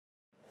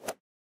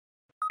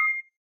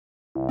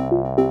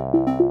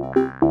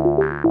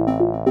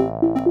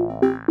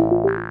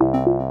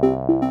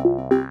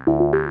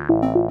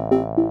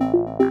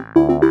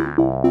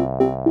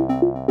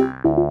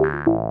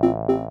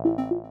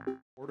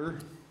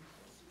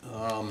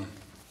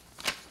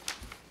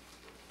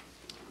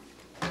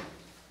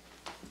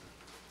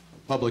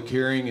Public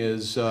hearing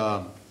is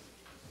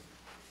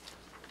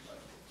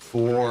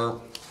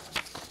for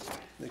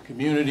the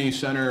Community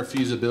Center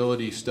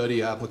Feasibility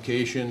Study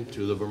application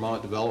to the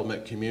Vermont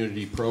Development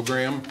Community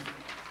Program.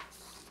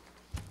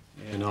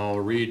 And I'll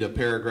read a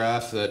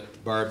paragraph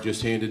that Barb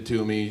just handed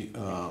to me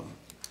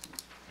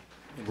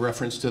in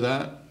reference to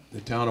that.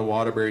 The Town of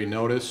Waterbury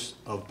notice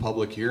of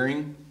public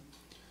hearing.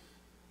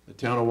 The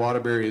Town of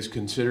Waterbury is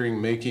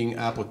considering making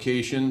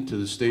application to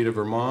the state of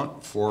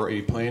Vermont for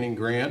a planning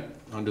grant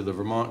under the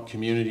Vermont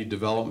Community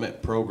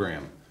Development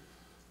Program.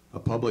 A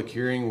public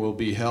hearing will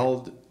be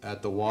held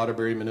at the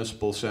Waterbury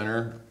Municipal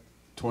Center,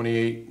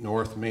 28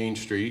 North Main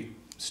Street,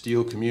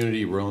 Steel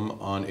Community Room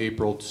on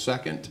April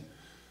 2nd,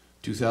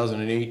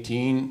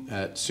 2018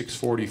 at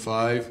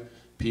 6:45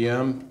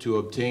 p.m. to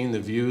obtain the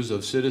views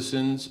of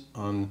citizens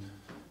on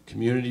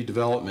community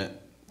development,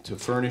 to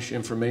furnish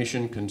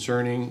information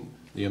concerning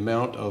the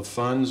amount of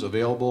funds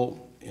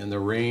available and the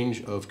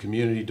range of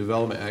community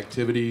development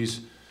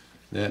activities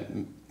that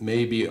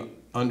may be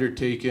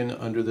undertaken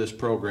under this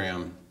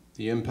program,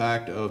 the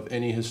impact of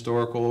any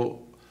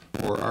historical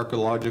or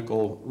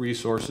archaeological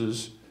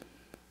resources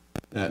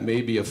that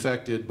may be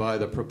affected by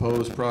the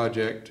proposed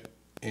project,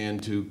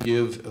 and to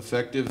give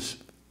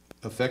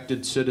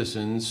affected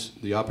citizens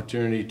the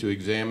opportunity to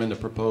examine the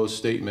proposed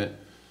statement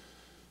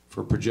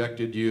for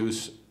projected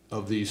use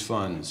of these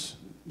funds.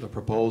 The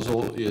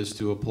proposal is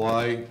to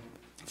apply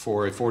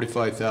for a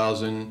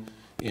 $45,000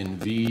 in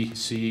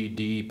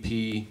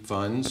VCDP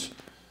funds,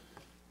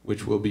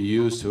 which will be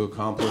used to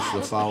accomplish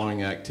the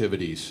following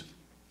activities.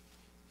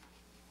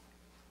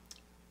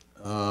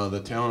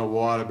 The Town of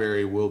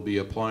Waterbury will be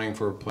applying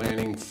for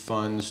planning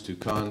funds to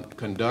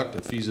conduct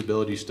a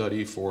feasibility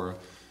study for a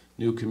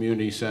new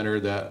community center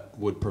that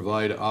would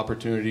provide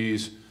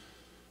opportunities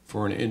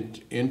for an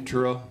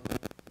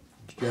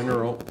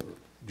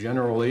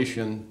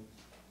generation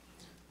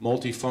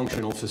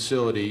multifunctional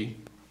facility.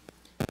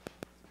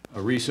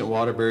 A recent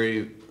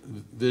Waterbury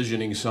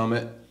Visioning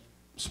Summit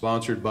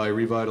sponsored by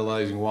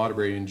Revitalizing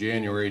Waterbury in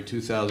January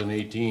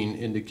 2018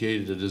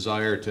 indicated a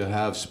desire to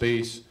have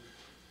space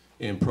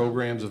and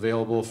programs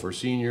available for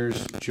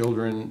seniors,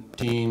 children,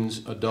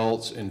 teens,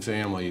 adults, and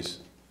families.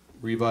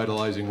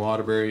 Revitalizing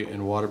Waterbury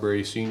and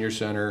Waterbury Senior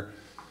Center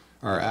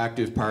are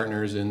active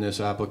partners in this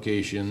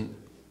application.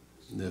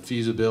 The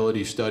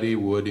feasibility study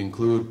would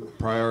include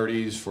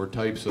priorities for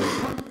types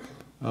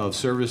of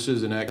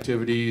services and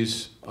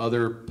activities,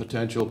 other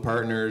potential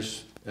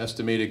partners,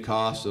 estimated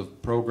costs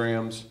of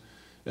programs,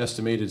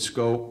 estimated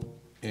scope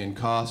and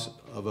cost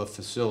of a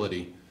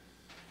facility,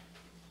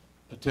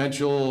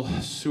 potential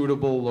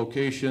suitable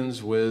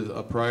locations with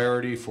a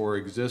priority for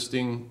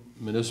existing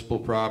municipal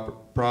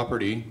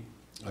property,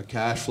 a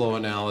cash flow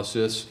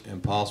analysis,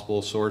 and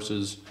possible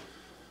sources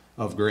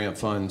of grant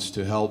funds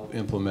to help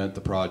implement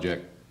the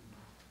project.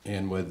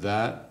 And with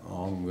that,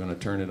 I'm going to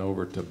turn it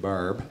over to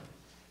Barb.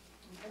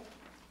 Okay.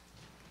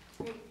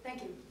 Great,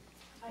 thank you.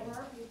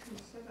 Barb, you can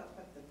sit up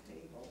at the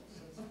table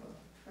since the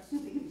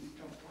trustees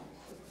don't want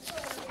to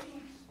sit there.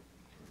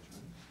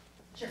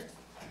 Sure.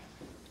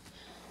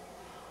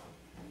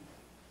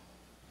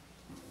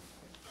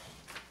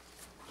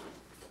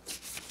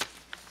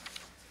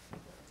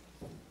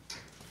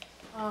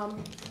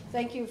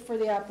 Thank you for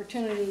the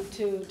opportunity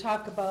to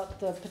talk about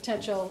the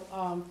potential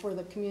for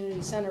the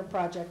community center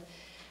project.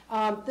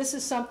 This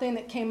is something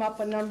that came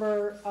up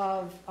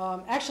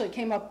actually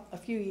came up a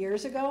few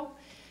years ago,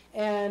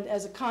 and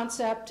as a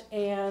concept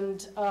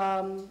and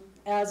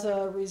as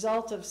a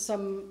result of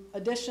some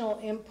additional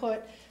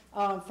input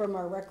from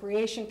our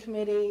recreation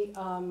committee.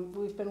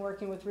 We've been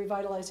working with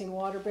Revitalizing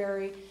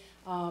Waterbury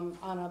on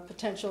a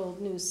potential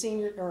new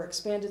senior or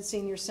expanded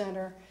senior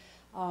center.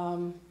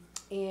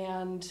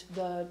 And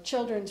the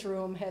Children's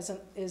Room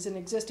is an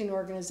existing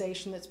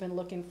organization that's been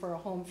looking for a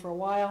home for a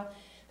while.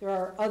 There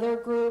are other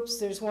groups.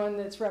 There's one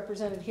that's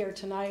represented here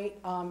tonight,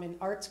 an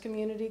arts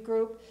community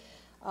group,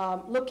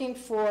 looking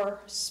for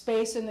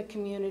space in the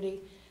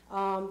community.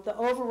 The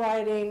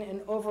overriding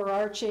and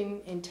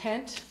overarching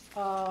intent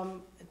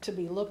to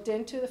be looked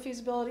into the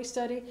feasibility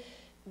study,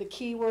 the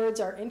key words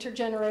are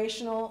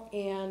intergenerational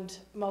and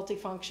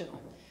multifunctional.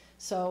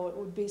 So it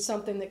would be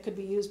something that could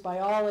be used by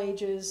all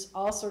ages,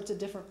 all sorts of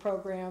different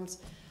programs,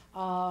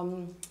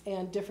 and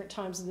different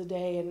times of the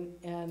day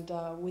and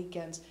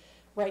weekends.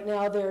 Right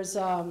now there's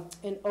an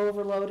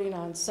overloading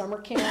on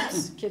summer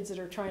camps. Kids that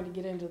are trying to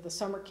get into the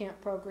summer camp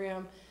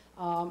program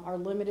are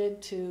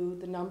limited to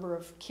the number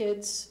of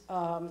kids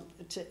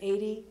to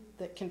 80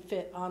 that can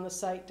fit on the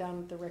site down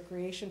at the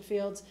recreation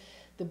fields.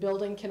 The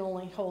building can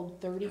only hold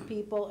 30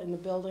 people in the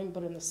building,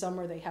 but in the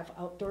summer they have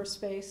outdoor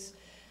space.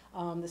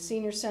 The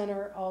senior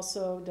center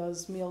also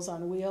does Meals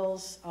on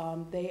Wheels.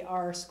 They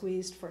are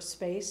squeezed for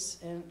space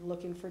and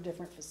looking for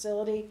different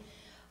facility.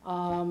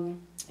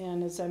 And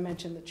as I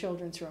mentioned, the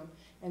Children's Room,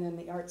 and then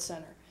the Arts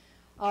Center.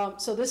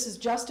 So this is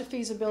just a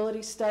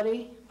feasibility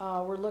study.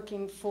 We're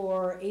looking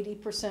for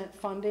 80%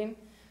 funding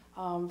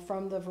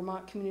from the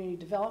Vermont Community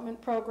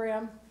Development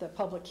Program. The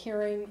public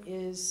hearing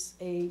is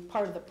a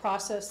part of the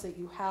process that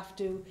you have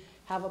to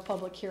have a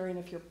public hearing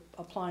if you're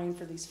applying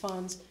for these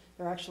funds.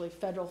 They're actually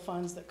federal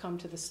funds that come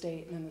to the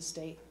state, and then the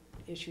state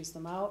issues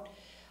them out.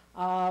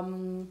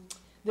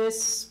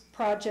 This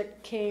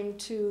project came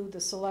to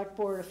the Select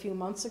Board a few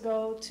months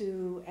ago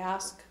to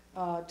ask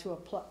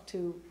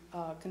to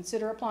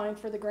consider applying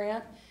for the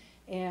grant,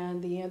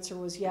 and the answer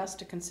was yes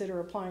to consider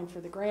applying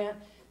for the grant.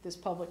 This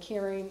public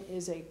hearing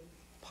is a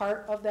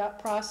part of that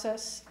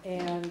process,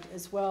 and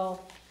as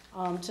well,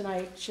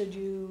 tonight, should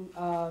you,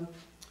 one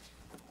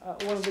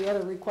of the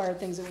other required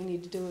things that we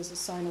need to do is to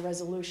sign a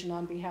resolution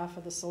on behalf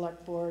of the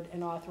Select Board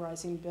and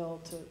authorizing Bill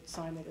to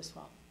sign it as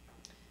well,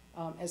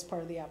 as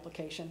part of the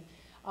application.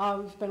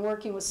 We've been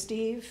working with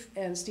Steve,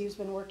 and Steve's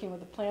been working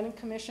with the Planning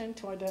Commission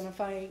to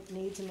identify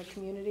needs in the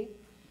community.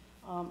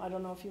 I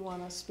don't know if you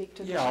want to speak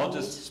to this. Yeah, I'll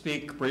just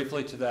speak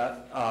briefly to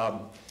that.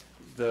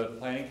 The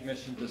Planning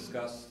Commission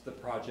discussed the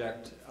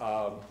project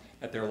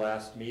at their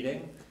last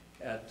meeting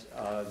at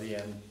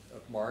the end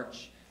of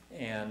March,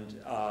 and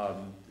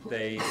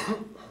they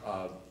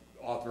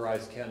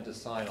authorized Ken to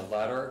sign a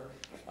letter.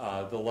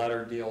 The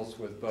letter deals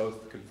with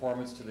both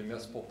conformance to the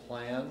municipal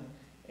plan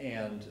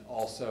and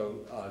also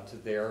to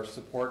their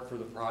support for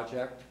the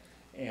project.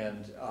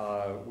 And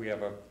we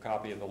have a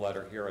copy of the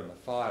letter here in the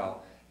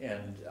file.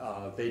 And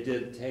they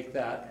did take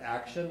that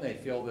action. They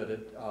feel that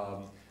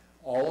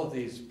all of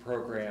these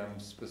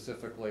programs,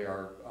 specifically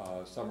our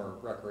summer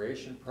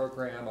recreation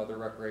program, other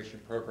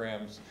recreation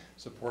programs,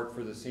 support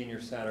for the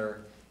senior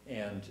center,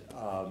 and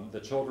the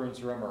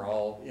children's room are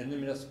all in the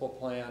municipal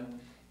plan.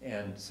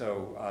 And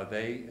so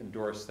they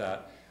endorsed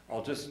that.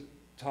 I'll just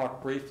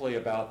talk briefly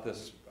about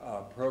this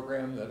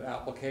program. The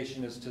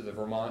application is to the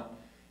Vermont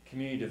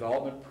Community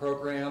Development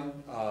Program.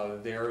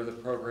 They're the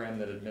program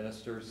that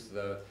administers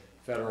the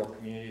federal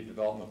community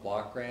development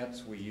block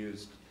grants. We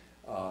used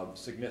a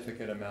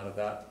significant amount of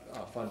that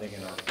funding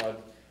in our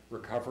flood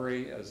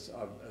recovery, as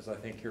I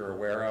think you're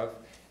aware of.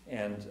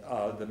 And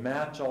the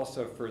match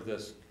also for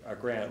this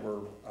grant,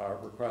 we're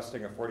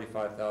requesting a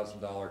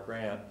 $45,000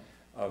 grant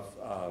of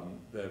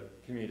the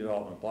community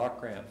development block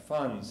grant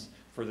funds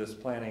for this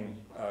planning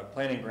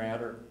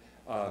grant or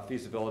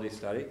feasibility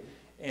study.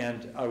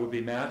 And I would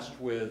be matched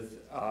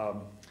with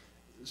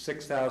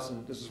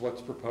 $6,000, this is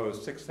what's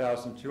proposed,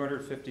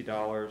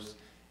 $6,250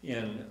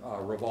 in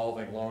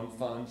revolving loan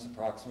funds,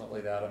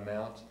 approximately that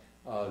amount.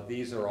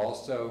 These are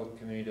also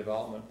community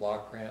development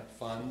block grant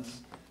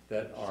funds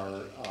that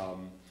are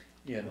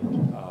in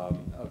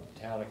a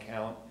town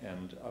account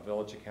and a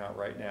village account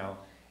right now.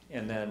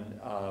 And then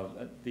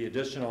the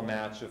additional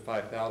match of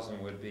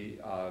 $5,000 would be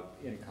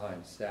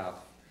in-kind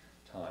staff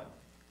time.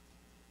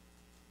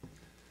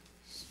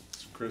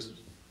 Chris?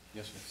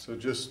 Yes, sir. So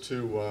just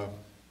to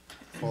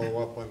follow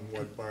up on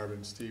what Barb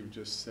and Steve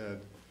just said,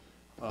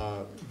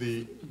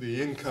 the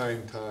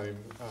in-kind time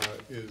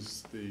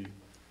is the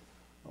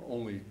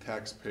only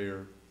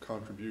taxpayer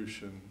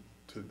contribution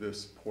to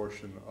this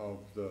portion of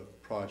the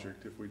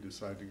project. If we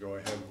decide to go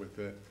ahead with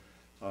it,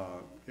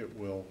 it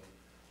will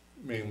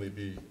mainly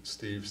be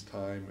Steve's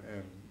time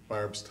and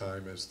Barb's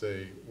time as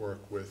they work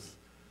with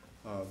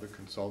the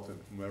consultant,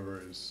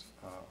 whomever is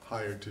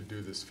hired to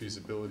do this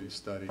feasibility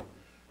study.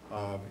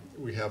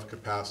 We have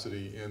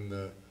capacity in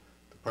the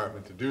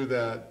department to do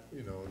that.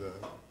 You know,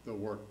 the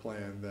work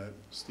plan that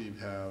Steve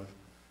have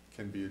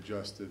can be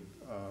adjusted,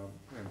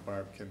 and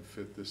Barb can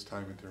fit this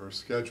time into her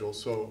schedule.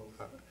 So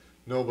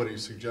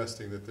nobody's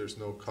suggesting that there's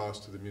no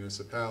cost to the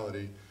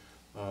municipality,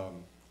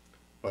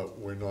 but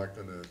we're not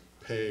going to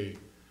pay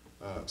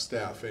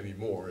staff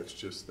anymore. It's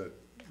just that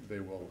they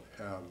will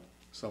have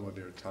some of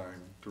their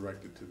time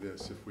directed to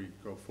this if we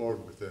go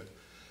forward with it.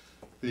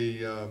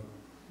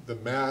 The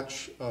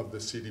match of the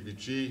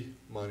CDBG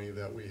money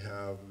that we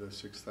have, the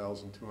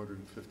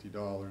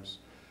 $6,250,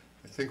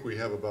 I think we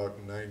have about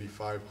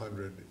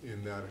 $9,500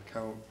 in that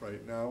account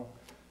right now.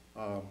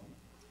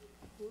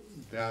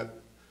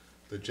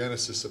 The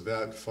genesis of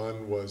that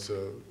fund was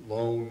a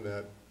loan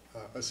that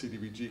a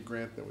CDBG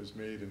grant that was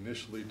made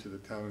initially to the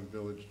town and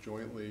village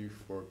jointly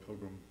for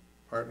Pilgrim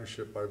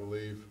Partnership, I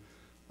believe,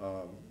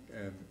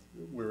 and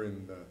we're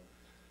in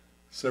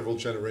several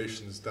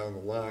generations down the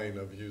line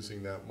of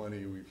using that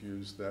money. We've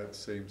used that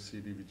same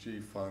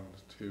CDBG fund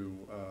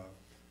to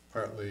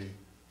partly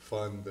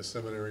fund the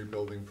seminary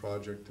building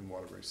project in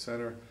Waterbury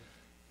Center,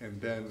 and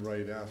then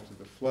right after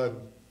the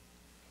flood,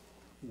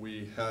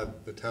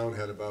 the town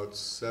had about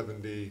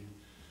 70.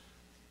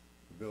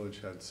 The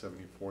village had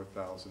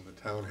 74,000. The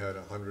town had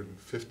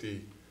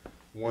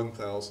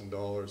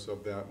 $151,000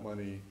 of that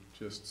money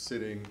just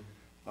sitting.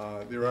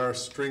 There are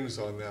strings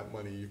on that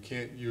money. You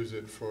can't use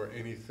it for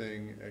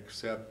anything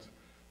except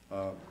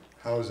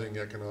housing,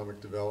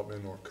 economic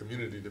development, or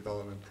community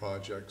development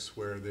projects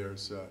where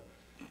there's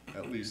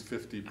at least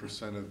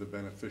 50% of the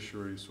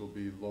beneficiaries will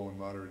be low and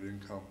moderate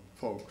income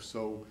folks.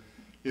 So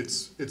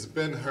it's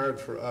been hard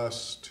for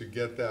us to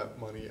get that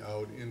money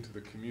out into the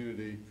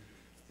community.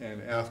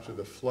 And after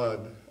the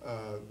flood,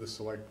 the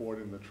Select Board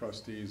and the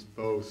trustees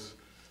both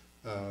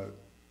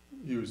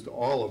used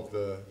all of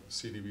the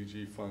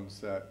CDBG funds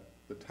that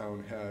the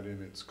town had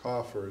in its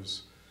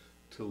coffers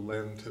to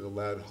lend to the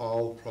Ladd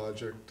Hall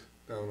project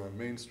down on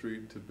Main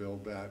Street to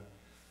build that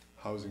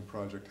housing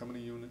project. How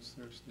many units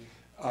there, Steve?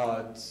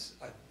 It's,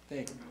 I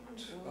think,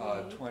 20,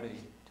 about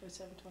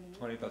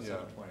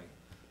 720.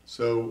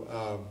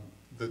 So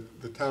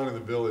the town and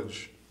the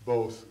village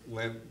both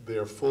lent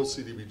their full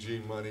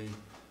CDBG money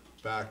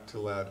back to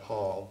Ladd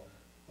Hall.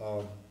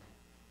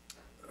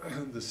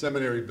 The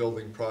seminary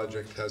building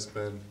project has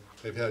been,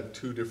 they've had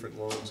two different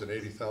loans, an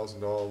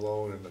 $80,000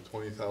 loan and a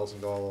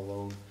 $20,000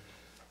 loan.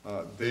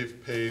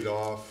 They've paid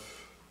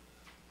off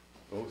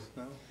both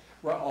now?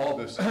 Well,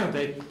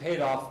 they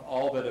paid off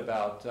all but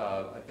about,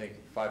 I think,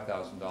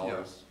 $5,000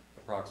 Yeah.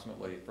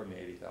 approximately from the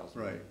 $80,000.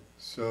 Right.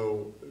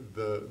 So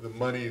the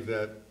money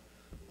that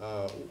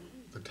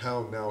the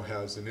town now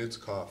has in its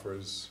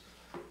coffers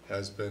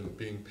has been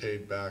being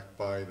paid back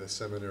by the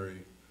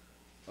seminary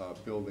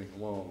building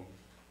loan.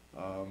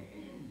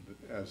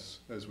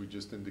 As we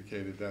just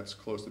indicated, that's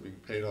close to being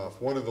paid off.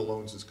 One of the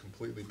loans is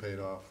completely paid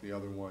off. The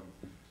other one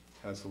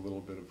has a little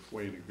bit of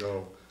way to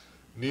go.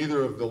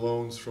 Neither of the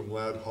loans from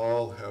Ladd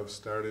Hall have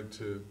started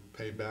to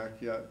pay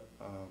back yet.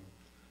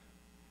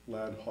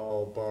 Ladd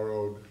Hall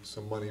borrowed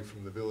some money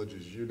from the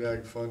village's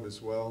UDAG fund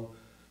as well.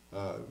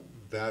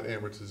 That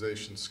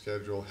amortization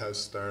schedule has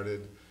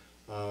started.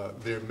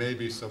 There may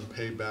be some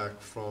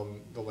payback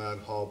from the Ladd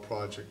Hall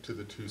project to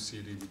the two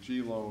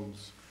CDBG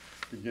loans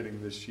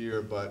beginning this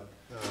year, but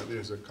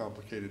there's a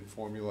complicated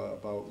formula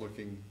about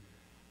looking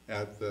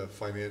at the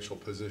financial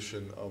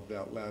position of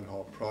that Ladd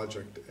Hall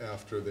project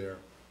after their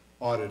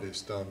audit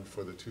is done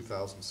for the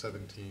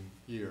 2017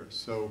 year.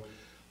 So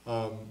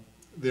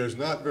there's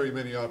not very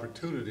many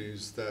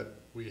opportunities that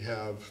we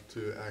have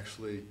to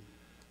actually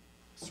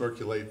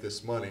circulate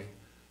this money.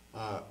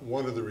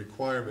 One of the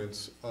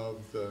requirements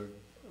of the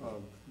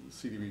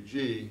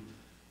CDBG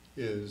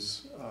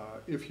is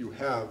if you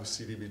have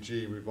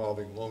CDBG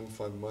revolving loan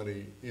fund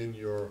money in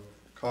your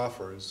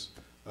coffers,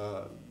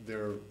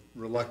 they're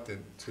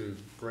reluctant to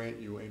grant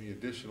you any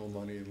additional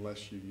money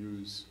unless you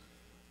use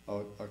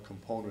a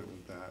component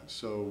of that.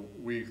 So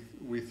we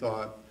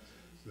thought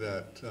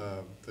that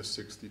the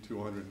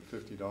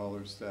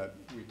 $6,250 that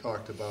we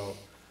talked about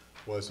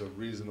was a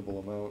reasonable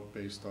amount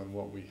based on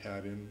what we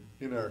had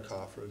in our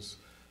coffers,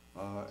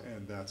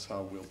 and that's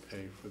how we'll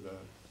pay for the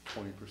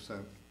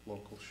 20%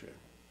 local share.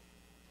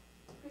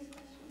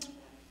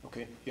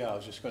 Okay, yeah, I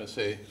was just going to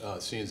say,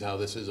 seeing as how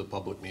this is a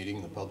public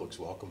meeting, the public's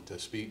welcome to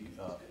speak.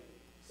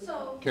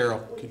 Carol,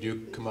 could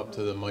you come up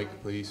to the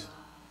mic, please?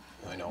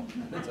 I know,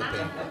 it's a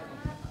pain.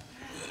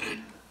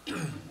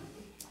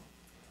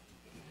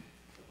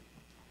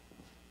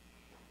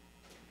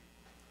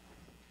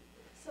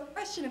 So a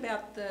question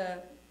about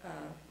the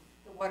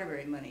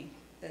Waterbury money,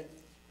 the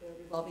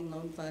revolving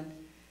loan fund.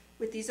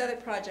 With these other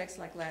projects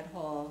like Ladd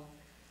Hall,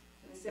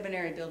 the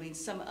seminary building,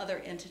 some other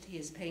entity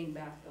is paying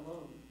back the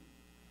loan.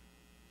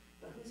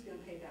 But who's going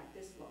to pay back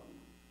this loan?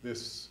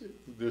 This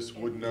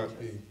would not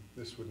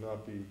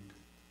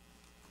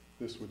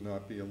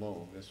be a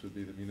loan. This would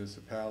be the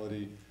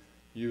municipality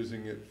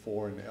using it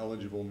for an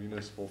eligible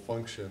municipal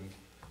function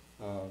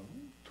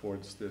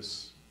towards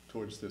this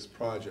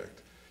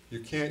project. You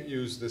can't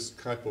use this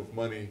type of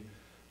money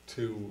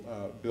to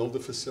build a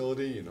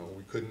facility. You know,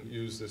 we couldn't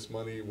use this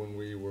money when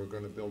we were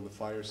going to build the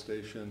fire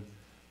station,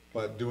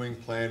 but doing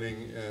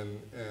planning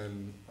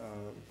and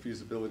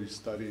feasibility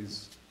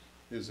studies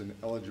is an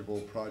eligible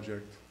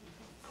project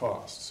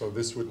cost. So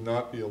this would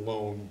not be a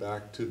loan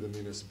back to the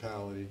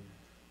municipality.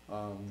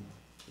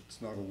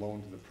 It's not a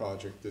loan to the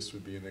project. This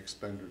would be an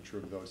expenditure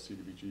of those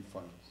CDBG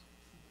funds.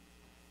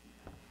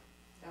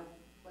 That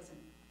wasn't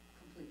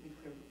completely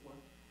clear before.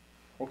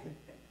 Okay.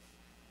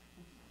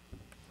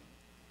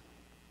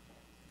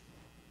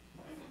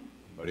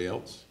 Anybody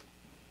else?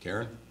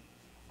 Karen?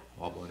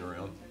 Wobbling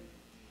around.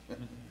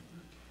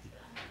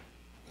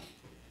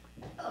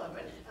 Hello,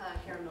 everyone.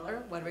 Karen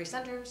Miller, Waterbury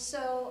Center.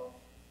 So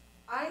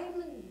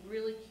I'm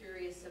really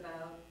curious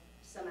about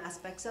some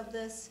aspects of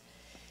this.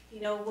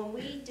 You know, when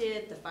we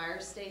did the fire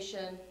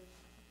station,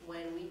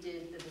 when we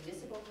did the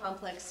municipal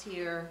complex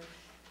here,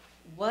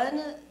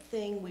 one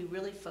thing we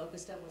really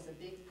focused on was a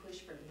big push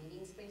for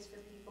meeting space for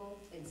people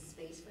and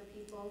space for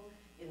people.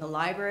 In the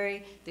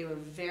library, they were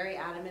very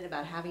adamant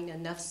about having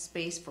enough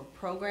space for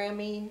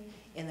programming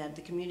and that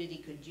the community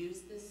could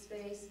use this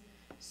space.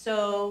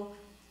 So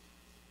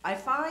I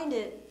find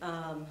it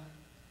a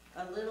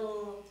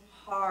little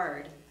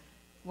hard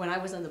when I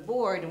was on the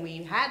board and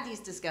we had these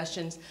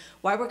discussions,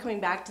 why we're coming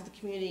back to the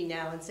community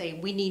now and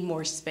saying we need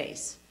more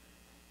space.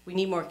 We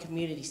need more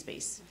community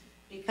space.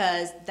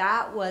 Because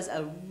that was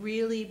a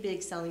really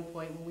big selling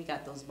point when we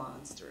got those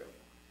bonds through.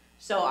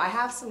 So I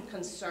have some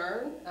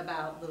concern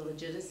about the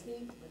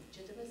legitimacy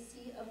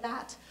of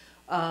that.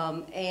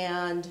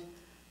 And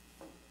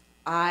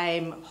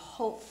I'm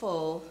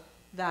hopeful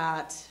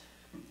that,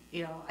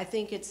 you know, I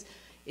think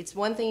it's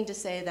one thing to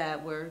say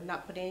that we're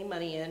not putting any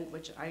money in,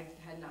 which I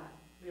had not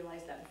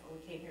realized that before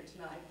we came here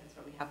tonight. That's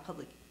why we have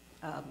public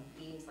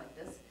meetings like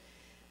this.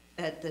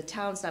 that the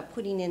town's not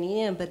putting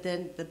any in, but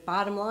then the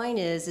bottom line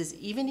is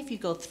even if you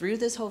go through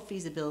this whole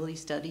feasibility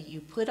study,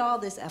 you put all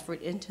this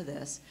effort into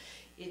this,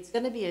 it's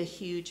gonna be a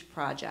huge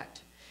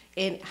project.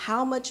 And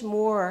how much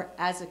more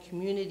as a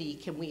community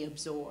can we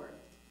absorb,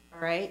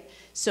 all right?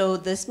 So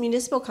this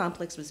municipal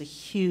complex was a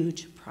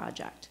huge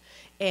project.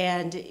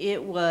 And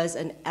it was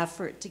an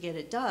effort to get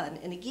it done.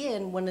 And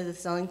again, one of the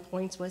selling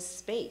points was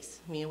space.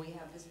 I mean, we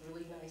have this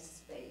really nice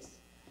space.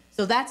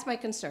 So that's my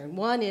concern.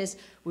 One is,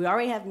 we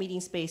already have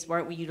meeting space, why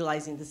aren't we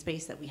utilizing the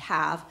space that we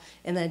have?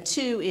 And then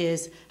two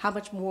is, how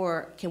much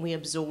more can we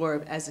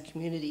absorb as a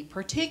community,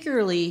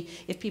 particularly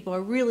if people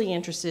are really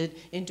interested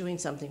in doing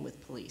something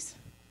with police?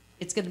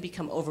 It's gonna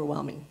become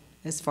overwhelming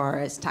as far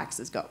as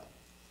taxes go.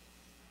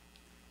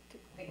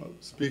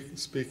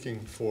 Speaking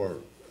for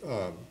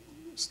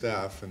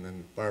staff, and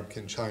then Barb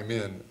can chime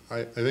in,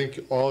 I think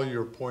all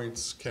your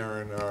points,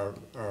 Karen,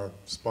 are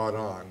spot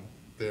on.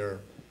 They're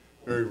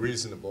very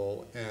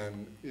reasonable,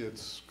 and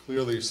it's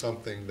clearly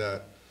something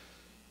that,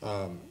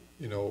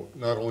 you know,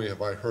 not only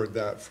have I heard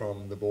that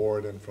from the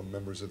board and from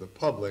members of the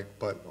public,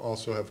 but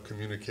also have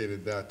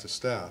communicated that to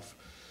staff.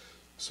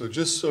 So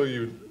just so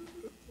you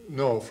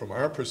know, from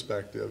our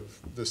perspective,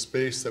 the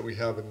space that we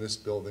have in this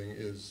building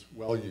is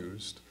well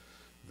used.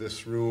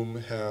 This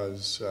room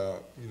has,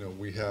 you know,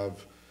 we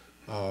have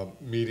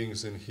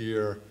meetings in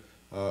here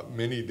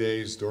many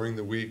days during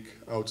the week.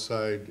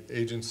 Outside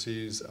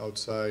agencies,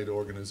 outside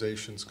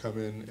organizations come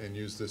in and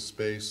use this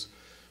space.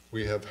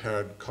 We have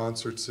had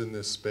concerts in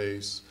this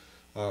space.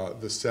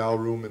 The Sal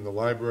room in the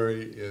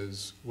library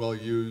is well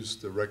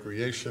used. The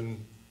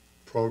recreation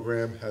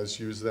program has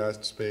used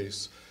that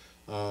space.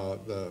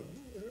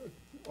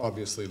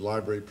 Obviously,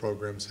 library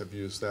programs have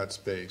used that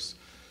space.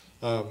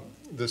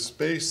 The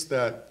space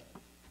that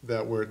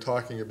we're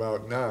talking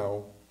about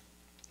now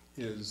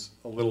is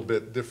a little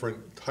bit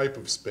different type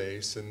of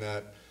space in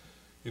that,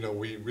 you know,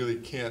 we really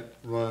can't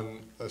run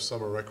a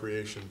summer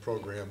recreation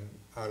program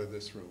out of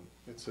this room.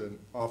 It's an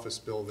office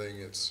building.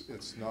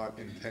 It's not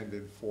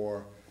intended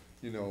for,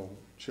 you know,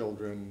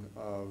 children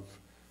of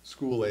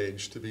school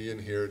age to be in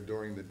here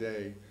during the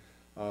day.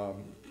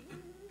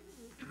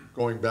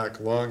 Going back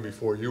long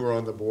before you were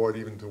on the board,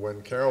 even to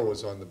when Carol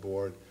was on the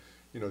board,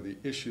 you know, the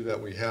issue that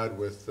we had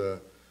with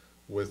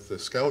the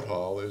Scout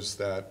Hall is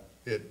that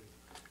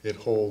it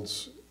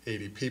holds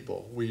 80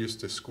 people. We used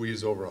to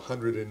squeeze over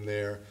 100 in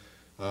there.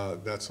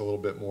 That's a little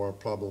bit more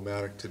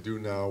problematic to do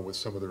now with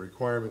some of the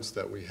requirements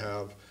that we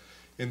have.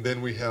 And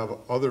then we have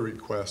other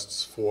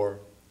requests for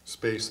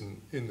space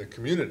in the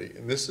community.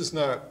 And this is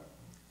not,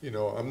 you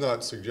know, I'm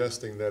not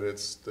suggesting that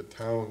it's the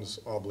town's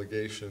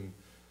obligation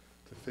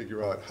to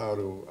figure out how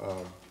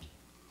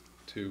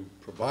to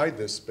provide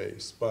this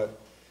space.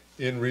 But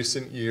in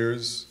recent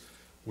years,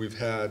 we've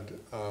had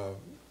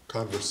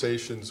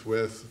conversations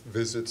with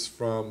visits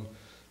from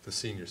the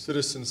Senior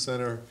Citizen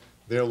Center.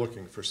 They're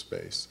looking for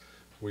space.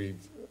 We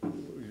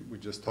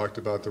just talked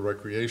about the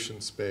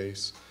recreation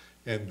space.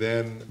 And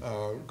then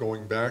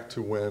going back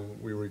to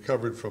when we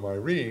recovered from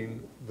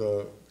Irene,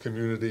 the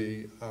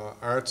community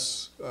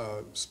arts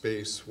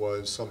space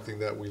was something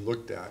that we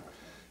looked at.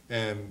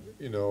 And,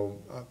 you know,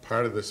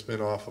 part of the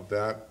spin-off of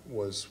that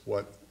was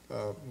what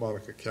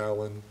Monica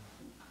Callan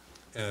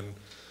and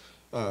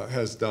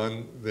has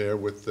done there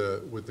with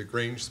the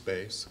Grange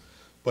space.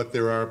 But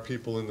there are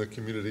people in the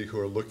community who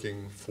are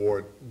looking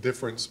for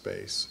different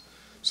space.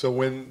 So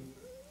when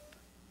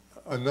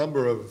a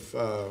number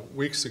of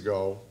weeks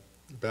ago,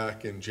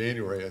 back in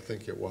January, I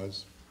think it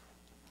was,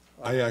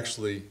 I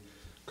actually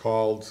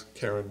called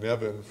Karen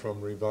Nevin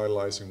from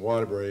Revitalizing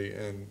Waterbury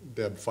and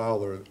Deb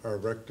Fowler, our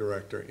rec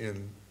director,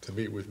 in to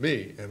meet with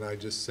me. And I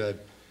just said,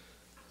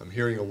 I'm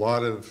hearing a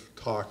lot of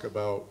talk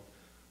about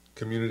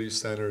community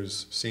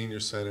centers, senior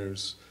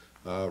centers,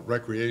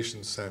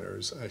 recreation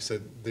centers. I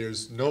said,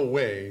 there's no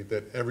way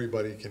that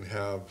everybody can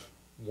have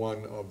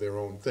one of their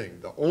own thing.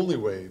 The only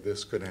way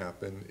this could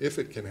happen, if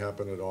it can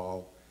happen at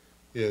all,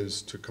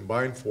 is to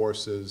combine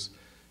forces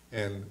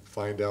and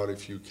find out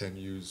if you can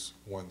use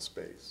one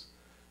space.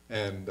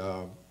 And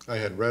I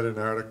had read an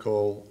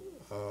article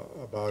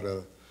about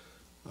a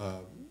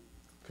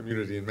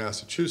community in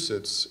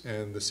Massachusetts,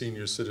 and the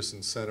Senior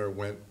Citizen Center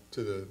went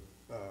to the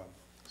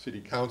city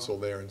council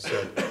there and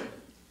said,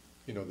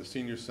 you know, the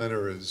senior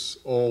center is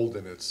old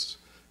and it's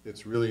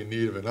really in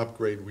need of an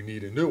upgrade. We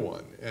need a new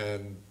one.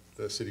 And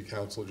the city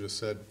council just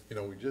said, you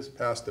know, we just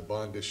passed a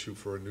bond issue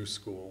for a new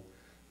school.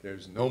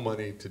 There's no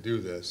money to do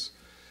this.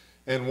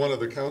 And one of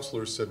the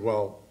councilors said,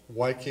 well,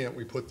 why can't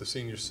we put the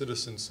Senior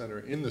Citizen Center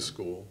in the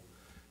school?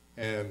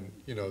 And,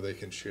 you know, they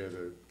can share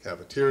the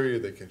cafeteria,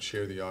 they can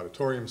share the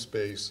auditorium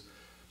space,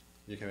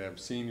 you can have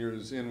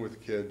seniors in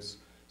with kids.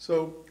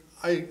 So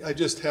I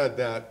just had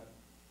that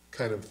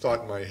kind of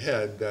thought in my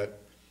head that,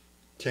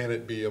 can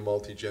it be a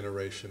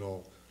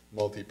multi-generational,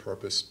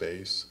 multi-purpose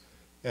space?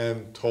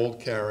 And told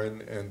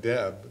Karen and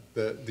Deb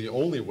that the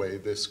only way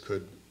this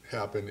could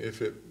happen,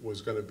 if it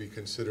was going to be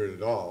considered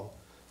at all,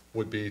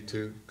 would be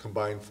to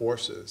combine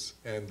forces.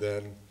 And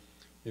then,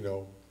 you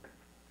know,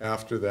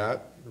 after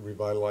that,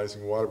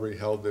 Revitalizing Waterbury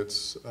held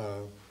its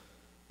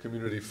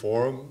community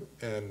forum,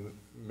 and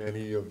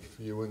many of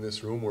you in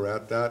this room were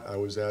at that. I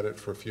was at it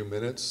for a few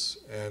minutes,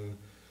 and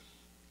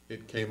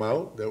it came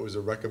out, that was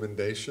a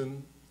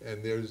recommendation,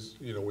 and there's,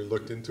 you know, we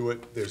looked into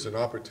it, there's an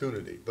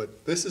opportunity.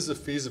 But this is a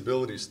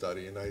feasibility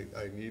study, and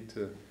I need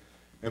to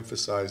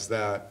emphasize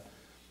that.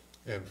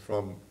 And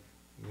from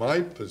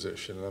my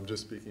position, and I'm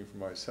just speaking for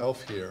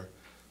myself here,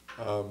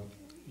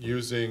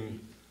 using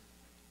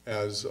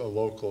as a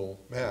local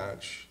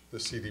match the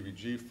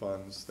CDBG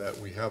funds that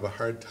we have a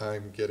hard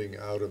time getting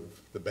out of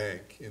the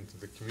bank into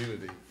the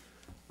community.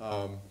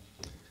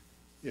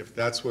 If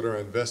that's what our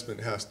investment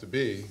has to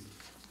be,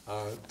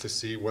 to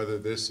see whether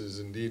this is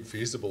indeed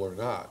feasible or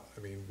not.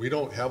 I mean, we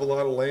don't have a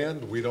lot of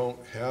land, we don't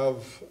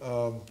have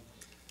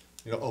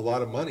you know, a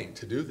lot of money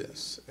to do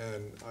this.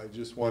 And I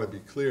just want to be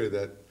clear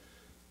that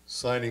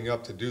signing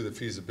up to do the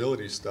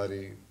feasibility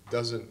study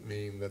doesn't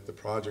mean that the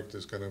project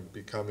is going to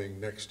be coming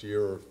next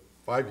year or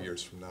 5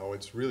 years from now.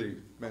 It's really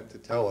meant to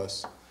tell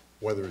us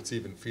whether it's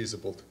even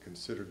feasible to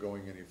consider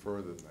going any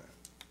further than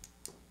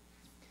that.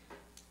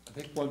 I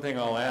think one thing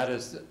I'll add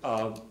is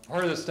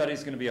part of the study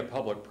is going to be a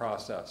public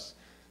process.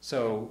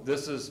 So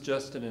this is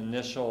just an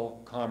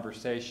initial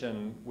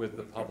conversation with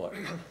the public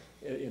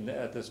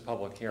at this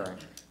public hearing.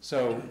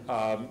 So,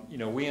 you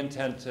know, we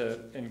intend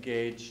to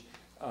engage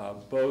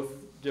both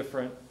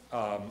different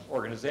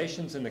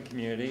organizations in the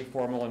community,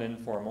 formal and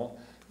informal,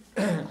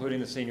 including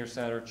the Senior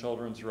Center,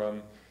 Children's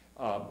Room,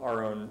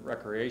 our own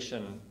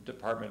Recreation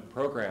Department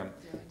program,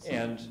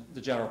 and the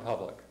general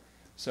public.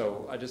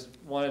 So I just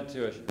wanted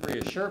to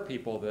reassure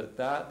people that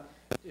that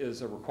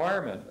is a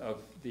requirement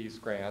of these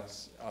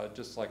grants,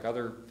 just like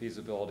other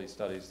feasibility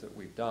studies that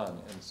we've done.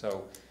 And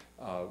so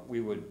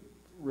we would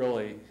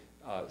really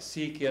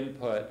seek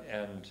input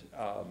and,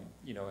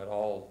 you know, at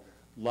all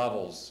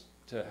levels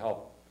to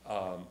help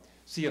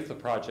see if the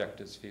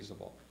project is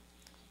feasible.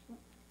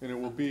 And it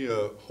will be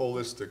a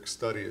holistic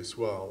study as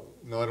well,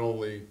 not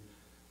only,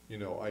 you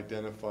know,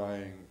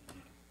 identifying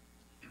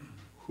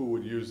who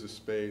would use the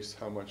space,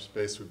 how much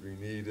space would be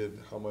needed,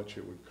 how much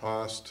it would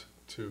cost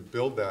to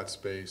build that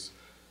space.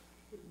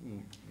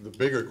 The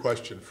bigger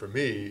question for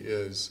me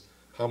is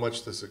how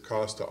much does it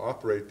cost to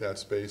operate that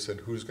space and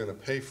who's going to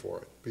pay for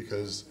it?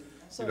 Because,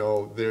 you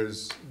know,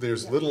 there's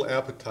little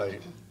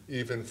appetite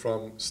even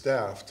from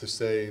staff to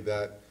say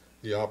that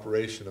the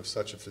operation of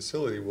such a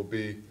facility will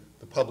be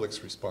the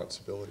public's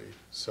responsibility.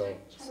 So,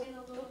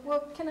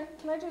 Well, can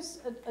I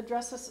just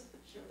address this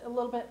a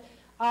little bit?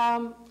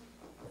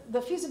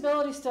 The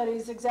feasibility study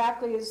is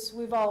exactly as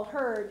we've all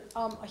heard.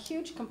 A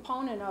huge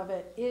component of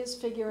it is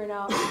figuring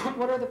out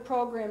what are the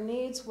program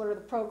needs, what are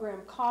the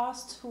program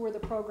costs, who are the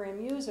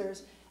program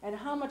users, and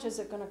how much is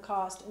it going to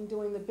cost in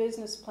doing the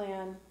business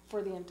plan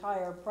for the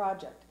entire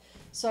project.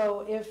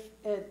 So if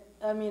it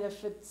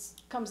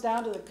comes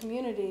down to the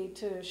community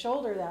to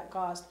shoulder that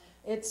cost,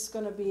 it's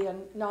going to be a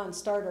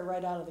non-starter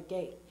right out of the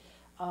gate,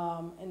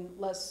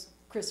 unless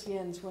Chris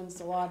Viens wins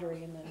the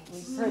lottery, and then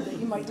we've heard that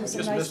he might do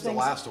some nice things. Just missed the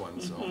last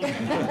one, so.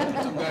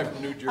 Some guy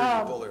from New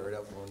Jersey pulled it right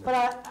out from under.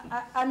 But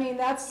I mean,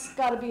 that's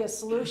got to be a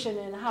solution,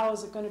 and how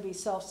is it going to be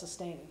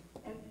self-sustaining?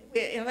 And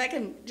if I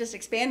can just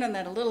expand on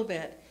that a little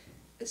bit.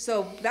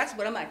 So that's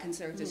one of my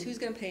concerns, is who's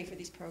going to pay for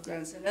these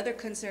programs. Another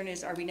concern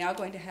is, are we now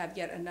going to have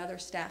yet another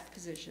staff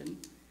position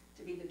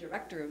to be the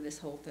director of this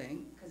whole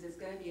thing? Because it's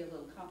going to be a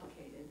little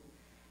complicated.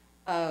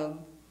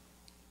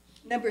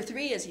 Number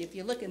three is, if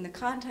you look in the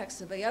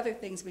context of the other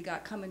things we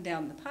got coming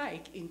down the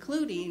pike,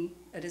 including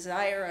a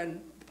desire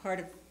on the part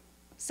of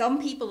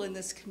some people in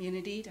this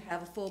community to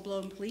have a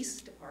full-blown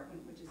police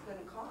department, which is going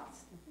to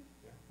cost.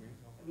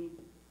 I mean,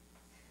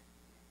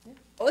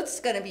 it's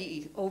going to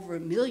be over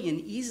 $1 million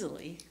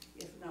easily,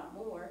 if not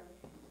more.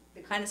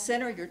 The kind of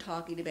center you're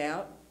talking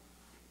about,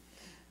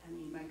 I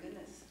mean, my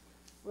goodness.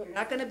 You're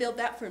not going to build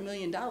that for $1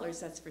 million,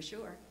 that's for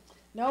sure.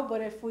 No, but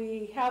if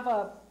we have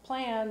a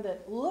plan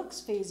that looks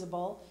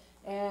feasible,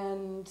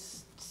 and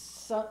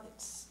so,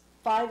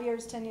 5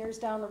 years, 10 years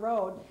down the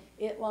road,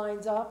 it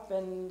lines up,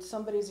 and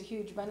somebody's a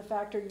huge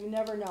benefactor. You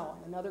never know.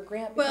 Another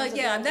grant. Well,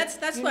 yeah, and that's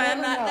why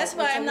I'm not. That's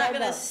why I'm not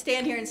going to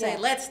stand here and say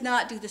let's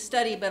not do the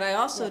study. But I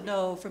also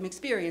know from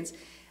experience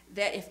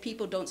that if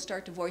people don't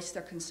start to voice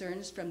their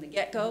concerns from the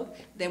get-go,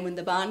 then when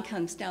the bond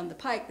comes down the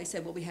pike, they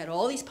said, well, we had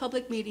all these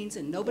public meetings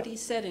and nobody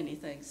said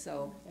anything.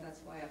 So that's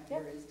why I'm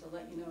here, is to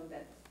let you know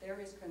that there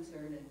is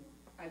concern, and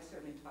I've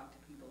certainly talked to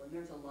people, and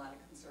there's a lot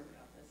of concern about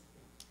this.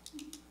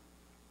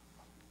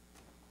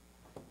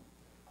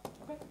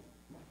 Okay.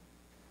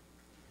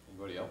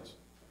 Anybody else?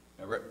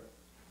 Everett?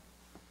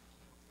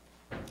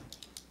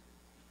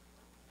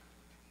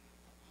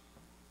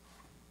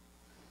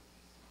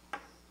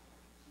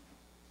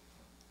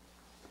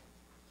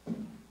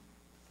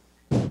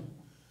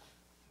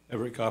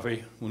 Everett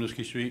Coffee,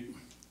 Winooski Street.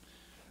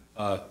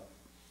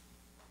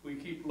 We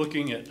keep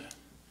looking at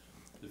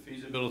the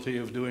feasibility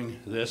of doing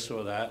this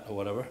or that or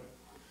whatever,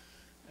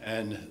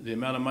 and the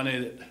amount of money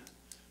that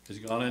has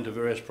gone into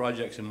various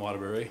projects in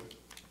Waterbury,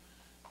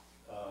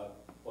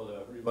 whether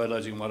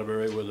revitalizing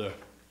Waterbury, whether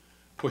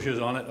pushes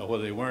on it or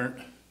whether they weren't,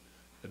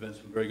 have been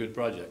some very good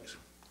projects.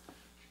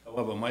 A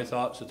However, my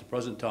thoughts at the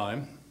present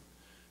time,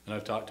 and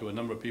I've talked to a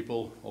number of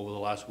people over the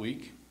last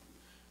week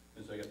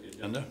since I got the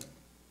agenda,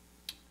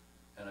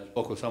 and I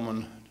spoke with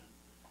someone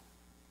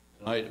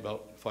tonight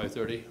about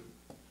 5:30,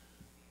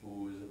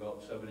 who is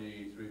about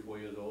 73, 4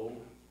 years old,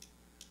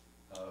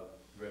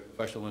 very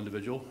professional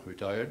individual,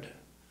 retired,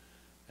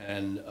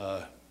 and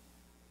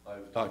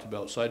I've talked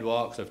about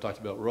sidewalks, I've talked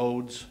about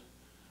roads.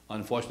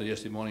 Unfortunately,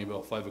 yesterday morning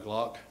about 5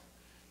 o'clock,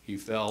 he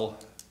fell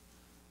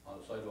on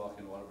a sidewalk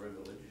in Waterbury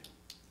Village,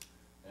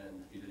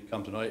 and he didn't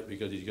come tonight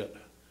because he's got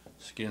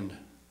skinned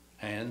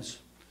hands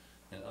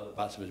and other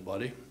parts of his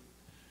body.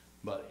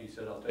 But he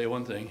said, I'll tell you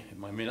one thing,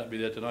 I may not be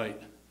there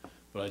tonight,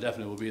 but I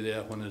definitely will be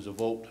there when there's a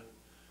vote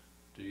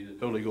to either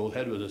totally go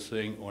ahead with this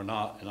thing or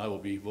not, and I will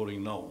be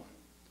voting no.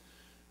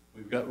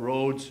 We've got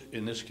roads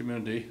in this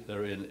community that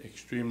are in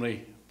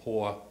extremely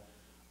poor,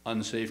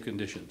 unsafe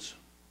conditions.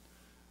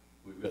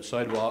 We've got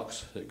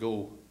sidewalks that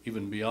go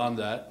even beyond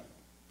that.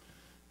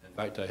 In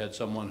fact, I had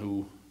someone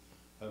who,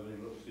 I haven't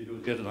even looked to see who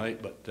was here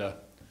tonight, but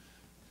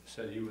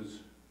said he was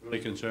really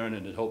concerned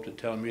and had hoped at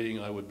town meeting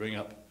I would bring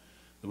up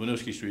the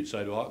Winooski Street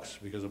sidewalks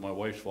because of my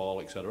wife's fall,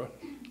 etc.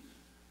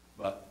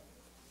 But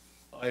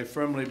I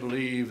firmly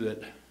believe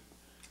that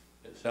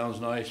it sounds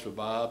nice for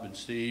Bob and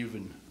Steve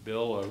and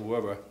Bill or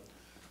whoever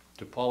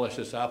to polish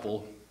this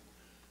apple,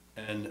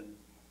 and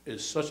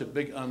it's such a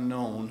big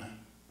unknown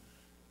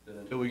that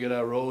until we get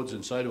our roads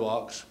and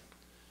sidewalks,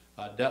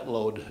 our debt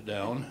load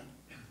down,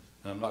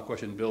 and I'm not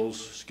questioning Bill's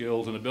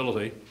skills and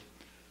ability,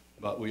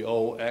 but we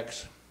owe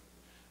X.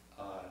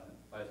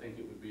 I think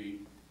it would be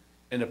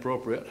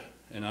inappropriate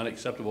and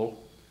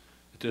unacceptable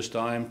at this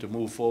time to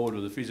move forward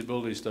with a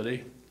feasibility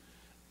study,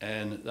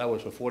 and that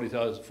was for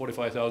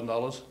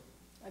 $45,000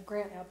 A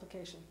grant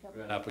application, yep,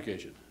 grant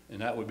application,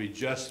 and that would be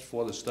just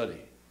for the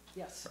study.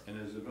 yes. And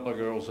as the Miller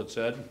girls had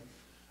said,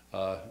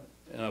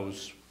 and I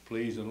was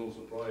pleased and a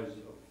little surprised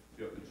of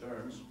your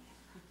concerns,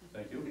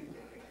 thank you.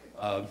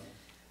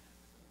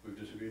 We've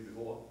disagreed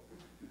before.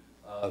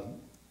 I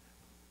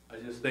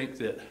just think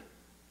that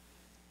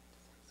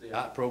the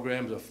art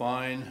programs are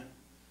fine.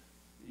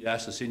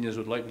 Yes, the seniors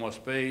would like more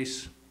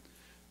space,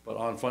 but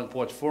on Front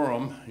Porch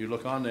Forum, you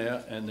look on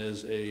there and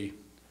there's a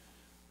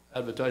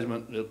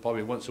advertisement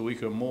probably once a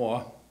week or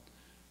more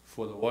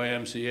for the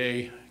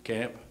YMCA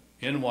camp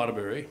in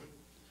Waterbury.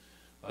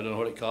 I don't know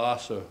what it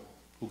costs or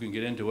who can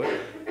get into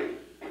it.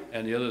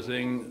 And the other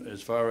thing,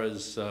 as far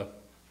as the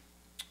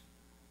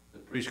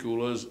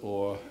preschoolers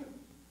or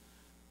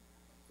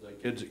the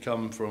kids that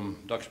come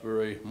from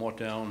Duxbury,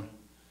 Moortown,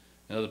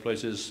 and other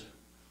places,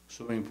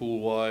 swimming pool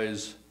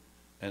wise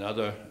and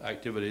other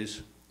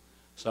activities,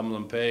 some of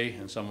them pay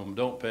and some of them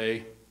don't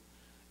pay.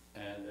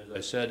 And as I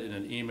said in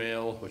an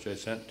email, which I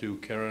sent to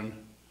Karen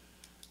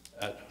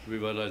at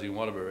Revitalizing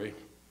Waterbury,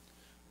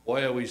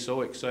 why are we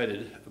so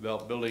excited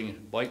about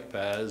building bike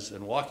paths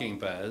and walking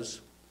paths,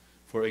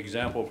 for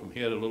example, from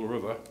here to Little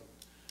River,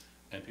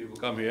 and people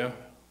come here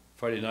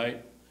Friday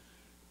night,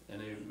 and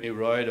they may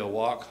ride or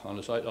walk on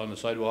the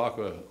sidewalk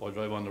or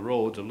drive on the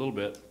roads a little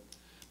bit,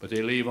 but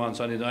they leave on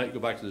Sunday night, go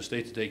back to the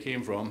state that they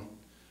came from,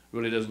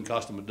 really doesn't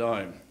cost them a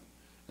dime.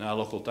 And our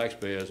local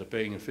taxpayers are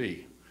paying a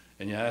fee.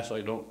 And yes,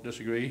 I don't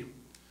disagree.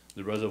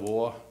 The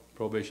reservoir,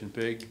 Probation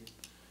Pig,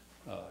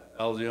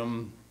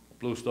 Alzium,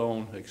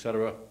 Bluestone,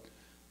 etc.,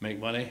 make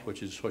money,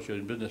 which is what you're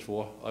in business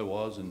for. I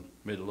was and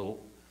made a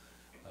little.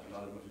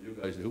 Not as much as you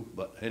guys do,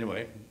 but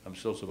anyway, I'm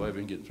still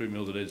surviving, getting 3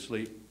 meals a day to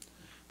sleep,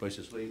 place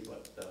to sleep.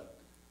 But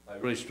I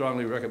really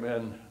strongly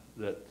recommend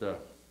that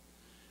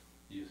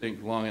you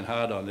think long and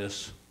hard on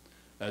this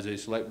as a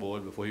select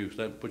board before you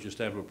put your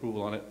stamp of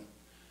approval on it.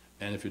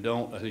 And if you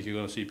don't, I think you're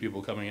going to see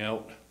people coming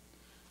out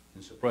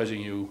and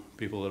surprising you,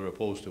 people that are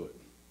opposed to it.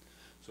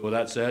 So with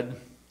that said,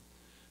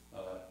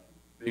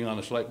 being on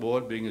the select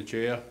board, being the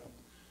chair,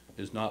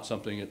 is not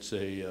something, it's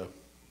a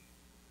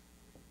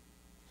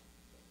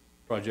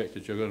project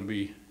that you're going to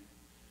be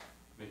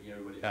making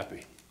everybody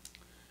happy.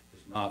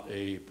 It's not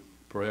a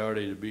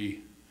priority to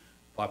be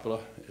popular,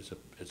 it's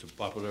a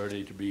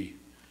popularity to be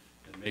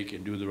and make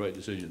and do the right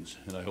decisions,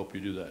 and I hope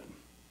you do that.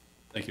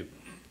 Thank you.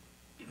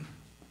 I'd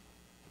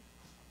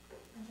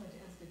like to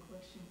ask a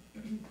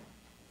question.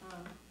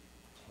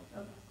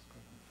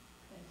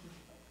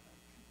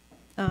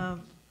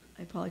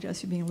 I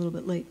apologize for being a little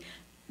bit late.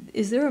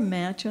 Is there a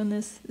match on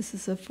this? This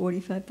is a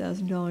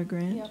 $45,000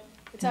 grant? Yep,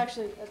 it's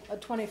actually a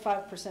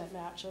 25%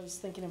 match. I was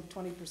thinking of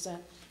 20%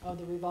 of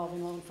the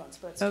revolving loan funds,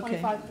 but it's Okay.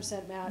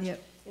 25% match.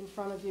 Yep. In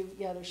front of you,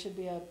 yeah, there should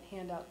be a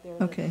handout there.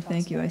 that Okay, talks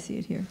thank you, about I it. see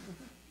it here.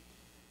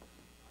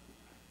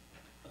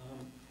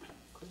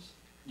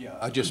 Yeah,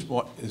 I just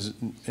want, is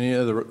any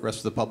of the rest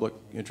of the public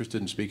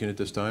interested in speaking at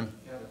this time?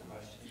 I have a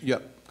question.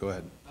 Yep, go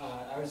ahead.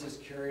 I was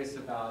just curious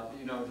about,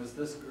 does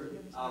this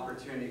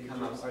opportunity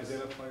come up?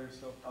 Identify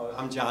yourself. Oh,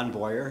 I'm John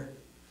Boyer,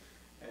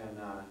 and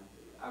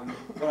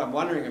what I'm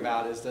wondering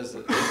about is this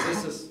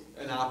is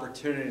an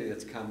opportunity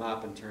that's come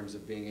up in terms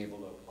of being able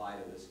to apply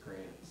to this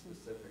grant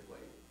specifically?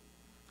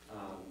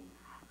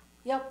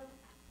 Yep.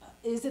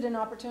 Is it an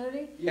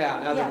opportunity?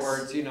 Yeah, in other Yes.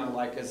 words, you know,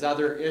 like as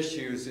other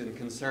issues and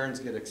concerns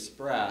get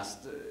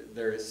expressed,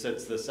 there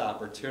sits this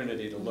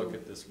opportunity to look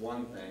at this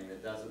one thing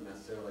that doesn't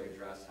necessarily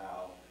address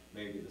how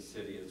maybe the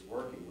city is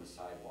working with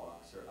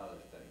sidewalks or other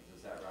things.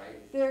 Is that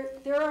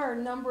right? There are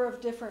a number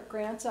of different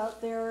grants out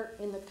there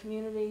in the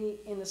community,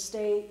 in the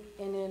state,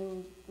 and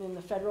in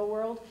the federal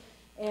world.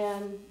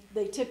 And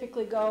they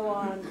typically go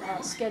on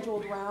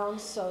scheduled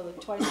rounds, so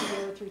that twice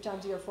a year, 3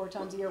 times a year, 4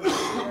 times a year, once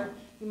a year,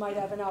 you might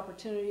have an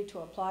opportunity to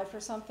apply for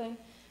something.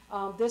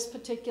 This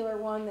particular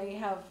one, they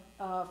have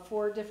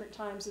 4 different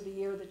times of the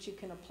year that you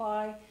can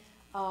apply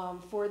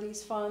for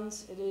these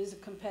funds. It is a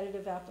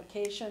competitive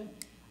application.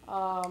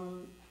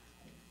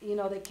 You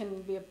know, they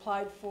can be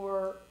applied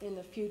for in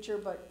the future,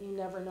 but you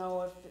never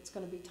know if it's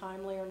going to be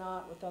timely or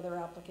not with other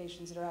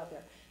applications that are out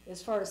there.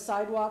 As far as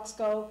sidewalks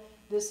go,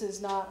 this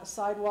is not a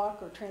sidewalk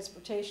or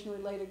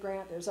transportation-related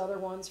grant. There's other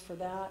ones for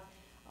that.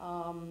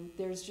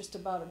 There's just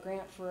about a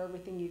grant for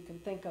everything you can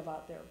think of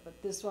out there.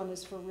 But this one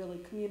is for really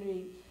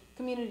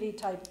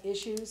community-type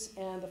issues,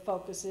 and the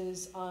focus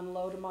is on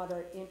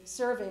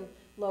serving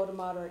low to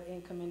moderate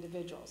income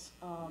individuals.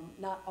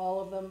 Not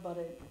all of them, but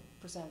a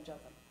percentage of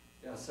them.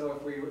 Yeah,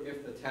 so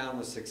if the town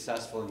was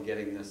successful in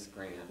getting this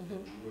grant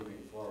and moving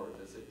forward,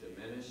 does it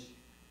diminish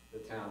the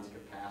town's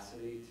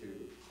capacity to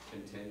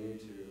continue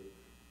to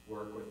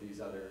work with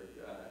these other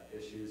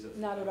issues of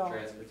Not at all.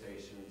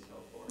 transportation and so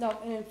forth? No,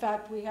 and in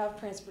fact, we have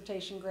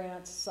transportation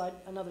grants,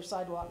 another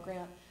sidewalk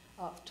grant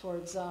up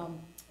towards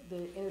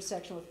the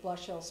intersection with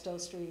Blush Hill, Stowe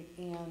Street,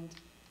 and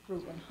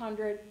Route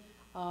 100.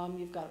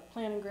 You've got a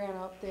planning grant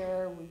out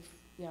there. We've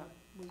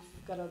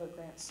got other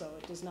grants, so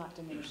it does not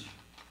diminish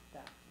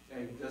that.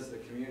 And does the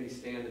community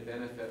stand to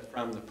benefit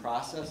from the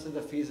process of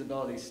the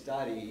feasibility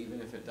study,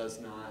 even if it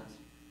does not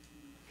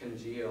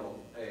congeal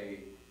a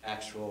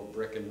actual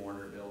brick and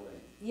mortar building?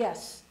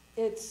 Yes,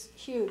 it's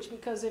huge,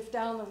 because if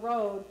down the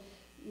road,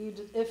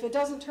 if it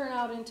doesn't turn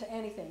out into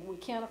anything, we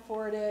can't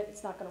afford it,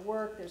 it's not going to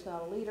work, there's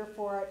not a leader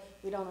for it,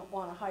 we don't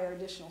want to hire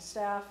additional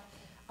staff,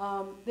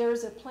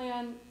 there's a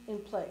plan in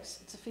place.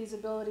 It's a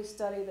feasibility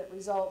study that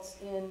results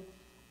in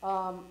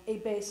a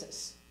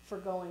basis for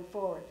going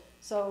forward.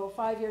 So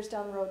 5 years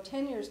down the road,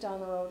 10 years down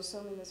the road,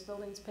 assuming this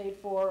building's paid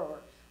for or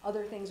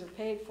other things are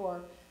paid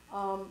for,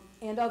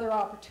 and other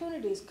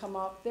opportunities come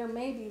up, there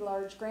may be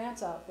large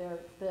grants out there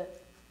that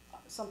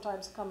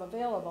sometimes come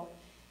available.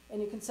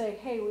 And you can say,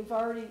 hey, we're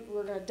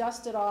going to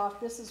dust it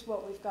off, this is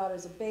what we've got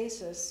as a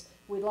basis,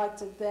 we'd like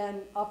to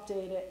then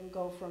update it and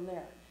go from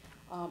there,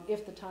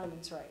 if the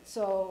timing's right.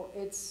 So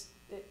it's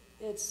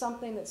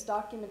something that's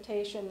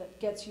documentation that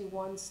gets you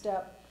one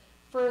step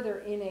further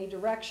in a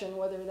direction,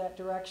 whether that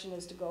direction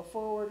is to go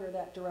forward or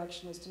that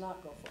direction is to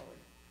not go forward.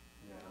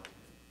 Yeah,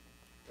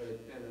 but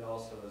it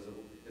also is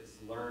it's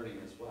learning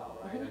as well,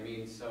 right? I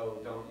mean, so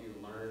don't you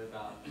learn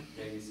about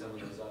maybe some of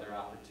those other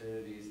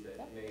opportunities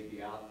that may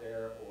be out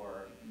there,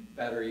 or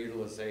better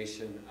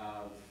utilization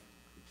of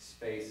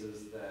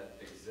spaces that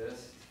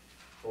exist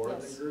for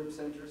the groups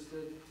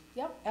interested?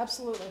 Yep,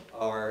 absolutely.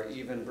 Or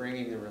even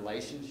bringing the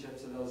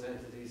relationships of those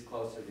entities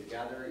closer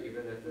together,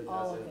 even if it doesn't.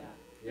 All of that.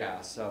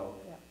 Yeah, so.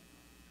 Yeah.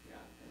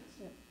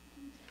 Yeah.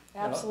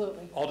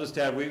 Absolutely. I'll just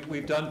add,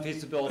 we've done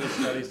feasibility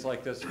studies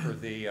like this for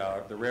the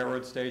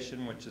railroad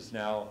station, which is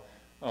now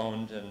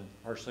owned and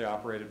partially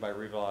operated by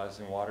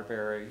Revitalizing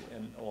Waterbury,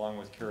 and along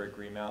with Keurig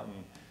Green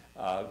Mountain.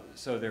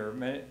 So there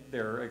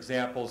are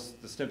examples.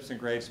 The Stimson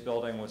Graves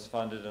building was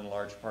funded in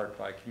large part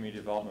by Community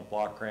Development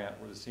Block Grant,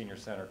 where the senior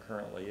center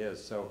currently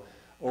is. So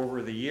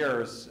over the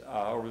years,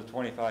 over the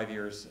 25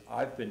 years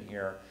I've been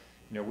here,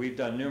 you know, we've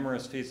done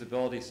numerous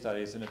feasibility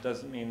studies, and it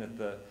doesn't mean that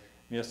the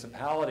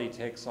municipality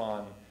takes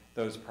on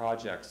those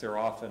projects. They're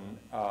often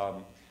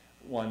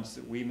ones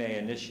that we may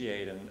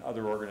initiate and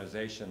other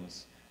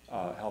organizations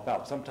help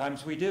out.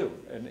 Sometimes we do,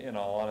 and in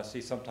all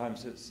honesty,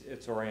 sometimes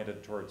it's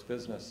oriented towards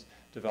business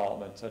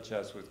development, such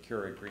as with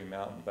Keurig Green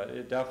Mountain. But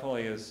it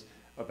definitely is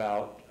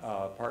about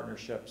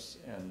partnerships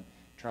and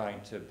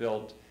trying to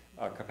build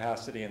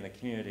capacity in the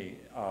community,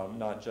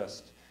 not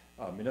just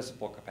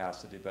municipal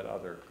capacity, but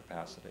other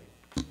capacity.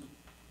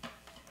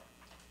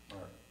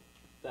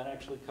 That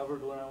actually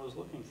covered what I was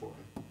looking for.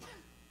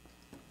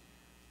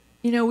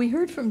 You know, we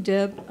heard from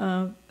Deb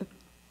a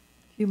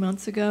few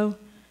months ago,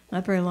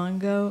 not very long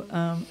ago,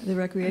 the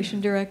recreation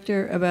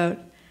director, about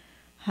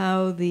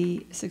how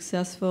the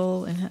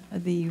successful and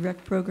the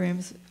rec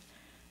programs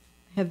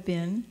have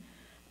been,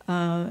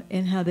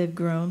 and how they've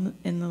grown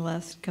in the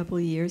last couple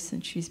of years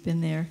since she's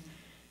been there.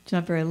 It's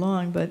not very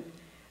long, but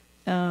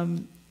I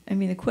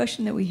mean, the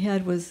question that we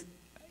had was,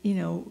 you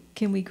know,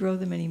 can we grow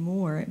them any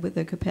more with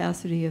the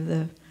capacity of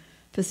the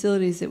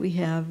facilities that we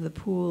have, the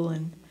pool,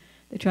 and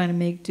they're trying to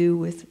make do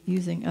with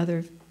using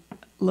other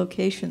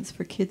locations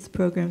for kids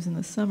programs in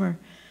the summer.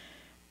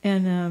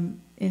 And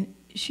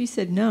she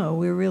said, no,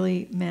 we're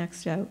really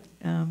maxed out.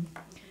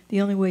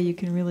 The only way you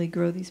can really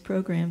grow these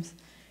programs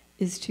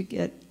is to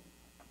get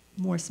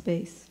more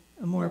space,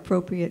 a more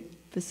appropriate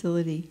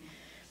facility.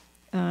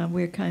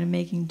 We're kind of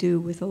making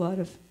do with a lot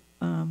of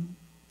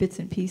bits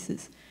and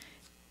pieces.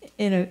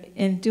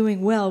 and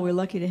doing well. We're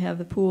lucky to have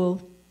the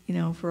pool, you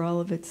know, for all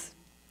of its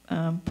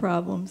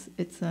problems.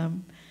 It's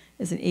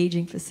as an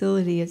aging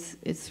facility,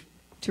 it's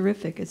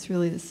terrific. It's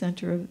really the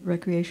center of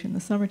recreation in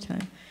the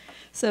summertime.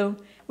 So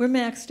we're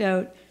maxed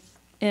out,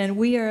 and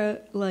we are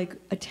like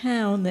a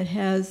town that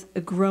has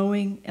a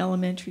growing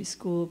elementary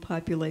school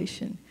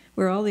population,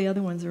 where all the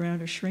other ones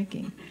around are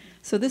shrinking.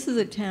 So this is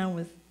a town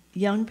with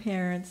young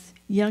parents,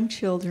 young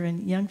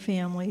children, young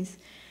families,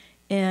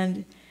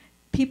 and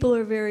people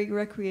are very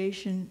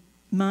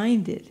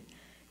recreation-minded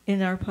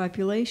in our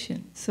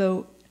population.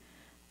 So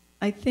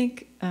I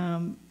think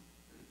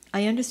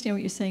I understand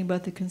what you're saying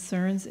about the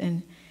concerns,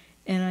 and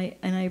I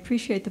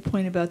appreciate the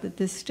point about that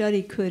this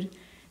study could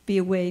be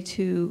a way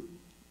to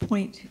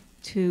point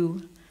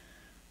to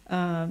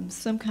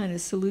some kind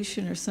of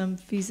solution or some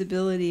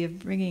feasibility of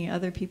bringing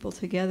other people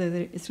together.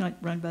 That it's not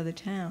run by the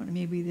town.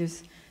 Maybe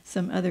there's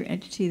some other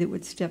entity that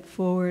would step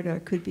forward, or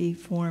could be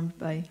formed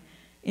by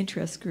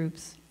interest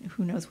groups.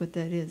 Who knows what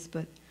that is,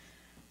 but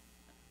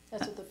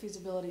That's what the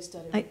feasibility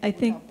study I would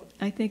think help with.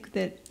 I think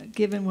that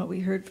given what we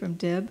heard from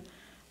Deb,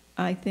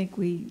 I think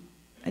we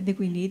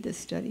need this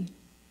study,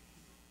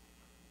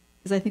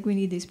 because I think we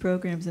need these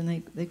programs,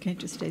 and they can't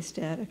just stay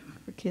static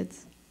for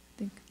kids. I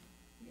think.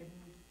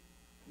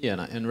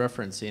 Yeah, and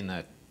referencing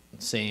that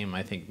same,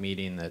 I think,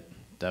 meeting that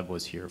Deb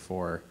was here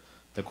for,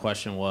 the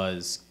question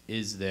was,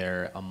 is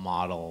there a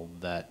model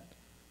that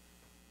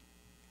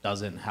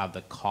doesn't have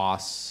the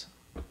costs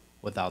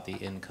without the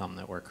income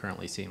that we're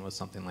currently seeing with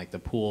something like the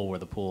pool, where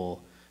the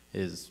pool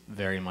is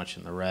very much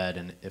in the red,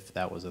 and if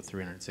that was a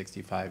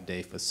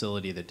 365-day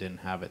facility that didn't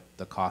have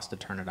the cost to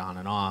turn it on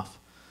and off,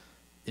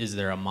 is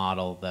there a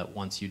model that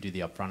once you do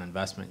the upfront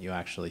investment, you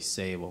actually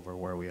save over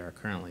where we are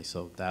currently?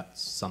 So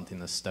that's something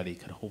the study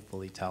could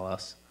hopefully tell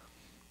us.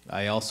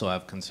 I also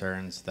have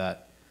concerns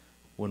that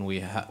when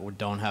we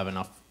don't have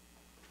enough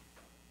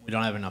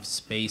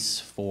space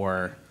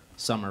for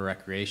summer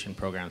recreation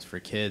programs for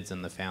kids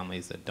and the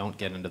families that don't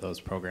get into those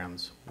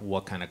programs,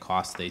 what kind of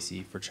costs they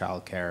see for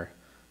childcare,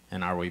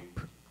 and are we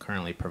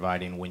currently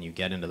providing, when you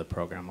get into the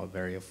program, a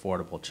very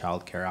affordable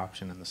childcare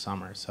option in the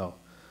summer? So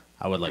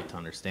I would like to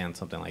understand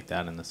something like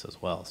that in this as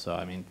well. So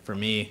I mean, for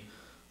me,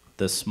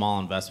 the small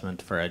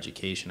investment for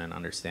education and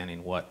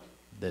understanding what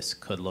this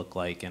could look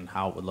like and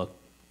how it would look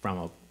from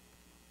a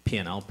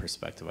P&L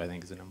perspective, I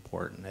think is an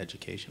important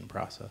education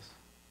process.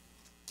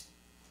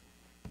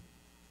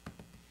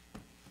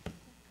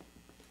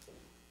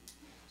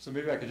 So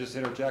maybe I could just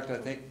interject. I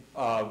think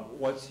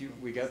once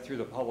we get through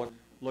the public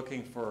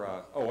looking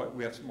for,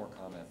 we have some more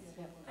comments.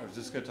 I was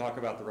just going to talk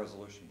about the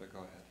resolution, but go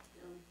ahead.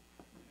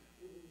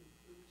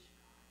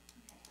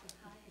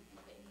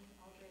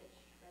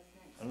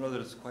 I don't know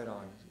that it's quite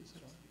on. Is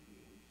it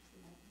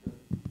on?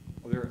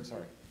 Oh, there,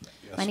 sorry.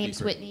 Yeah, My name's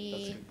speaker.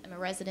 Whitney. I'm a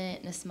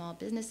resident and a small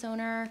business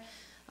owner.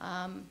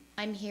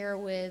 I'm here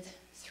with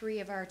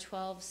 3 of our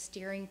 12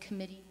 steering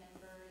committee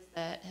members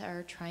that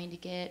are trying to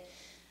get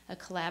a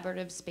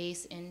collaborative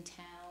space in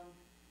town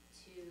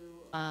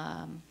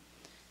to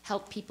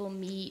help people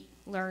meet,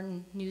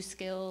 learn new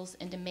skills,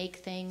 and to make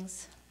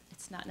things.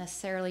 It's not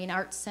necessarily an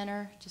arts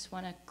center, just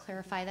want to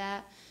clarify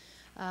that.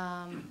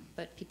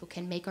 But people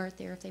can make art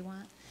there if they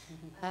want.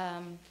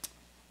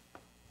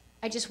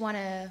 I just want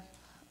to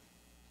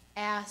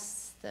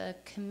ask the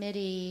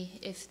committee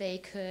if they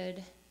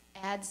could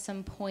add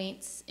some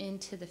points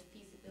into the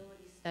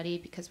feasibility study,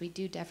 because we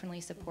do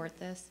definitely support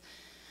this,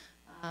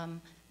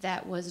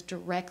 that was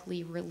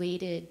directly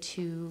related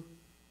to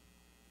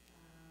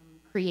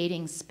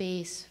creating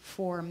space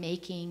for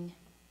making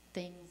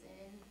things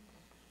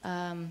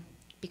in,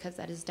 because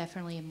that is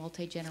definitely a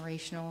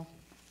multi-generational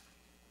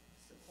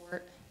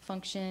support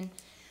function.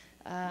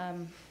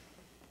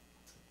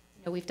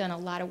 We've done a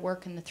lot of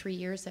work in the 3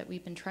 years that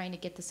we've been trying to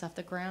get this off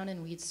the ground,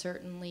 and we'd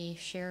certainly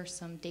share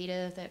some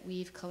data that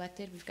we've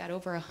collected. We've got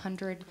over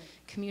 100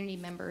 community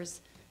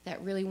members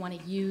that really want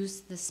to use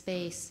the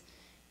space.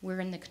 We're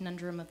in the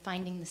conundrum of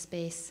finding the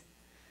space.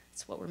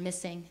 That's what we're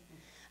missing.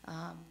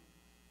 So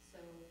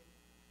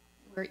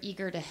we're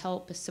eager to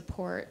help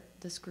support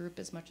this group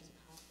as much as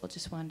possible.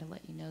 Just wanted to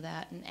let you know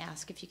that and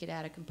ask if you could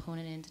add a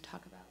component in to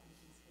talk about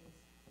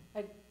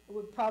making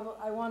space.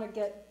 I want to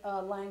get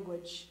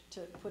language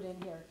to put in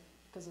here,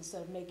 because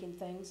instead of making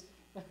things.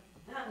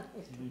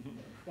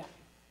 Yeah,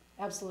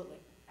 absolutely.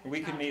 We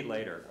can meet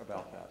later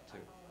about that, too.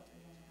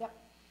 Yep.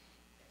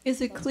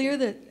 Is it clear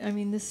that, I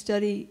mean, this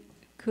study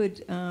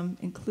could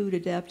include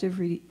adaptive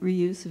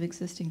reuse of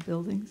existing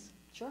buildings?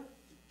 Sure,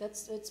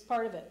 it's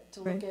part of it, to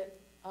look Right. at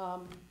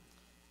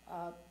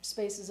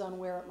spaces on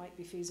where it might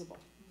be feasible,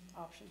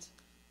 options.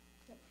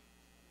 Yep.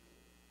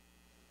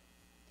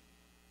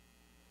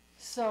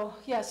 So,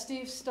 yeah,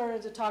 Steve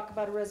started to talk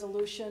about a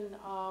resolution.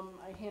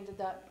 I handed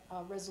that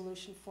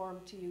resolution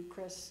form to you,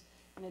 Chris,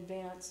 in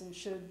advance, and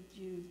should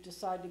you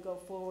decide to go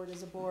forward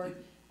as a board,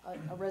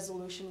 a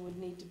resolution would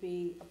need to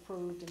be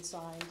approved and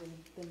signed, and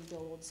then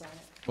Bill would sign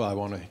it. Well, I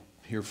want to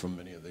hear from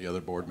any of the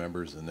other board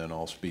members, and then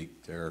I'll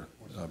speak there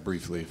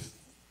briefly if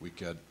we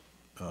could.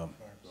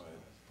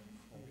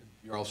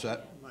 You're all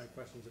set? My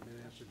questions have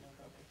been answered.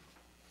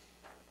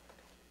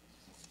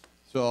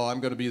 So I'm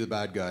going to be the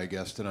bad guy, I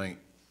guess, tonight.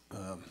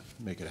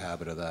 Make it a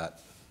habit of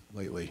that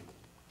lately.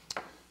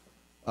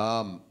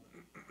 We're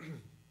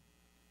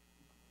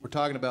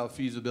talking about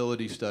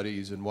feasibility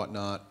studies and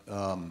whatnot.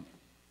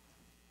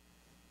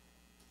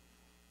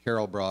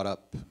 Carol brought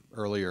up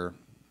earlier,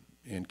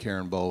 and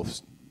Karen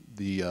both,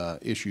 the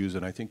issues,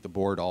 and I think the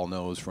board all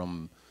knows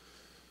from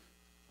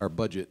our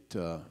budget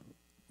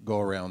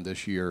go-around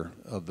this year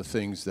of the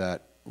things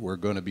that we're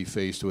going to be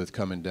faced with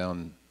coming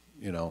down,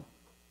 you know,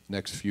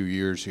 next few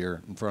years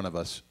here in front of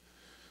us.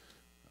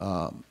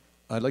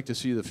 I'd like to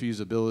see the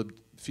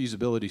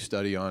feasibility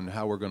study on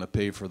how we're going to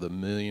pay for the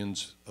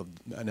millions of,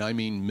 and I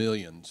mean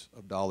millions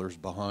of dollars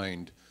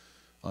behind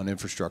on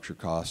infrastructure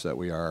costs that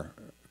we are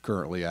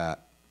currently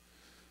at.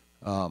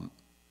 You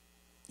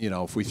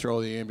know, if we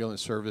throw the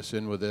ambulance service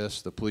in with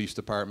this, the police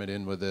department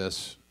in with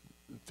this,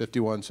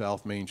 51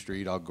 South Main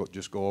Street, I'll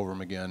just go over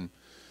them again.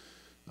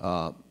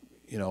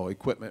 You know,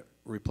 equipment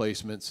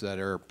replacements that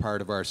are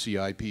part of our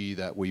CIP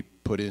that we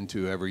put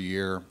into every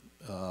year.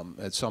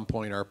 At some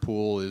point, our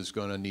pool is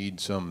going to need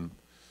some,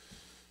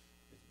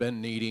 it's been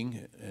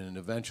needing, and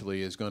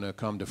eventually is going to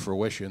come to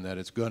fruition that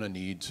it's going to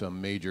need some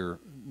major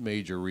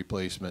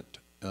replacement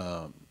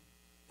or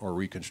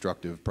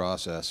reconstructive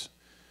process.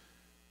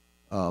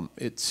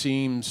 It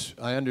seems,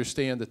 I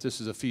understand that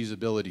this is a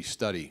feasibility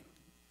study,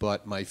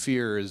 but my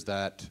fear is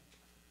that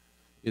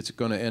it's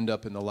going to end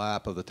up in the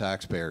lap of the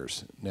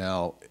taxpayers.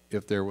 Now,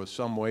 if there was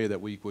some way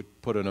that we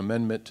would put an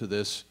amendment to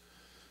this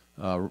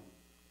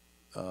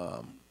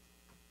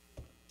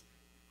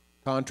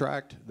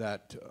contract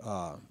that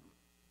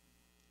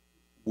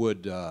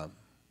would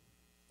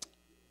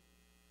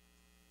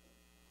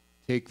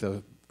take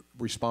the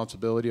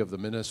responsibility of the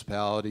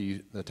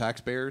municipality, the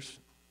taxpayers,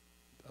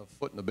 of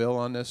footing the bill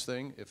on this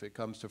thing, if it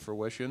comes to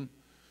fruition,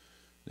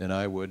 then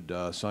I would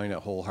sign it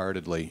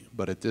wholeheartedly.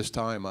 But at this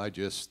time,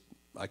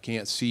 I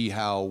can't see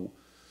how,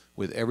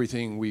 with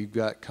everything we've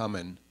got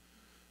coming,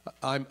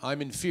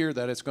 I'm in fear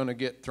that it's going to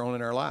get thrown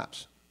in our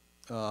laps.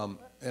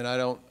 And I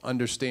don't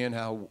understand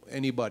how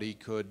anybody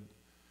could,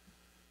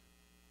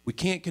 we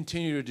can't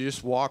continue to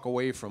just walk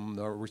away from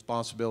the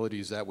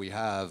responsibilities that we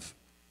have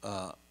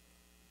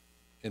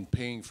in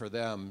paying for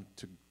them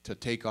to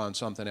take on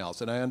something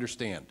else. And I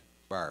understand,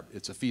 Barb,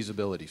 it's a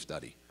feasibility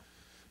study.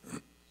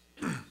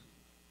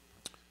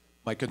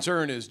 My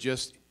concern is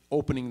just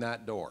opening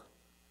that door.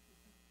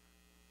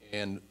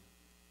 And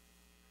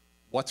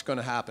what's going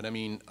to happen? I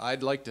mean,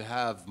 I'd like to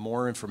have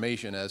more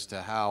information as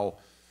to how,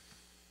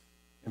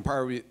 and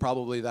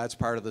probably that's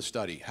part of the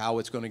study, how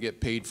it's going to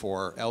get paid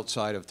for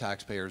outside of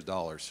taxpayers'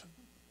 dollars.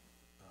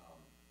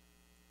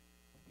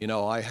 You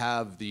know, I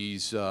have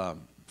these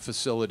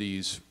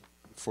facilities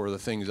for the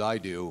things I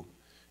do,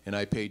 and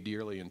I pay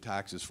dearly in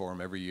taxes for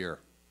them every year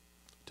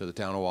to the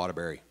town of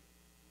Waterbury.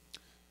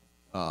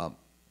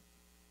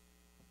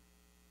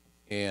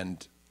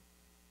 And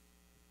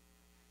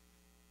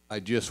I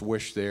just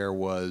wish there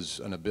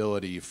was an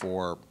ability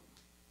for,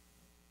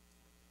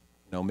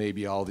 you know,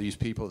 maybe all these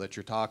people that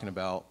you're talking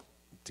about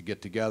to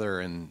get together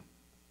and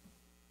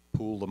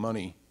pool the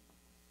money,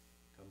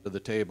 come to the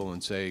table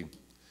and say,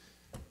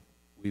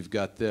 we've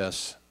got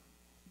this,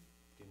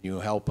 can you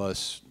help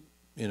us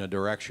in a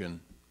direction,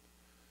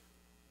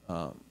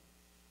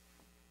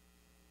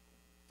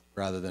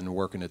 rather than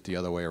working it the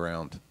other way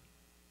around.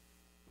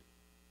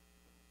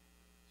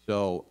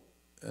 So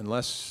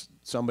unless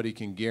somebody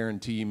can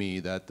guarantee me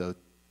that the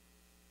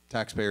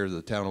taxpayers of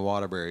the town of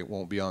Waterbury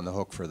won't be on the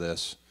hook for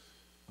this,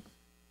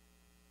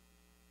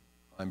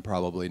 I'm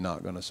probably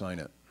not going to sign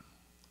it.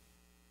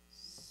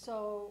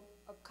 So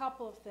a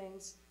couple of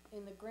things.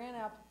 In the grant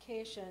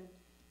application,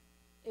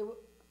 it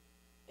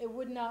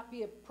would not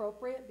be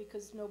appropriate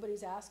because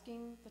nobody's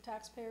asking the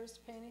taxpayers to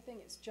pay anything.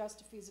 It's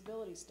just a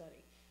feasibility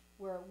study.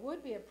 Where it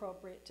would be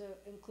appropriate to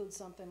include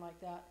something like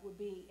that would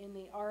be in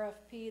the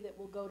RFP that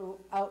will go to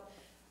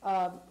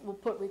we'll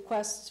put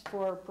requests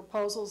for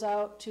proposals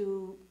out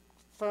to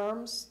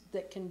firms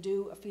that can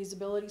do a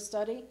feasibility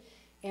study.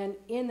 And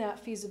in that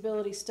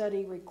feasibility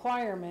study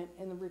requirement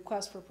in the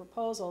request for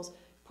proposals,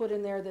 put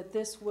in there that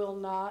this will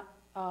not,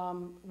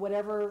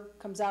 whatever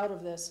comes out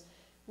of this,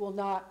 will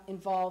not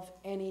involve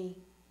any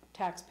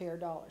taxpayer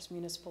dollars,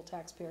 municipal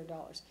taxpayer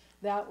dollars.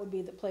 That would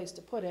be the place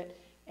to put it.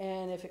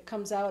 And if it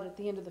comes out at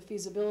the end of the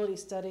feasibility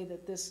study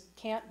that this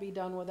can't be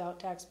done without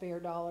taxpayer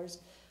dollars,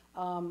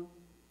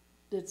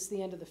 it's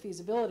the end of the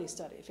feasibility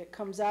study. If it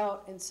comes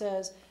out and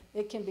says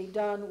it can be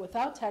done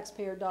without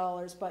taxpayer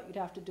dollars, but you'd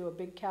have to do a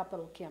big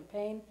capital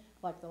campaign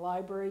like the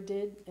library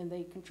did, and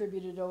they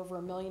contributed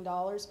over $1 million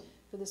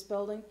for this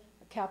building,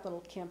 a capital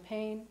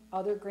campaign,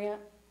 other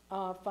grant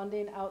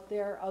funding out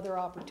there, other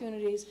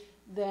opportunities,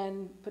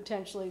 then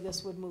potentially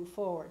this would move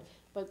forward.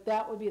 But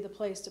that would be the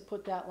place to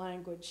put that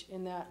language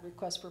in that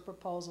request for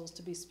proposals,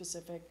 to be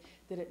specific,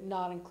 that it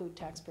not include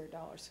taxpayer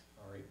dollars.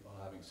 All right, well,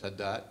 having said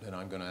that, then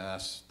I'm going to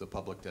ask the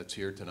public that's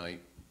here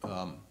tonight,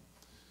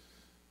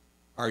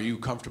 are you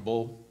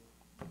comfortable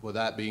with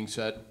that being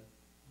said,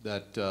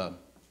 that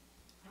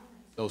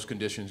those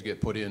conditions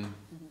get put in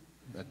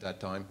at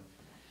that time?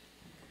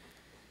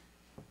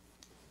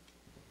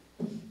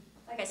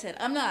 Like I said,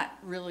 I'm not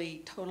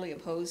really totally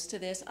opposed to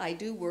this. I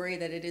do worry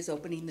that it is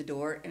opening the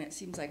door, and it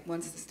seems like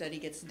once the study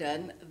gets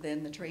done,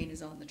 then the train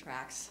is on the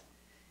tracks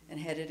and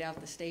headed out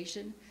the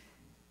station.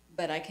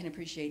 But I can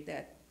appreciate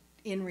that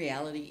in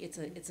reality, it's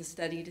a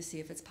study to see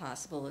if it's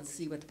possible and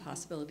see what the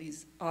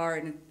possibilities are,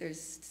 and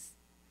there's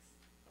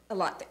a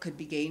lot that could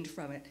be gained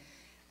from it.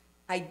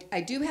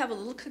 I do have a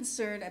little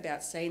concern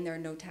about saying there are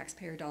no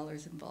taxpayer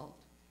dollars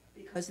involved,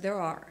 because there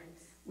are.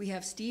 We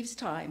have Steve's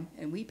time,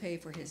 and we pay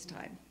for his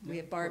time. We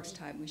have Barb's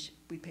time,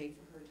 we pay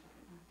for her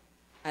time.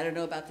 I don't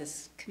know about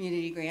this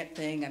community grant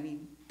thing. I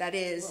mean, it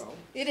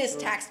is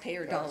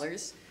taxpayer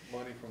dollars.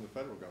 Money from the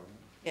federal government.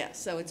 Yeah,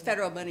 so it's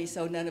federal money,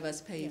 so none of us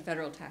pay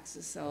federal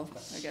taxes, so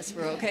I guess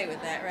we're okay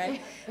with that,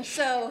 right?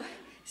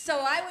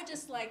 So I would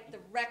just like the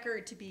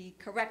record to be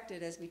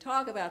corrected as we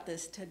talk about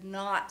this, to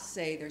not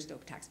say there's no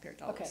taxpayer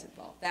dollars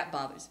involved. That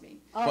bothers me.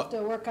 I'll have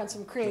to work on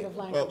some creative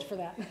language for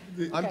that.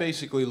 I'm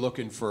basically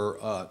looking for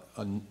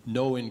a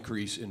no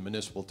increase in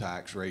municipal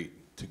tax rate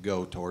to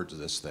go towards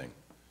this thing.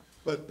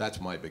 But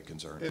that's my big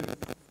concern.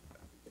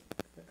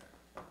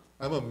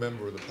 I'm a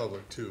member of the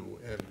public too,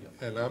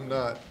 and I'm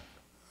not,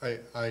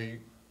 I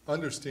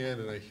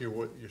understand and I hear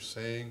what you're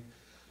saying.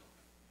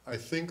 I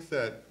think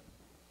that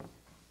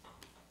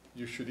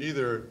you should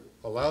either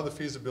allow the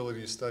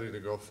feasibility study to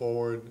go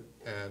forward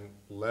and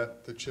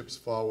let the chips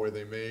fall where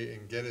they may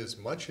and get as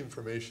much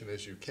information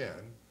as you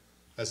can,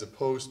 as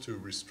opposed to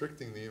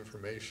restricting the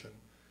information.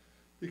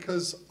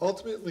 Because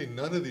ultimately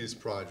none of these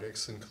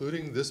projects,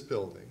 including this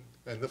building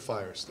and the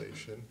fire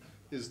station,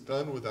 is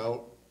done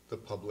without the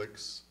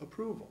public's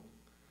approval.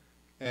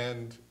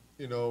 And,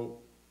 you know,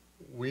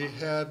 we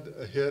had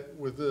a hit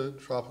with the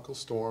tropical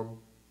storm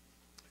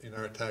and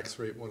our tax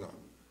rate went up.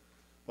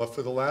 But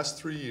for the last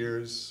 3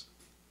 years,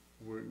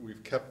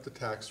 we've kept the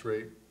tax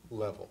rate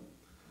level.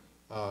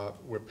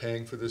 We're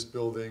paying for this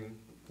building,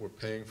 we're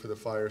paying for the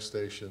fire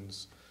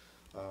stations,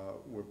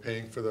 we're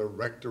paying for the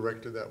rec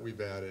director that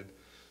we've added.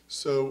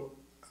 So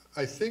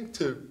I think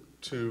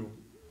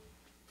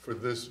for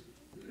this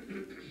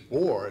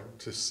board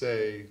to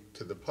say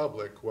to the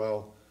public,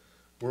 well,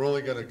 we're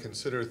only going to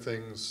consider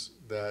things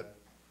that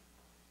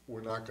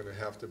we're not going to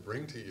have to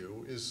bring to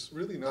you, is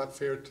really not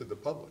fair to the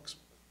public's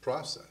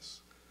process.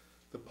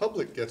 The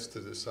public gets to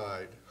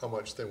decide how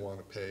much they want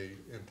to pay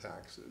in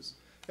taxes.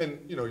 And,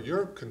 you know,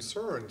 your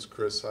concerns,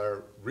 Chris,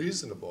 are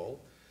reasonable.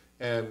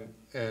 And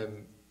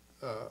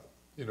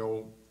you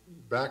know,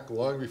 back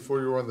long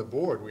before you were on the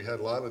board, we had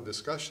a lot of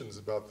discussions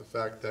about the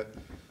fact that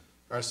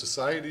our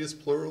society is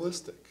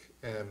pluralistic.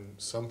 And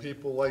some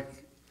people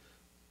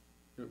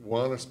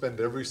want to spend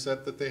every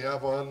cent that they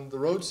have on the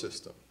road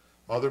system.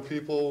 Other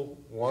people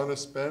want to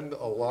spend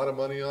a lot of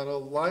money on a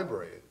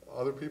library.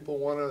 Other people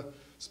want to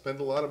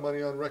spend a lot of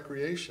money on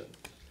recreation.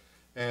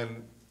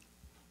 And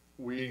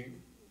we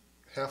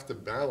have to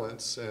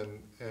balance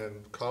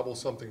and cobble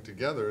something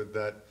together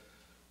that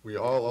we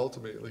all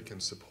ultimately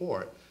can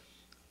support.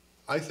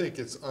 I think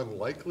it's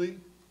unlikely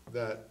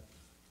that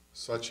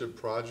such a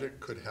project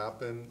could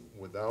happen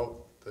without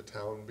the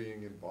town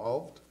being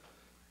involved.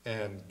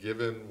 And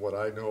given what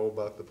I know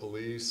about the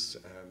police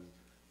and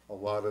a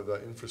lot of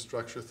the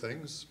infrastructure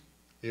things,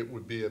 it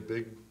would be a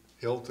big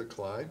hill to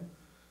climb.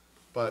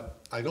 But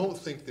I don't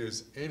think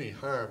there's any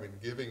harm in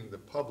giving the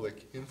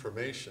public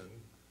information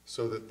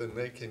so that then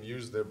they can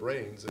use their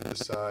brains and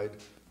decide,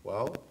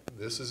 well,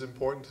 this is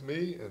important to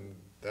me and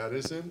that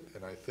isn't,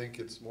 and I think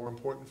it's more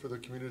important for the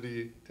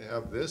community to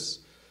have this,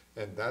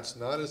 and that's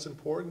not as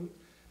important.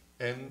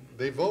 And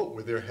they vote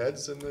with their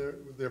heads and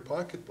their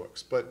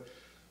pocketbooks. But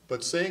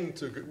saying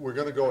we're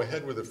going to go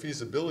ahead with a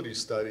feasibility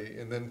study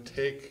and then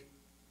take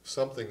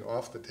something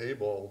off the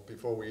table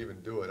before we even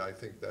do it, I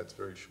think that's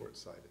very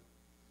short-sighted.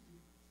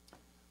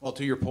 Well,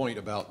 to your point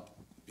about,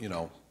 you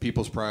know,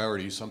 people's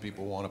priorities, some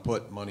people want to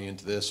put money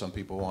into this, some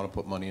people want to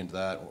put money into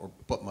that, or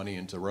put money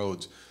into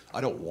roads. I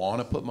don't want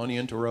to put money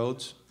into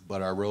roads,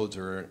 but our roads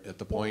are at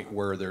the point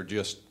where they're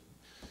just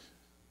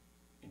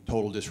in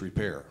total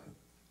disrepair.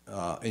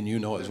 And you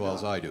know as well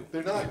as I do.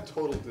 They're not in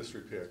total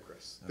disrepair,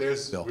 Chris.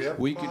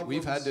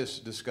 We've had this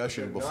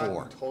discussion before. They're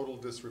not in total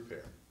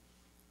disrepair.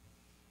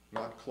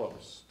 Not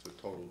close to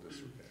total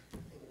disrepair.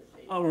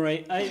 All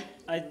right,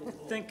 I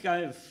think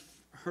I've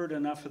heard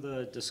enough of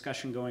the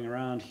discussion going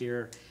around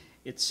here.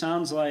 It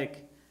sounds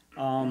like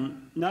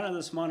none of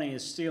this money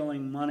is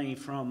stealing money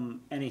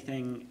from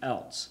anything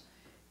else.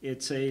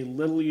 It's a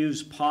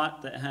little-used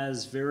pot that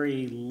has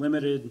very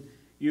limited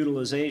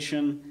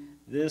utilization.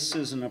 This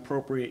is an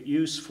appropriate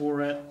use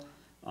for it.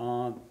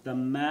 The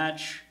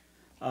match,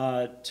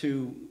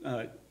 to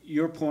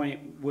your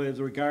point with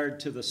regard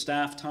to the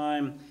staff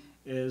time,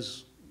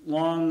 as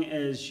long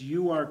as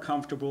you are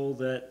comfortable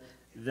that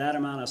that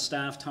amount of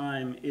staff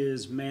time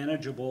is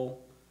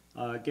manageable,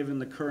 given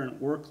the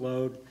current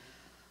workload,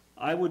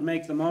 I would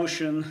make the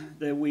motion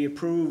that we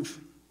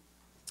approve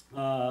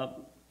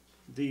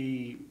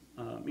the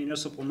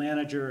municipal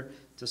manager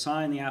to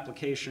sign the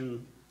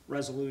application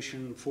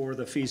resolution for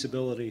the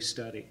feasibility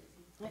study.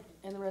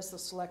 And the rest of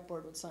the select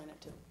board would sign it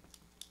too.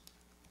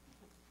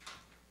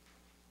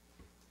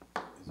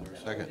 Is there a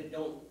Second. It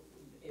don't,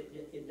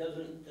 it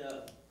doesn't,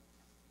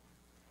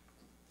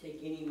 take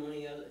any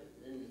money other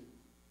than,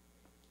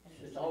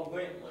 it's all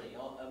grant money,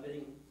 all,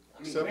 everything. I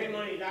mean, Except- grant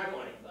money is our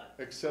money, but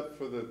Except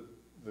for the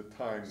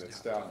time that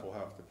staff will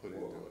have to put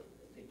into it.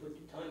 if they put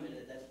the time in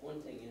it, that's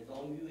one thing. And as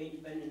long as you ain't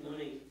spending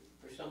money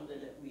for something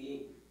that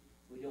we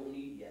don't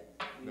need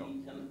yet. We No.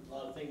 need a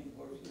lot of things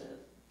worse than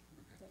that.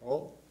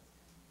 Well,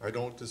 I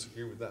don't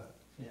disagree with that.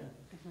 Yeah.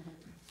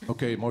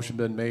 Okay, motion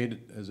been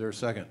made. Is there a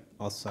second?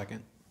 I'll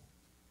second.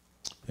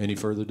 Any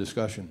further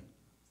discussion?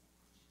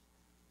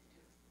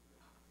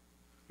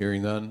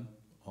 Hearing none.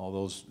 All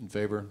those in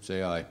favor,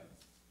 say aye.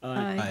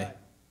 Aye.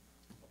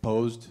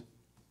 Opposed?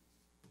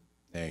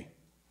 Nay.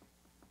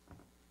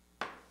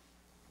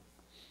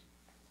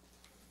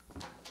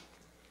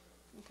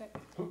 Okay.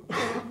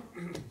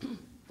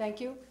 Thank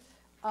you.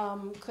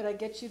 Could I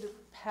get you to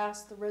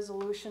pass the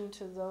resolution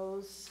to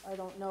those? I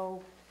don't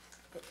know.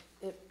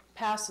 It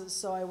passes,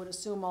 so I would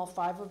assume all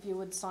 5 of you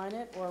would sign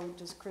it, or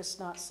does Chris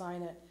not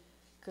sign it?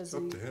 It's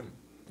up to him.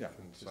 Yeah. He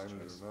can sign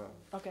it or not.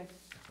 Okay.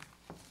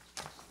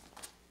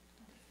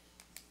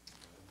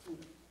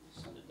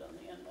 Send it down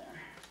the end there.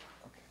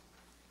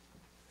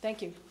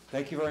 Thank you.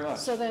 Thank you very much.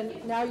 So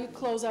then, now you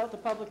close out the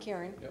public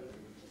hearing? Yep.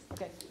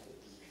 Okay,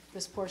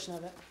 this portion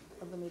of it,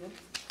 of the meeting?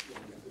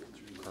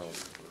 Okay,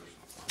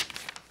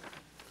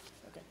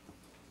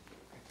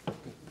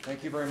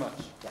 Thank you very much.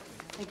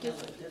 thank you.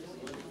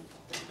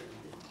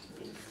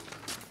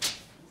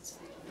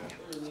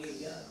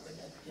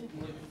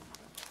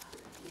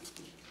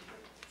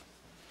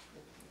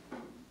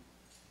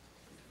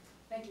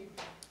 Thank you.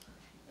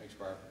 Thanks,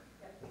 Barb.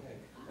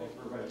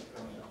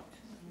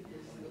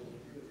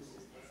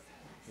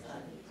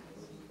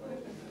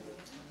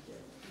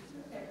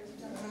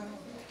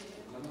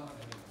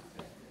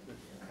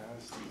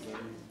 Pass these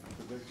any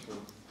prediction.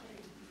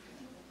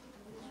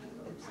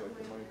 Looks like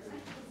it might be.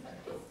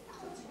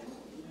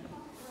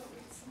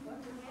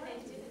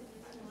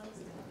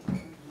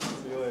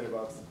 See you later,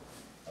 Bob.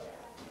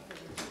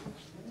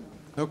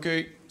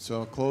 Okay, so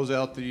I'll close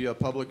out the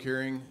public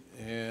hearing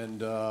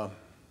and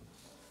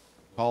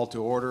call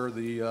to order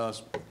the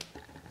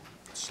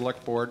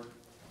Select Board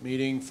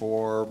meeting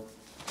for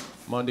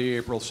Monday,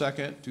 April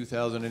 2nd,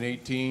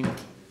 2018.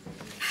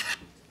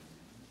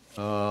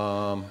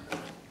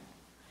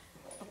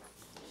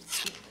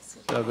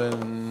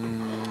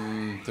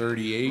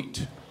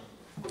 7:38.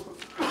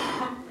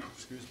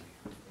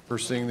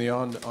 First thing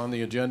on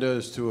the agenda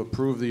is to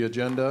approve the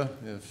agenda.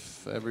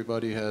 If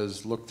everybody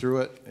has looked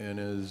through it and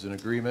is in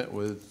agreement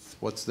with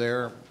what's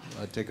there,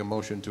 I'd take a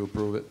motion to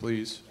approve it,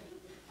 please.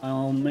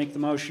 I'll make the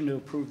motion to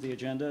approve the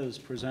agenda as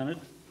presented.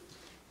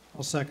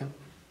 I'll second.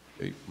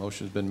 Okay,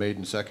 motion's been made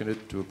and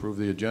seconded to approve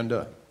the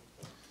agenda.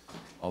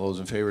 All those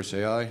in favor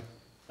say aye.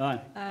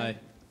 Aye. Aye.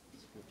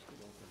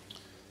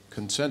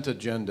 Consent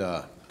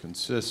agenda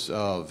consists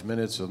of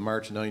minutes of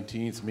March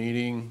 19th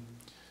meeting,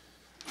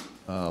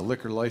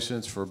 liquor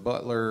license for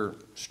Butler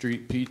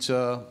Street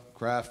Pizza,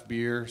 craft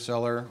beer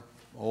cellar,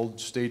 Old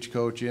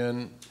Stagecoach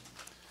Inn,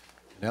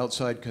 and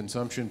outside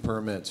consumption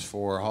permits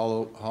for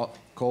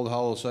Cold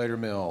Hollow Cider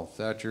Mill,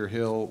 Thatcher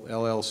Hill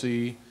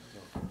LLC,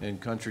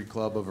 and Country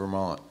Club of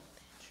Vermont.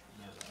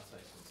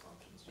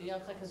 The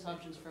outside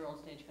consumption's for Old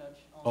Stagecoach.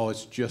 Oh,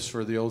 it's just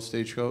for the Old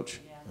Stagecoach?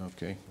 Yeah.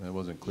 Okay, I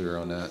wasn't clear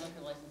on that.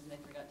 Liquor license, and they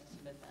forgot to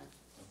submit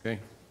that. Okay.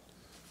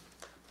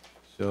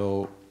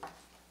 So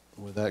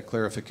with that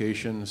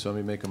clarification,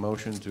 somebody make a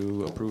motion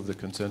to approve the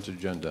consent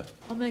agenda.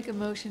 I'll make a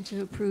motion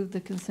to approve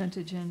the consent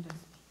agenda.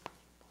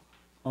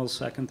 I'll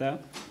second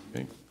that.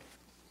 Okay.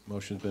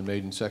 Motion's been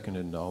made and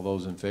seconded. All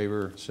those in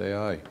favor, say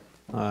aye.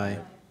 Aye.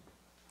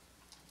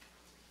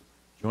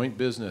 Joint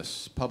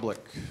business, public.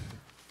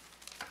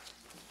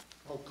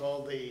 I'll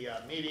call the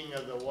meeting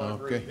of the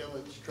Waterbury Okay.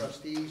 Village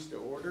Trustees to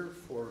order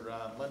for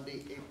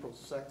Monday, April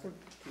 2nd,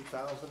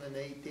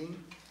 2018.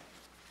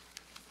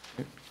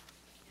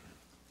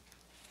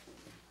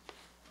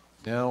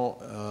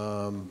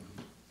 Now,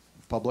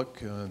 public,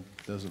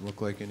 doesn't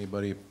look like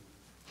anybody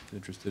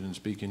interested in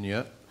speaking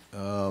yet.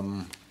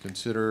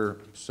 Consider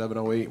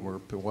 7:08, we're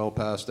well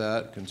past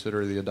that.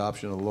 Consider the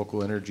adoption of the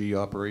local energy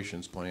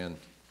operations plan.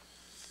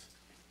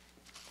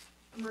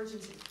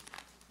 Emergency.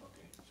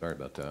 Sorry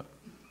about that.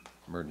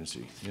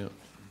 Emergency, yeah.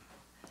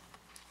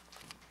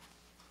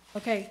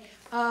 Okay,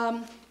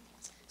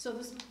 so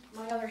this is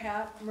my other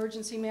hat,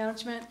 emergency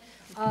management.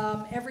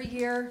 Every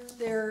year,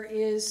 there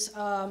is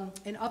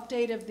an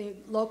update of the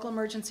local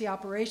emergency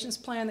operations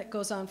plan that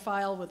goes on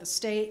file with the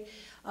state.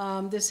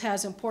 This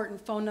has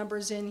important phone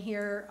numbers in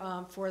here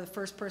for the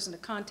first person to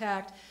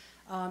contact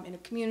in a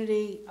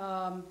community.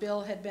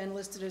 Bill had been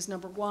listed as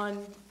number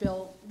 1.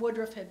 Bill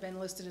Woodruff had been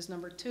listed as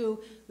number 2.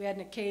 We had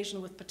an occasion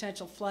with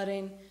potential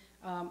flooding.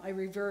 I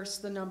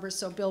reversed the numbers,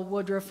 so Bill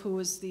Woodruff, who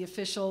is the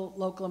official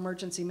local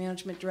emergency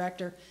management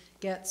director,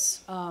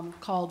 gets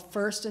called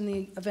first in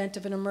the event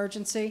of an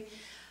emergency.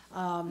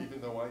 Even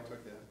though I took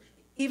action.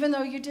 Even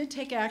though you did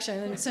take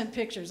action and sent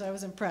pictures, I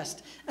was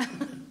impressed.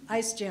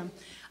 Ice Jim.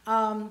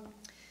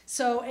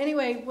 So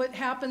anyway, what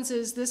happens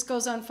is this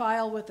goes on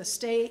file with the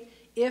state.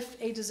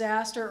 if a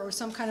disaster or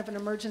some kind of an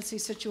emergency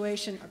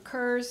situation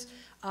occurs,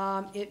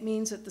 it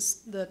means that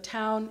the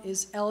town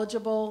is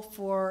eligible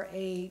for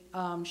a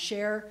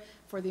share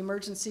for the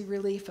emergency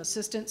relief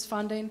assistance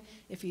funding.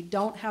 If you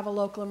don't have a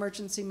local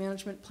emergency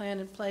management plan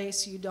in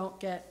place, you don't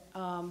get,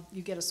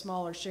 you get a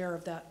smaller share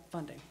of that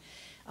funding.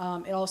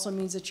 It also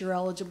means that you're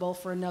eligible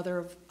for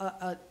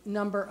a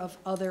number of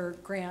other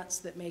grants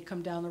that may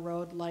come down the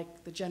road,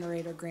 like the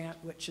generator grant,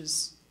 which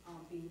is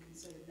being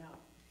considered now.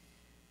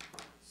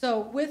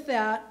 So with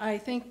that, I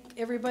think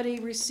everybody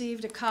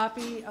received a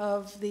copy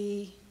of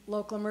the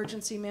local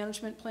emergency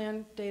management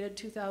plan dated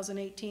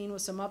 2018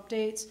 with some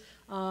updates.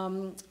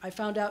 I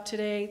found out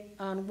today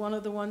on one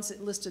of the ones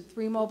that listed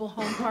 3 mobile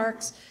home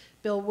parks.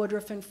 Bill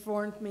Woodruff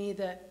informed me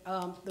that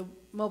the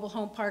mobile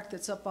home park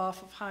that's up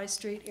off of High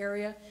Street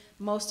area,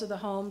 most of the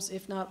homes,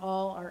 if not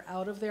all, are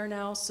out of there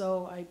now.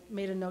 So I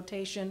made a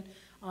notation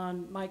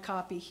on my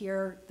copy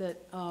here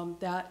that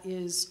that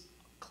is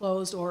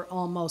closed or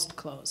almost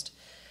closed.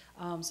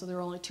 So there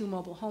are only 2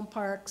 mobile home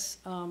parks.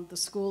 The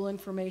school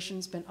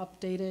information's been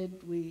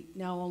updated. We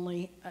now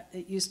only,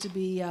 it used to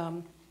be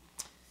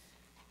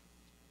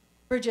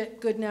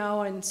Bridget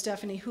Goodnow and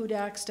Stephanie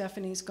Hudak.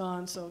 Stephanie's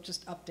gone, so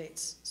just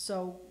updates.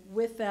 So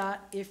with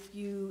that,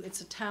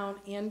 it's a town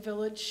and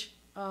village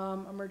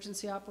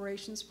emergency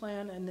operations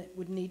plan, and it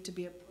would need to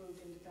be approved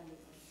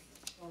independently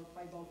or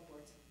by both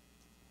boards.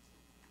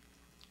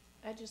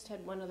 I just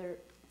had one other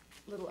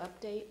little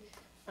update.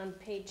 On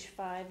page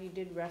 5, you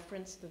did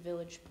reference the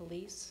village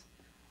police,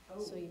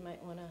 so you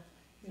might want to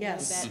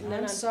Yes, that. And then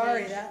I'm on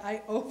sorry, page- that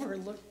I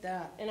overlooked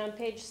that. And on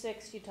page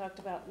 6, you talked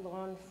about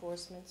law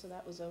enforcement, so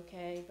that was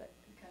okay, but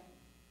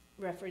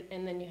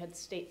and then you had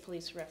state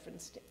police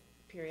referenced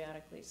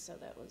periodically, so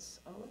that was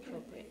all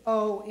appropriate.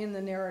 Oh, in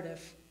the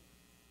narrative.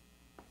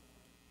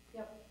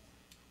 Yep,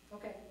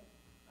 okay,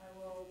 I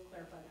will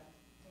clarify that,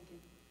 thank you.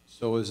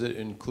 So is it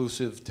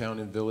inclusive town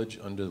and village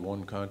under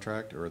one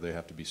contract, or they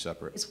have to be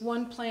separate? It's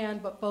one plan,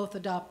 but both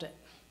adopt it.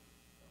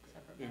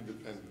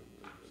 Independent.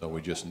 So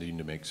we just need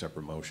to make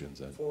separate motions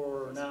then?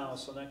 For now,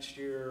 so next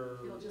year,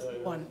 It'll just be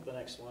one. the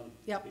next one.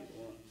 Yep. will be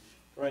one.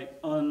 Right,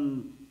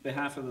 on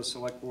behalf of the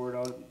select board,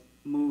 I'll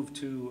move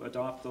to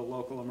adopt the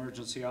local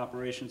emergency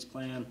operations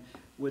plan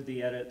with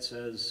the edits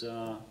as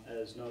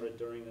noted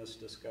during this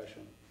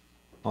discussion.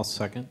 I'll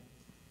second.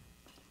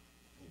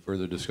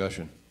 Further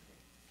discussion?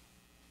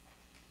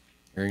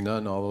 Hearing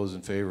none, all those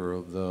in favor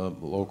of the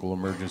local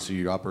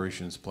emergency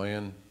operations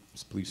plan,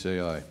 please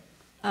say aye.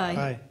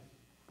 Aye.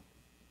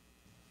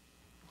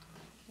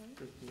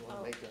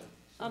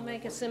 I'll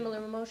make a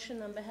similar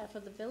motion on behalf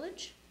of the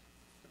village.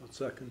 I'll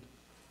second.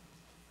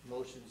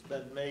 Motion's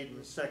been made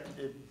and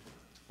seconded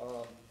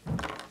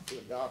to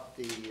adopt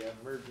the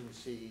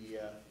emergency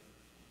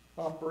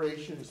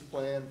operations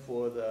plan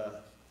for the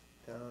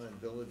town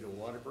and village of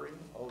Waterbury.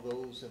 All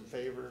those in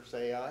favor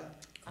say aye.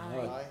 Aye.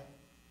 Motion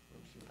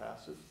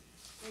passes.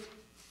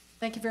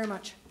 Thank you very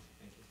much.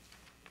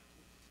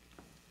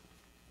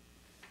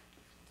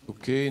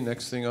 Okay,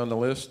 next thing on the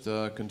list,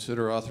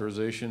 consider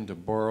authorization to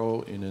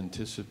borrow in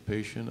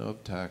anticipation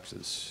of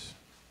taxes.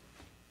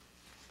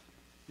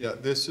 Yeah,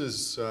 this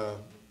is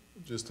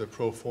just a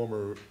pro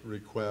forma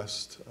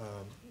request,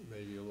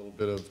 maybe a little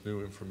bit of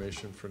new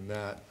information from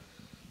Nat.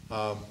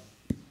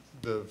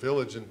 The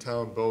village and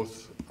town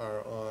both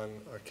are on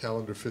a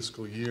calendar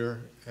fiscal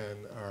year,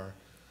 and our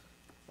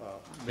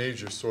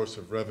major source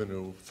of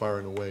revenue far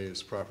and away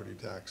is property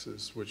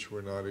taxes, which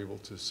we're not able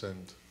to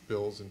send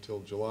bills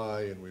until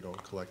July, and we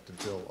don't collect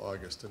until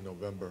August and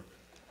November.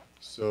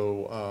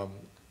 So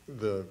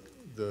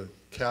the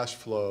cash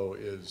flow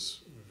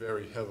is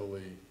very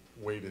heavily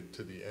weighted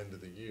to the end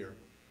of the year.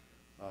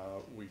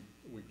 We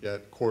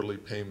get quarterly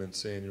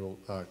payments,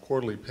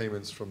 quarterly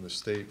payments from the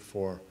state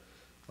for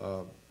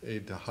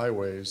aid to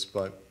highways,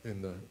 but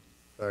in the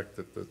fact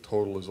that the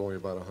total is only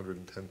about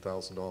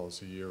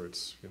 $110,000 a year,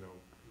 it's, you know,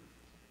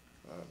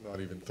 not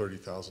even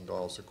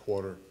 $30,000 a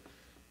quarter,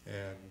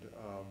 and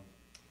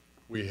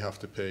we have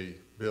to pay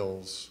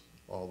bills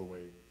all the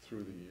way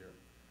through the year.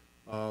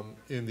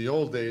 In the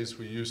old days,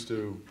 we used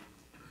to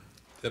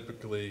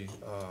typically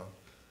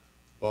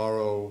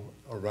borrow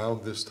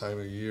around this time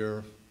of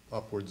year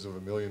upwards of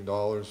 $1 million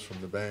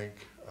from the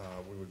bank.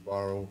 We would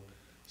borrow,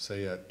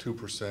 say, at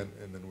 2%,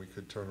 and then we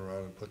could turn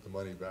around and put the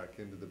money back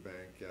into the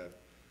bank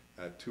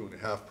at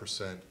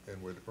 2.5%,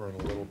 and would earn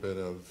a little bit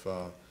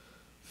of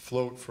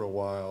float for a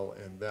while,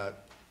 and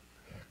that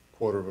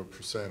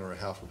 1/4% or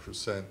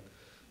 0.5%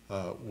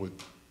 would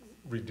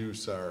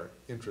reduce our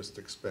interest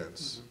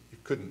expense. Mm-hmm. You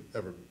couldn't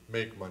ever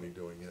make money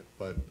doing it,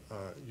 but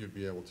you'd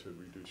be able to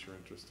reduce your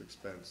interest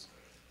expense.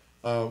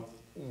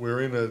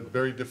 We're in a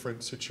very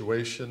different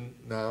situation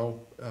now,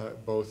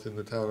 both in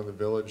the town and the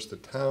village. The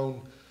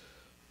town,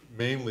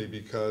 mainly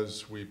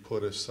because we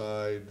put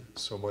aside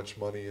so much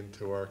money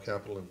into our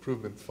capital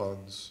improvement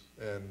funds,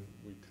 and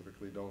we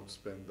typically don't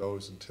spend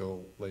those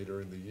until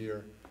later in the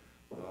year.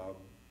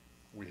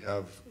 We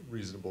have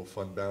reasonable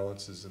fund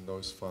balances in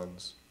those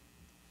funds.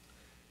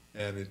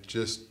 And it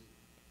just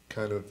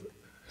kind of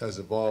has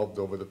evolved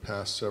over the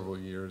past several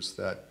years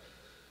that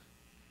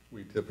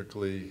we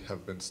typically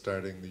have been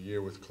starting the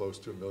year with close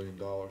to $1 million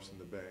in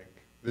the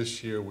bank.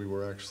 This year, we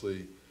were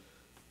actually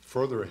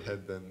further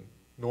ahead than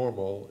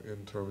normal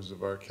in terms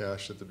of our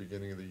cash at the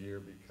beginning of the year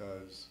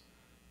because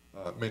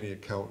many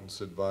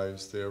accountants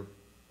advise their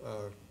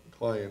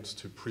clients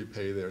to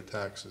prepay their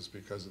taxes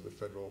because of the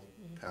federal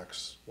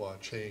tax law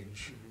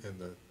change and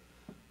the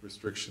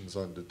restrictions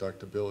on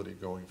deductibility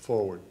going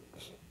forward.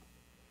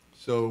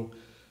 So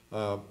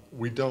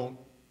we don't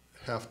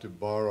have to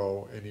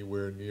borrow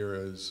anywhere near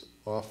as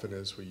often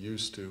as we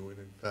used to. And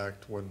in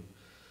fact, when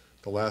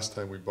the last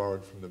time we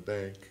borrowed from the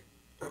bank,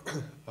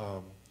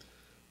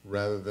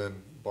 rather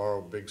than borrow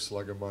a big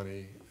slug of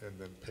money and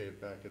then pay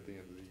it back at the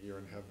end of the year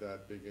and have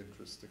that big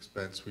interest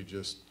expense, we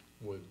just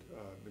would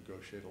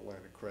negotiate a line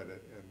of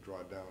credit and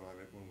draw down on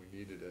it when we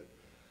needed it.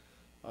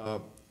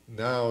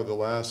 Now, the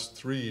last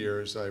 3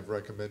 years, I've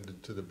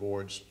recommended to the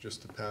boards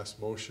just to pass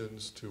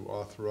motions to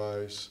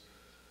authorize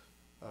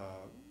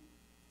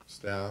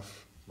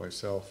staff,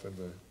 myself, and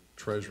the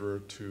treasurer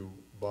to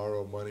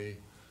borrow money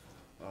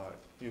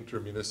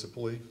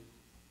intermunicipally.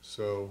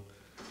 So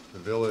the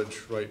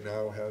village right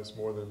now has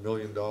more than $1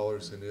 million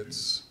in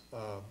its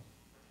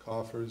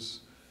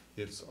coffers.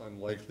 It's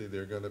unlikely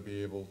they're going to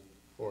be able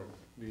or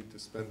need to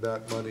spend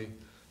that money.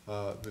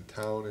 The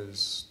town is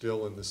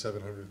still in the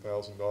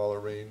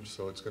 $700,000 range,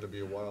 so it's going to be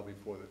a while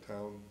before the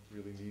town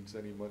really needs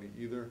any money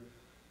either.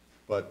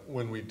 But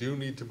when we do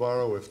need to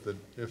borrow, if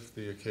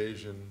the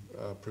occasion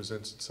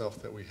presents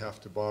itself that we have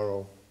to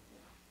borrow,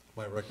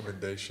 my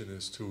recommendation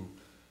is to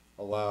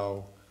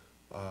allow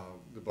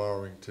the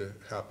borrowing to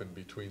happen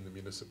between the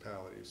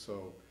municipalities.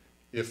 So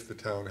if the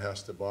town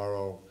has to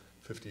borrow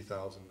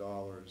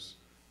 $50,000,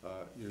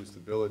 use the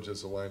village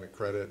as a line of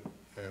credit,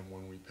 and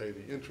when we pay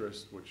the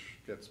interest, which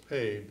gets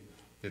paid,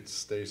 it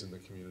stays in the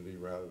community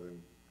rather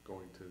than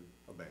going to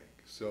a bank.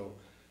 So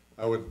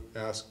I would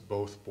ask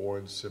both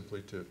boards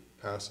simply to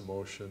pass a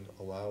motion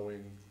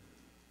allowing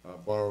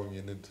borrowing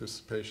in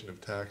anticipation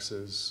of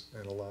taxes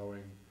and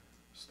allowing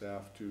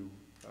staff to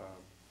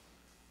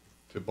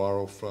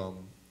borrow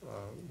from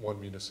one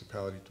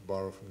municipality to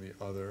borrow from the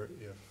other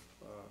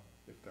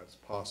if that's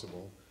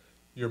possible.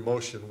 Your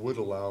motion would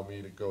allow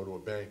me to go to a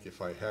bank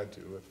if I had to,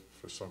 if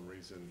for some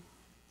reason,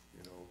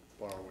 you know,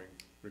 borrowing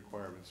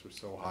requirements were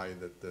so high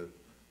that the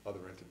other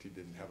entity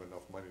didn't have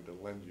enough money to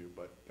lend you,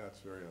 but that's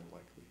very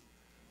unlikely.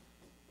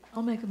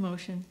 I'll make a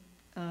motion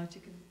to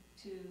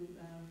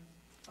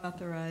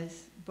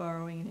authorize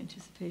borrowing in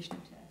anticipation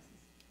of taxes,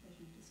 as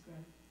you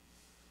described.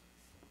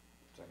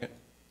 Second.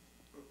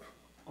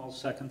 I'll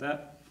second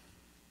that.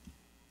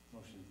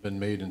 Motion's been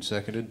made and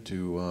seconded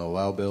to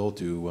allow Bill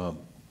to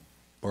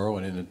borrow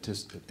in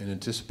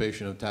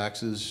anticipation of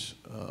taxes,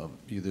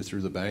 either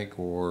through the bank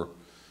or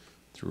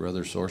through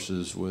other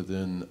sources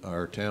within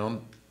our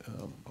town.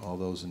 All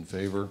those in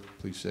favor,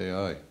 please say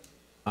aye.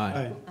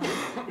 Aye.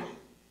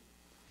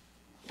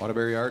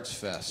 Waterbury Arts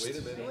Fest. Wait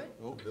a minute.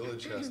 Oh,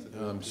 village has to do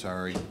it. I'm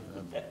sorry.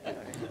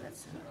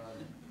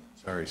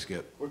 Sorry,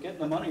 Skip. We're getting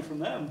the money from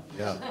them.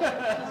 Yeah.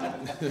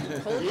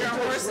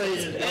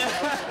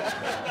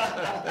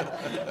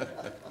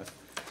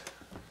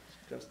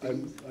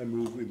 I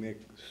move we make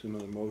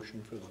similar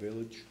motion for the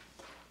village.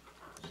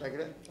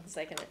 Second it? I'll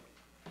second it.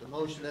 The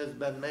motion has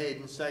been made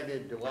and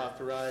seconded to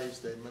authorize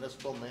the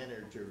municipal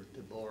manager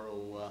to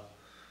borrow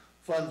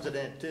funds in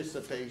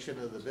anticipation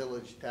of the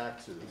village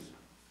taxes.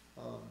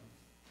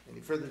 Any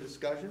further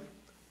discussion?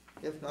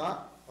 If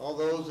not, all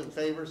those in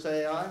favor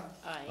say aye.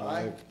 Aye.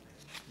 Aye.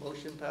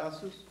 Motion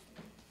passes.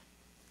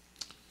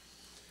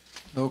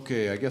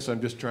 Okay, I guess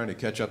I'm just trying to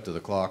catch up to the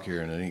clock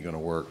here, and it ain't gonna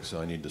work, so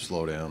I need to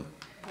slow down.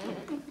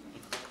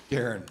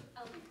 Karen.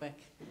 I'll be quick.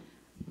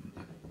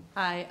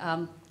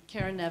 Hi,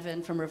 Karen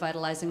Nevin from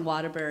Revitalizing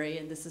Waterbury,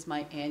 and this is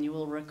my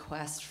annual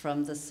request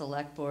from the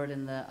Selectboard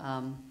and the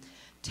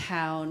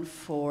town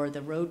for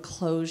the road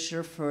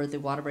closure for the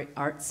Waterbury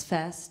Arts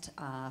Fest,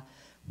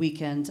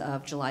 weekend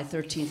of July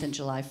 13th and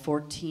July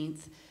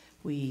 14th.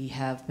 We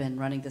have been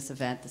running this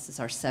event. This is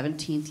our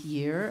 17th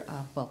year.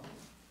 Well,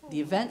 the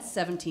event's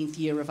 17th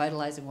year.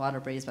 Revitalizing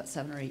Waterbury is about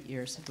 7 or 8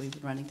 years that we've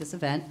been running this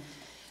event.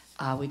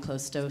 We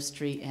closed Stowe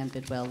Street and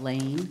Bidwell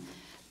Lane,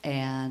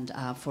 and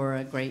for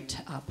a great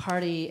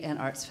party and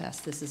arts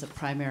fest. This is a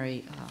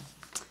primary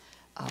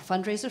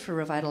fundraiser for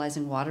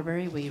Revitalizing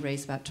Waterbury. We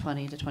raise about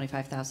 $20,000 to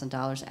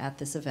 $25,000 at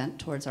this event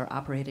towards our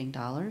operating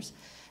dollars.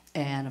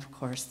 And of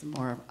course, the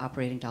more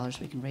operating dollars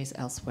we can raise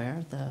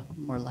elsewhere, the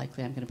more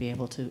likely I'm going to be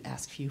able to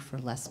ask you for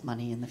less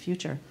money in the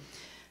future.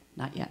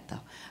 Not yet, though.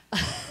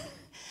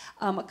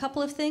 A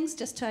couple of things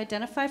just to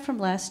identify from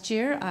last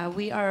year.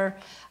 We are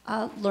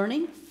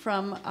learning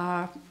from,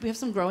 we have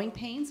some growing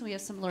pains, we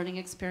have some learning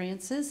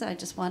experiences. I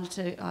just wanted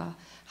to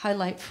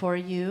highlight for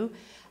you.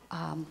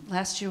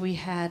 Last year we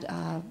had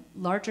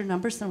larger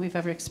numbers than we've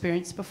ever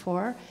experienced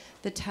before.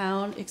 The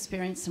town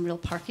experienced some real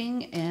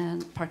parking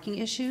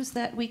issues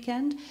that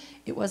weekend.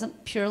 It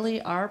wasn't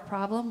purely our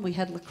problem. We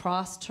had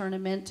lacrosse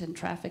tournament and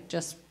traffic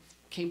just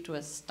came to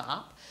a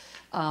stop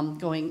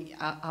going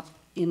up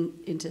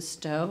into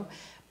Stowe.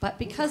 But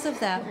because of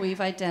that,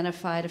 we've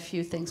identified a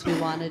few things we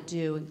want to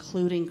do,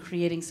 including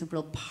creating some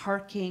real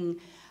parking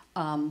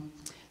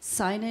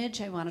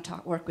signage. I want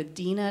to work with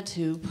Dina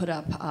to put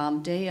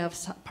up day of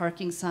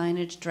parking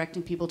signage,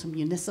 directing people to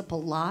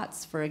municipal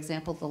lots, for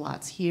example, the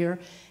lots here,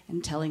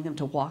 and telling them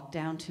to walk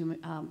down to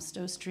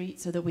Stowe Street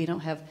so that we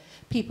don't have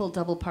people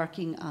double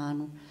parking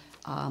on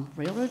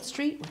Railroad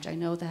Street, which I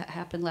know that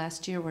happened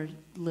last year where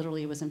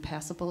literally it was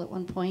impassable at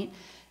one point.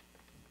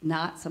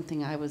 Not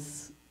something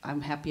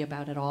I'm happy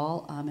about at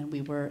all, and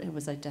it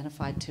was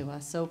identified to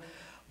us. So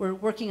we're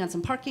working on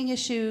some parking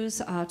issues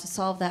to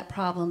solve that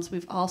problems.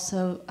 We've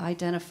also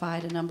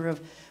identified a number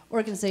of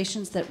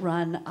organizations that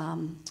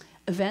run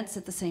events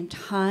at the same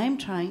time,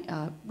 trying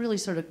really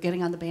sort of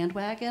getting on the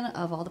bandwagon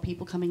of all the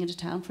people coming into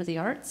town for the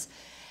arts.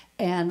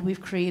 And we've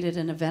created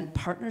an event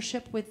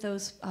partnership with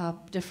those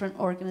different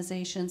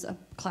organizations. A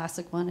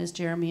classic one is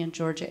Jeremy and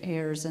Georgia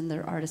Ayers and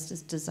their Artist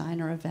as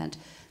Designer event.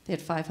 They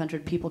had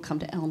 500 people come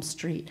to Elm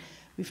Street.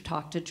 We've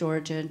talked to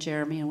Georgia and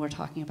Jeremy, and we're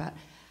talking about,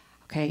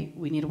 okay,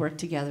 we need to work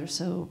together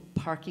so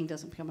parking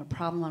doesn't become a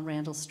problem on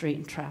Randall Street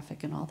and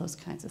traffic and all those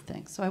kinds of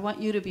things. So I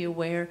want you to be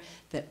aware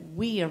that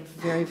we are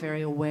very,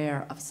 very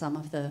aware of some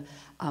of the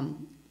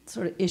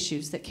sort of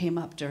issues that came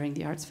up during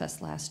the Arts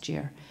Fest last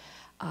year.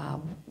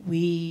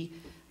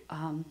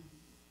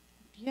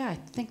 Yeah, I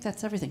think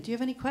that's everything. Do you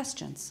have any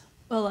questions?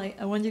 Well, I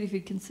wondered if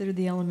you'd consider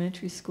the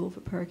elementary school for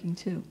parking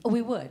too. Oh,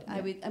 we would.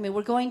 Yeah. I mean,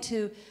 we're going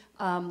to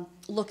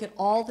look at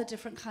all the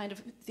different kind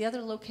of, the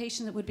other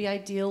location that would be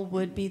ideal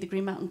would be the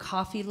Green Mountain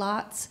Coffee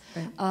lots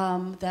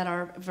that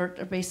are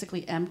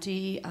basically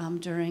empty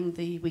during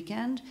the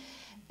weekend.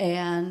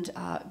 And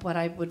what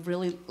I would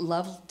really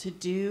love to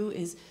do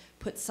is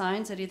put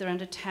signs at either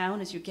end of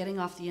town as you're getting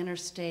off the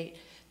interstate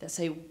that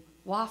say,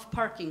 WAF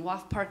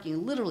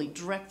parking, literally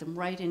direct them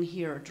right in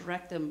here, or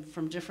direct them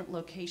from different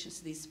locations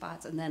to these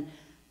spots, and then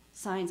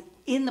signs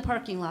in the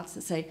parking lots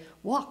that say,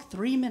 walk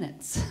 3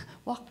 minutes,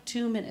 walk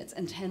 2 minutes,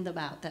 and tend them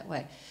out that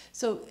way.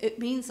 So it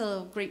means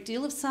a great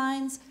deal of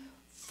signs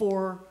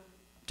for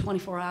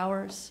 24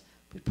 hours.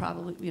 We'd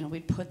probably,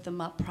 we'd put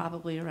them up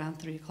probably around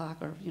 3 o'clock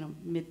or,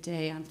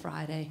 midday on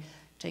Friday,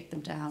 take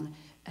them down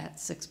at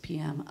 6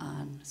 p.m.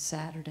 on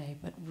Saturday,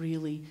 but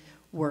really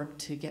work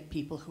to get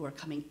people who are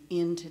coming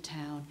into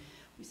town.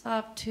 We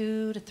saw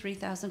 2,000 to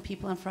 3,000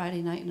 people on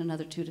Friday night and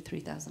another 2,000 to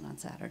 3,000 on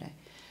Saturday.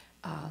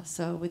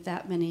 So with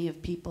that many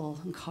of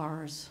people and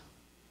cars,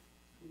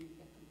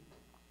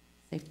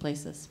 safe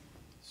places.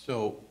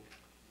 So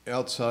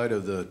outside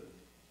of the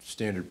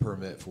standard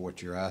permit for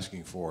what you're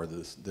asking for,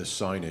 this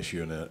sign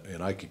issue,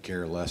 and I could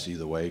care less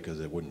either way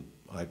because it wouldn't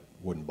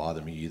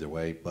bother me either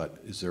way, but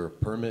is there a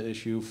permit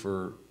issue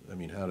for,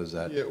 how does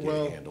that get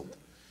handled?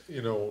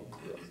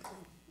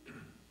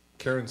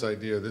 Karen's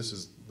idea, this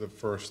is the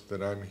first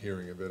that I'm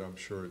hearing of it. I'm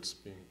sure it's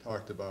being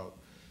talked about,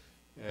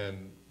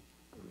 and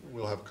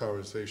we'll have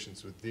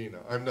conversations with Dina.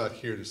 I'm not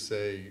here to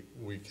say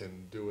we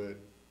can do it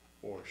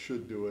or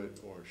should do it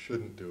or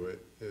shouldn't do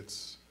it.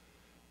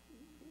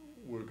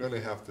 We're going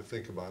to have to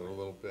think about it a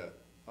little bit.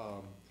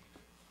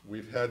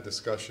 We've had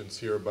discussions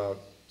here about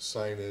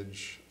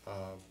signage,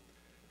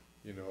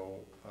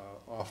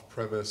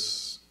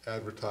 off-premise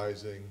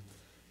advertising,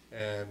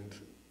 and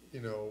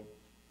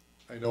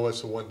I know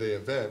it's a one-day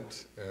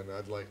event, and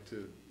I'd like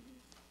to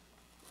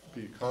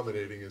be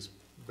accommodating as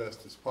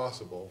best as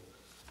possible,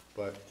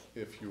 but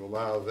if you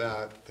allow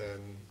that, then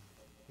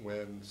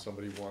when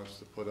somebody wants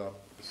to put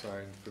up a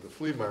sign for the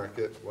flea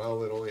market,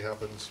 well, it only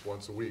happens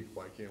once a week.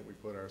 Why can't we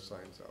put our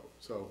signs out?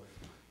 So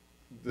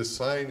the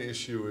sign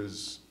issue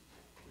is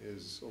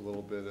a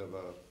little bit of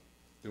a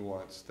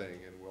nuanced thing,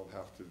 and we'll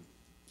have to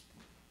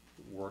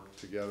work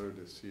together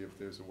to see if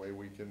there's a way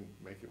we can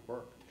make it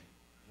work.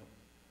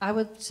 I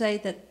would say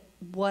that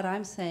what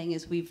I'm saying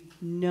is we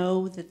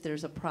know that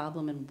there's a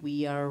problem and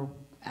we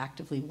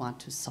actively want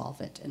to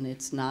solve it. And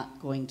it's not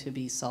going to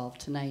be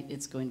solved tonight.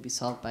 It's going to be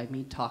solved by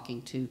me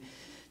talking to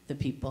the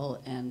people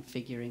and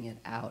figuring it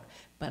out.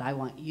 But I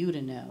want you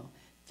to know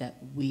that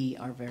we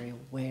are very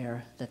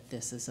aware that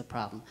this is a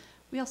problem.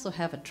 We also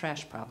have a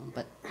trash problem,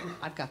 but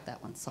I've got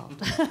that one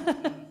solved.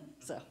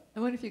 So I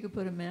wonder if you could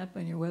put a map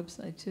on your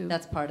website too.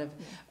 that's part of,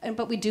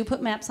 but we do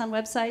put maps on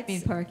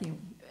websites. Parking.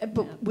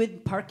 But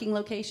with parking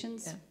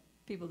locations. Yeah.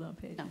 People don't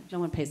pay attention. No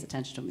one pays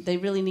attention to them. They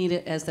really need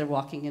it as they're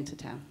walking into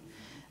town.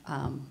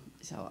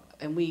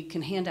 And we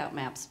can hand out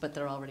maps, but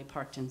they're already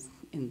parked in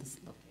this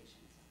location.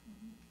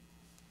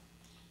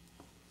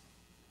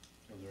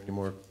 Are there any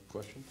more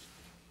questions?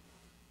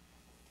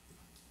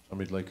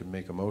 Somebody'd like to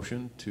make a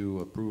motion to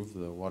approve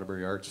the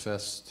Waterbury Arts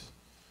Fest.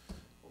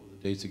 What were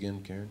the dates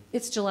again, Karen?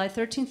 It's July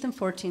 13th and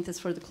 14th is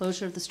for the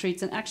closure of the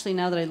streets. And actually,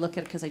 now that I look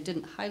at it, because I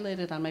didn't highlight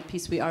it on my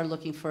piece, we are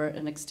looking for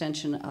an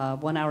extension,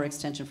 1 hour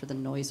extension for the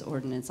noise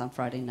ordinance on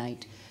Friday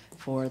night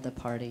for the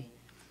party.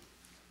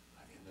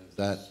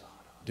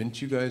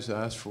 Didn't you guys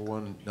ask for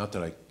one? Not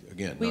that I,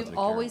 again, We've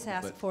always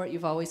asked for it.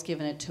 You've always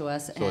given it to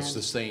us. So it's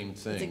the same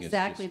thing. It's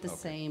exactly the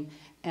same.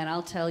 And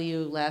I'll tell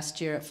you, last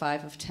year at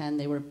 5 of 10,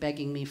 they were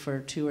begging me for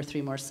 2 or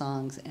 3 more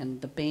songs,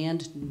 and the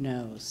band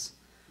knows.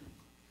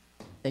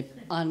 They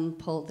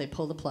pull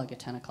the plug at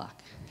 10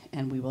 o'clock,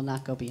 and we will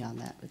not go beyond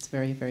that. It's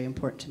very, very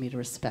important to me to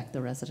respect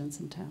the residents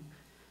in town.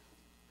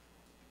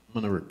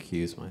 I'm going to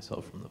recuse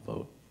myself from the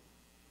vote.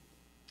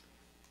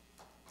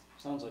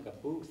 Sounds like a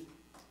booth.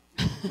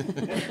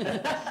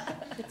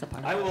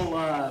 I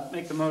will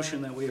make the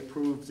motion that we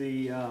approve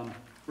the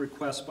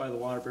request by the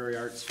Waterbury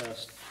Arts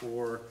Fest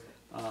for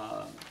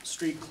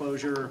street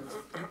closure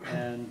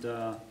and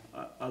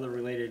other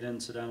related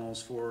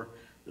incidentals for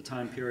the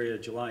time period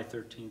of July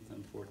 13th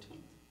and 14th.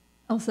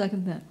 I'll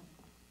second that.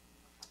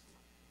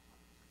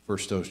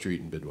 First Stowe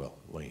Street and Bidwell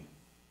Lane.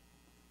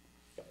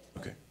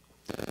 Okay.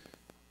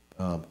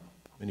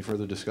 Any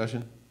further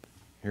discussion?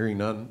 Hearing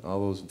none, all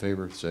those in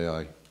favor say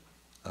aye.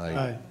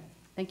 Aye.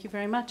 Thank you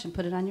very much, and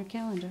put it on your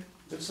calendar.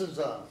 This is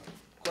a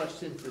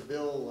question for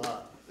Bill.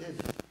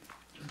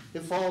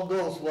 If all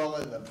goes well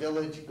and the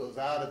village goes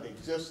out of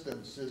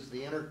existence, is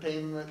the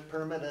entertainment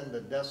permit and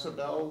the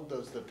decibel,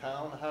 does the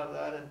town have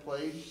that in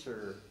place,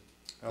 or?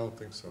 I don't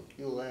think so.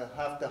 You'll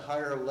have to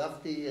hire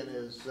Lefty and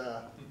his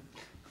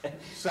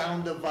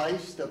sound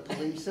device to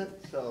police it,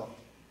 so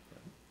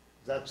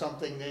is that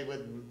something they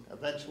would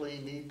eventually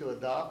need to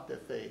adopt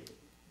if they?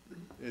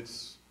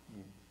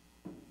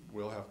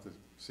 We'll have to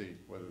see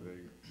whether they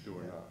do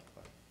or not.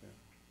 But,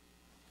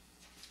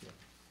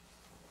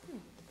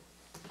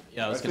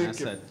 Yeah, I was going to ask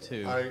that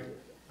too.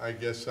 I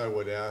guess I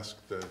would ask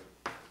the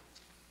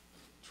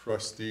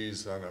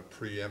trustees on a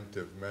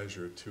preemptive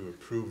measure to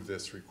approve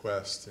this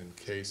request in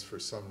case for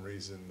some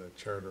reason the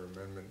charter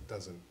amendment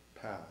doesn't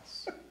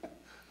pass.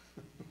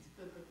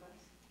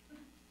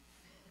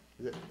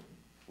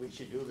 We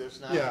should do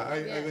this now? Yeah,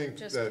 I think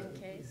just that,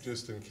 in case.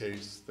 just in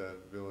case the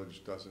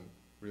village doesn't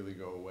really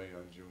go away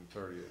on June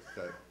 30th,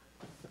 that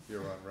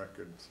you're on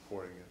record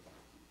supporting it.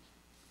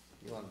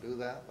 You want to do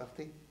that,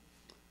 Lefty?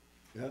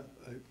 Yeah,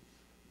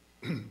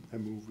 I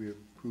move we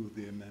approve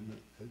the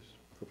amendment as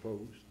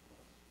proposed.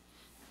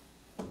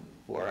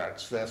 For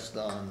Arts Fest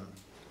on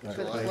For the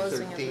July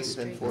closing of the 13th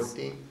and streets. 14th?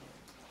 You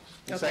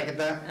Okay, second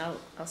that?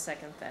 I'll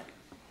second that.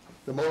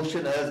 The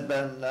motion has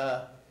been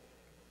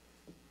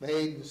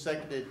made and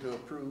seconded to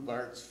approve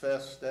Arts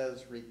Fest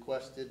as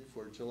requested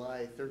for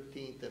July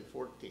 13th and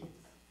 14th.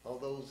 All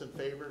those in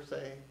favor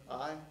say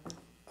aye.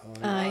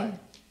 Aye.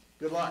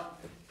 Good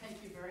luck. Thank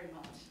you very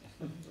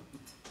much.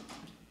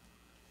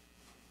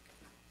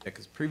 Yeah,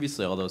 because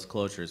previously all those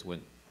closures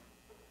went.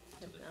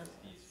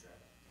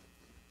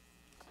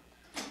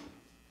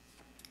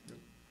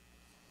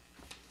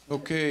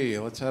 Okay,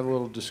 let's have a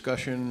little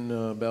discussion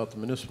about the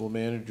municipal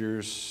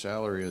manager's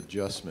salary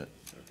adjustment.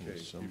 Okay,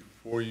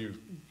 before you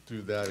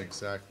do that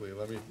exactly,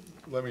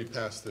 let me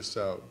pass this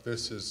out.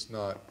 This is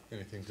not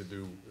anything to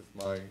do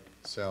with my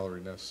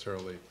salary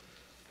necessarily.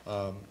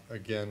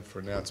 Again,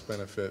 for Nat's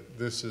benefit,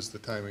 this is the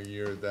time of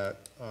year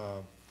that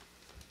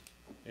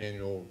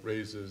annual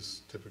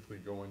raises typically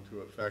go into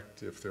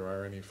effect if there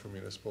are any for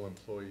municipal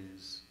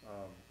employees.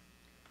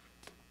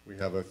 We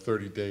have a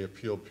 30-day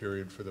appeal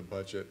period for the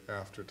budget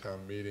after town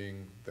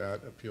meeting.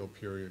 That appeal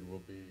period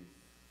will be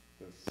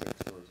the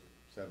 6th or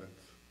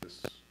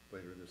 7th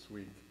later this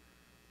week.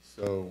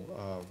 So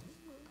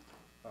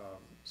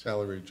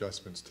salary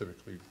adjustments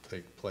typically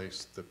take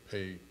place, the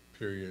pay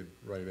period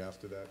right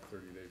after that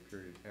 30-day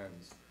period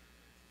ends.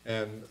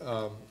 And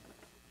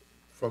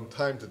from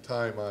time to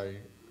time, I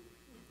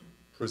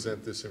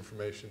present this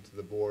information to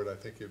the board. I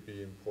think it'd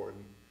be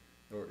important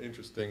or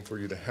interesting for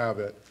you to have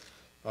it.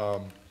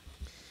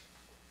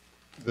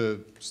 The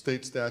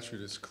state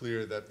statute is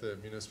clear that the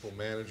municipal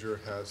manager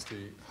has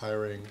the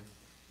hiring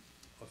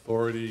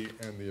authority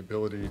and the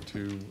ability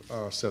to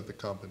set the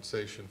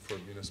compensation for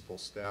municipal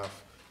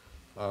staff.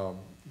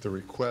 The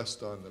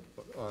request on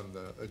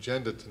the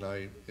agenda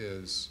tonight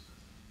is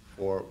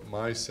for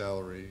my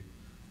salary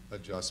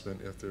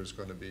adjustment if there's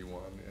going to be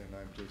one, and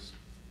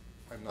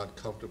I'm not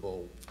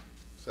comfortable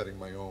setting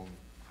my own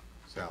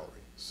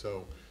salary.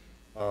 So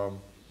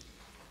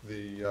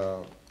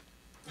the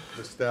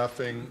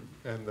staffing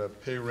and the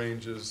pay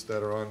ranges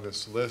that are on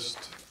this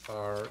list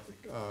are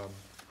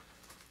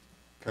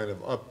kind of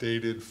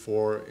updated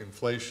for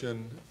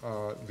inflation.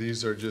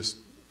 These are just,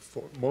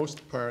 for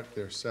most part,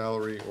 they're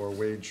salary or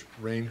wage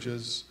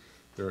ranges.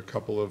 There are a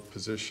couple of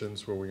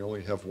positions where we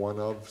only have one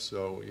of,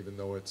 so even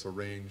though it's a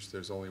range,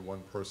 there's only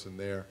one person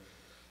there.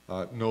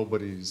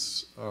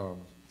 Nobody's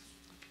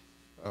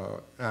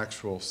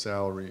actual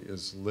salary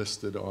is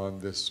listed on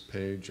this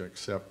page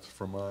except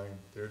for mine.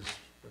 There's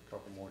a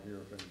couple more here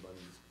if anybody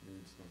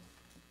needs them.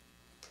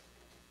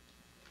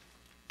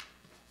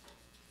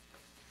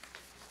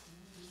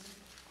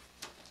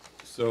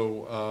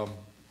 So,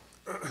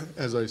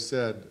 as I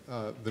said,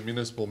 the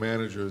municipal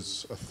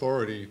manager's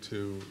authority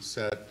to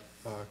set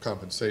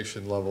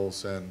compensation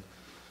levels and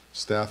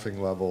staffing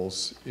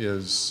levels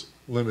is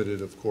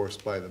limited, of course,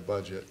 by the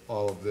budget.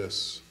 All of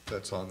this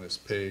that's on this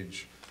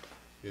page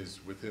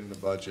is within the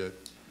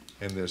budget,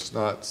 and there's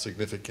not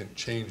significant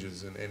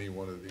changes in any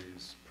one of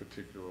these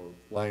particular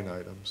line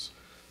items.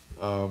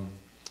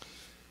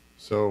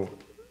 So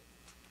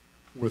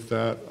with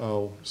that,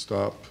 I'll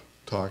stop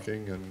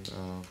talking, and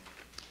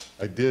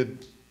I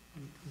did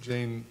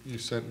Jane, you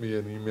sent me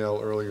an email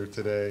earlier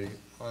today.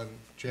 On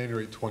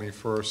January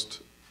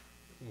 21st,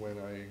 when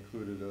I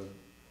included a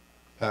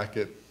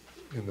packet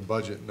in the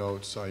budget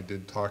notes, I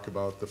did talk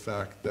about the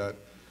fact that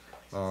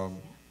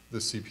the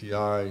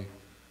CPI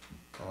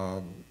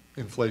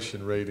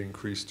inflation rate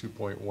increased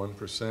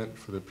 2.1%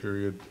 for the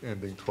period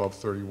ending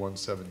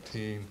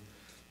 12/31/17,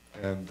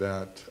 and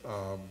that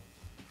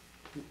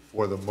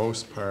for the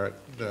most part,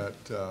 that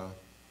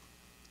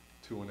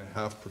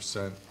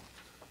 2.5%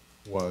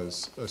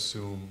 was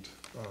assumed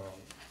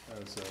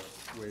as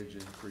a wage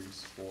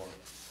increase for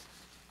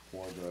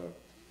the,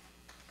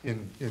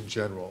 in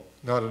general.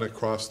 Not an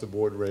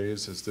across-the-board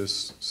raise, as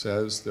this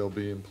says. There'll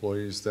be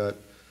employees that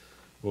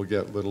will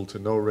get little to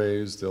no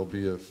raise. There'll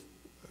be a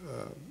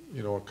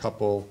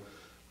couple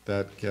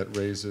that get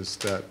raises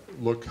that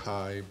look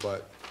high,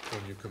 but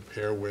when you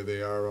compare where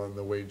they are on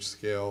the wage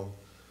scale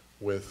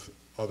with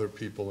other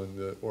people in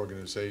the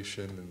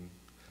organization, and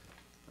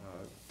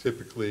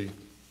typically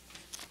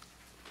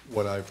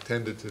what I've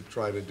tended to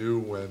try to do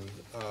when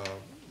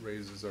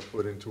raises are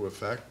put into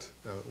effect,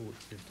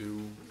 we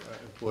do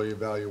employee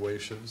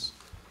evaluations.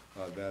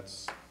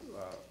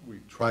 We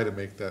try to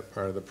make that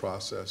part of the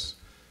process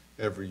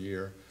every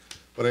year.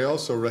 But I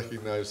also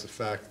recognize the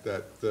fact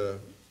that the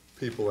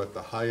people at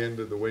the high end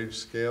of the wage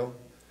scale,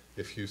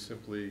 if you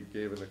simply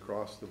gave an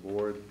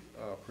across-the-board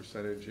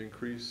percentage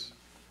increase,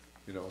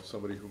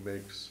 somebody who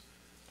makes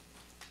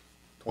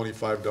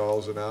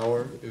 $25 an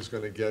hour is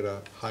going to get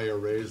a higher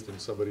raise than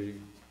somebody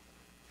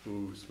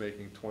who's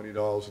making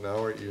 $20 an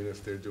hour, even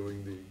if they're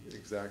doing the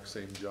exact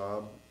same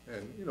job.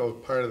 And,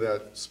 part of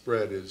that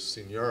spread is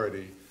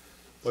seniority.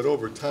 But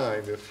over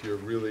time, if you're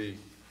really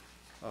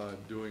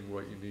doing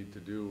what you need to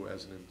do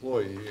as an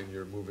employee and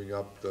you're moving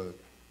up the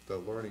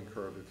learning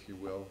curve, if you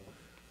will,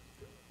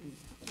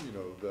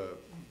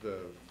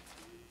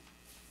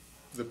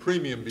 the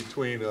premium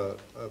between a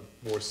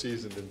more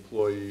seasoned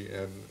employee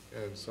and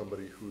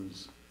somebody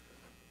who's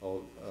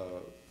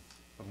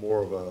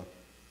more of a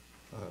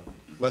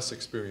less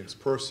experienced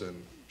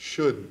person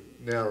should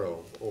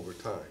narrow over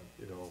time,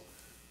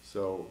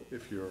 So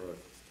if you're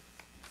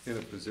in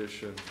a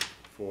position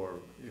for,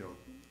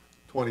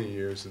 20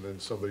 years and then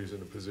somebody's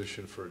in a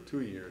position for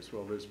 2 years,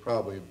 well, there's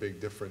probably a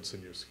big difference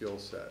in your skill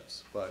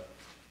sets. But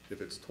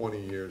if it's 20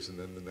 years and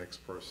then the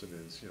next person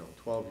is,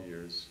 12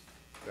 years,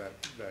 that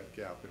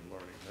gap in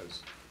learning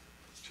has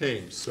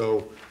changed.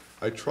 So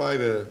I try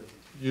to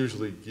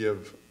usually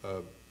give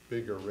a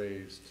bigger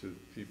raise to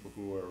people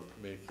who are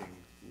making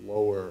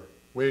lower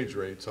wage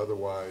rates.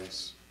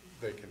 Otherwise,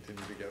 they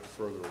continue to get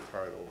further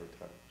apart over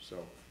time. So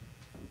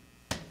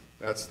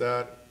that's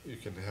that. You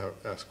can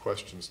ask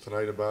questions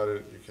tonight about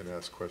it. You can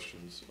ask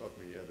questions of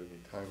me at any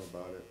time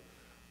about it.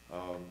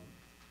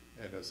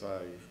 And as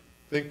I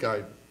think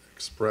I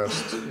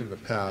expressed in the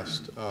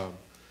past,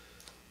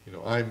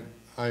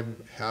 I'm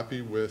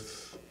happy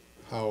with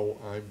how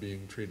I'm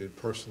being treated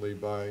personally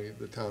by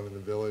the town and the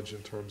village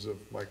in terms of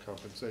my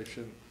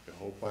compensation. I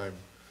hope I'm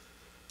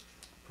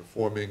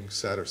performing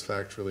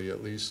satisfactorily,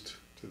 at least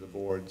to the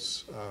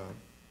board's,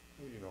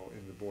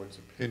 in the board's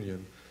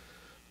opinion.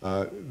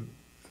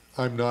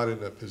 I'm not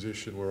in a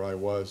position where I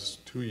was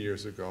 2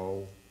 years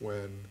ago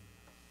when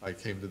I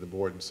came to the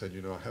board and said,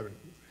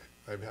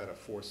 I've had a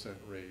 4-cent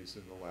raise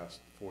in the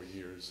last 4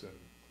 years,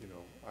 and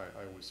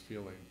I was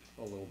feeling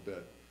a little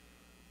bit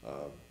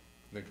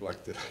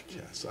neglected, I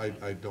guess.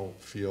 I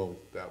don't feel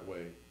that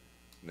way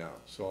now.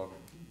 So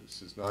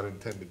this is not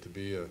intended to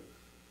be a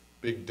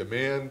big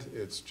demand.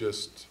 It's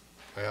just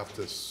I have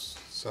to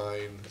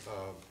sign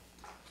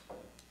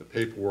the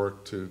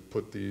paperwork to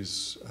put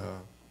these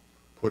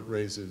put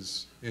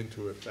raises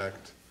into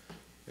effect,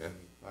 and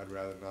I'd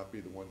rather not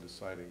be the one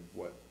deciding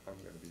what I'm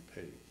going to be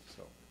paid.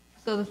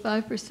 So the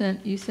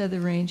 5%, you said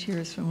the range here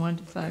is from 1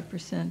 to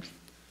 5%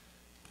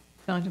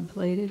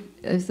 contemplated.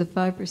 Is the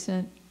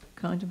 5%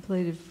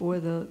 contemplated for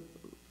the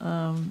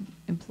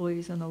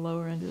employees on the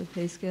lower end of the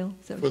pay scale?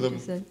 Is that what you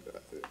said?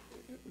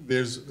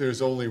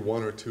 There's only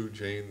 1 or 2,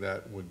 Jane,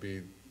 that would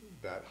be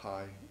that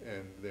high,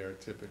 and they're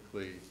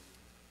typically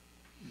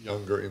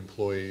younger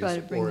employees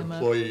or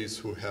employees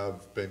who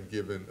have been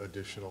given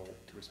additional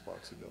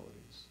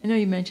responsibilities. I know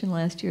you mentioned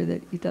last year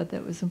that you thought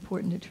that was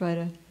important to try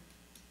to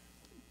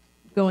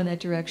go in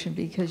that direction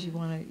because you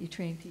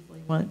train people,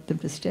 you want them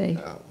to stay.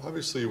 Yeah,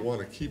 obviously you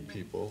want to keep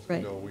people.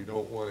 Right. We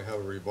don't want to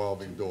have a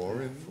revolving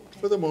door, and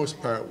for the most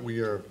part, we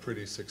are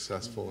pretty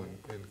successful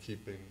in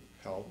keeping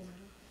help.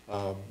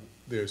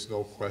 There's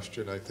no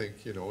question. I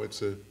think,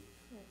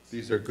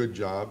 these are good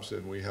jobs,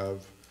 and we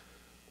have,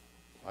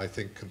 I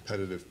think,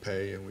 competitive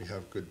pay, and we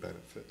have good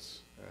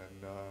benefits.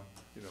 And,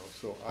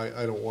 so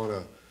I don't want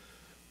to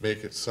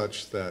make it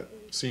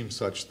seem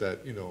such that,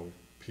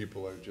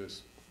 people are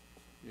just,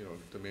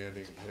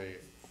 demanding, hey,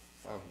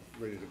 I'm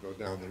ready to go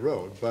down the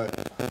road. But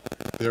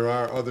there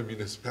are other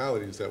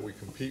municipalities that we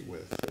compete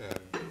with.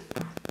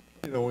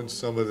 And, in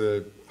some of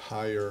the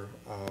higher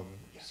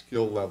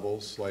skill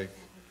levels, like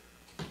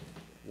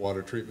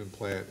water treatment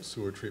plant,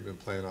 sewer treatment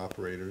plant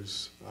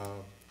operators,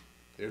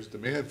 there's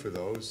demand for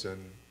those,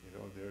 and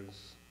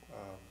there's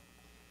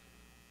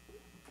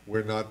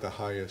we're not the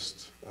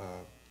highest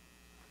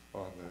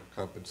on the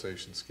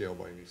compensation scale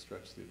by any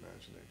stretch of the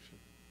imagination.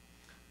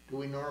 Do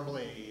we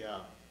normally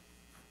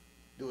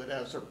do it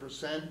as a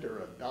percent or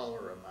a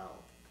dollar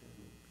amount?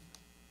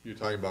 You're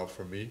talking about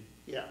for me?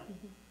 Yeah.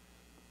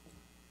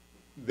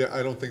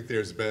 I don't think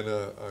there's been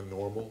a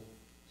normal,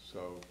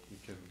 so you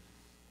can.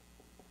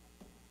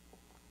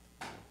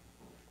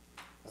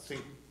 I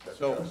think the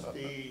So-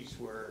 trustees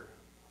were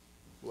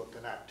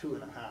looking at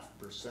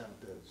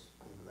 2.5% as,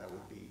 and that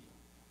would be,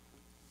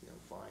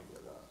 fine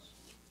with us.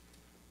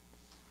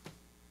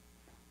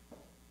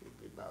 It'd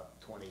be about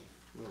a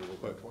little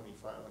over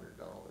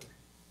 $2,500.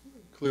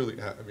 Clearly,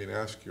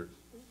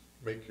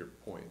 make your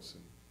points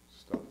and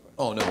stuff.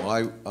 Oh,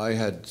 no, I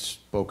had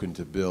spoken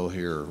to Bill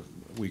here a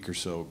week or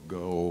so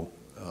ago,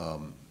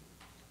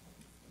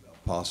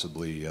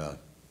 possibly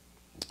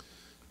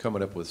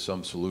coming up with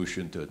some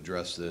solution to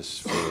address this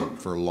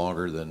for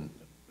longer than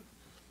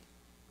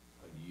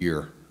a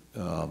year.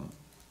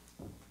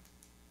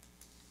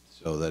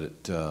 So that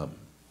it,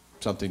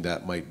 something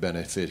that might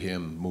benefit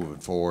him moving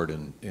forward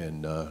and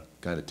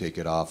kind of take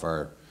it off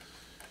our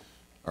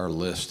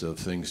list of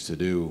things to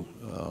do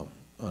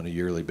on a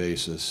yearly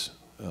basis.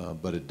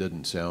 But it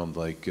didn't sound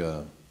like,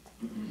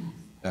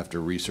 after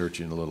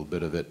researching a little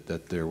bit of it,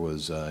 that there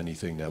was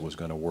anything that was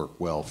going to work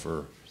well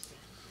for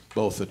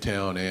both the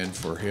town and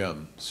for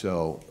him.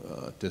 So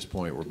at this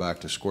point, we're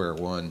back to square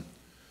one.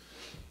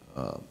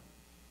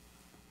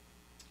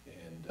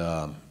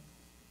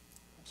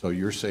 So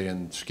you're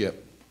saying,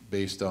 Skip,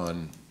 based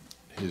on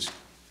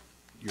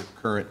your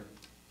current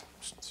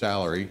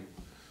salary,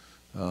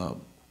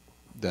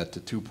 that the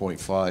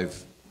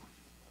 2.5.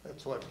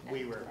 That's what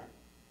we were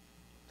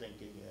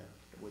thinking, yeah,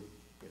 would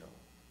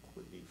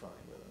be fine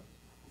with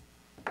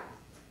us.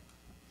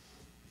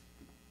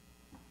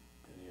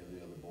 Any of the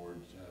other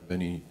boards have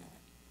any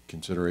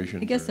consideration?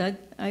 I guess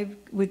I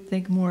would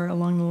think more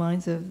along the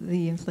lines of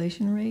the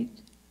inflation rate.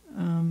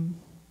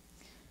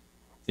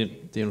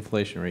 The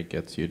inflation rate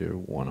gets you to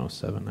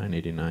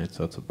 107,989,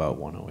 so it's about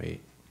 108.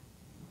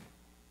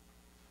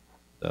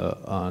 The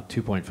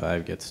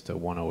 2.5 gets to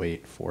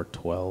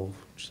 108,412,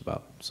 which is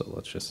about, so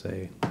let's just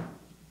say,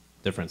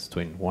 difference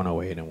between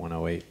 108 and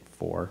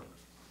 108,4.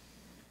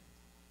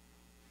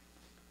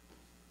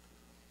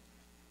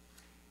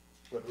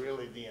 But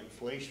really, the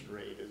inflation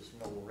rate is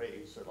no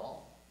raise at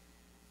all.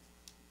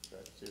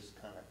 That's just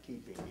kind of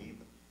keeping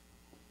even.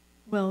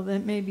 Well,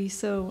 that may be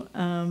so.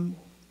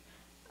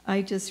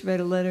 I just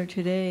read a letter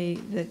today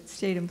that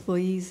state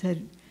employees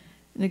had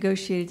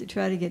negotiated to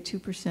try to get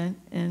 2%,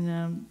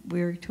 and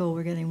we're told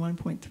we're getting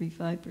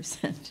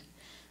 1.35%.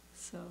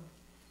 So,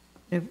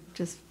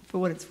 just for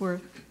what it's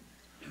worth.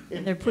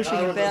 And they're pushing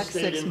it back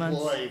 6 months.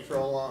 I was a state employee for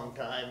a long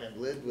time and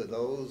lived with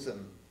those,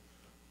 and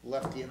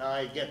Lefty and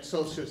I get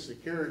Social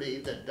Security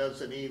that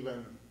doesn't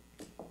even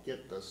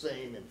get the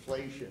same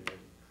inflation. And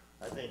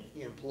I think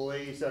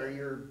employees are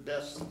your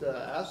best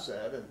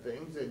asset and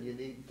things, and you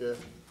need to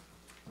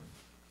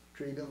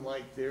treat them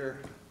like they're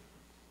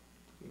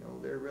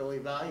really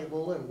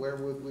valuable, and where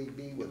would we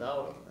be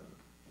without them? And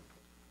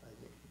I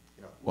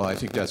think, Well, I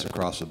think that's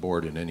across the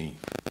board in any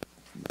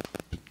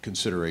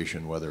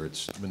consideration, whether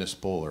it's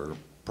municipal or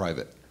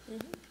private.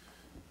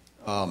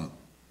 I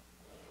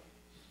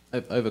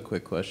have a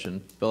quick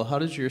question. Bill, how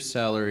does your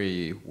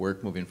salary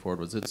work moving forward?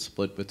 Was it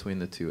split between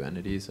the two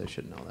entities? I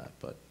should know that,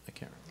 but I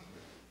can't remember.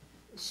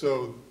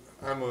 So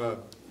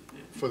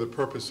for the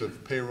purpose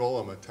of payroll,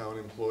 I'm a town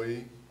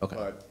employee. Okay.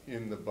 But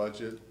in the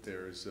budget,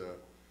 there's a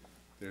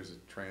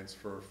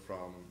transfer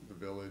from the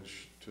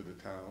village to the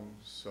town.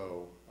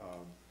 So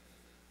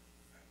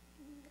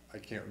I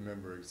can't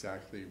remember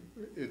exactly.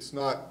 It's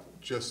not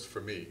just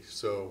for me.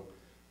 So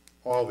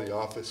all the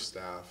office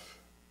staff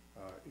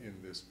in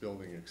this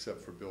building,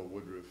 except for Bill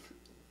Woodruff,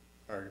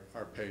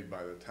 are paid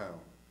by the town.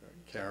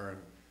 Karen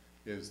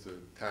is the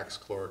tax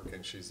clerk,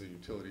 and she's the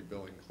utility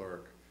billing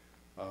clerk.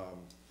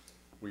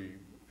 We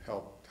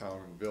help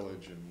town and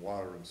village and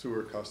water and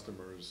sewer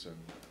customers and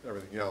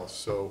everything else.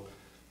 So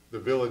the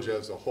village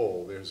as a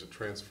whole, there's a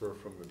transfer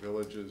from the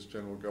village's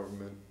general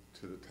government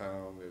to the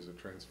town. There's a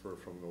transfer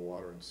from the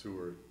water and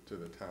sewer to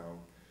the town.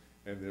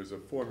 And there's a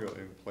formula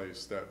in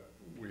place that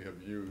we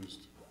have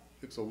used.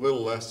 It's a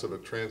little less of a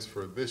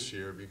transfer this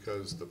year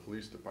because the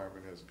police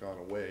department has gone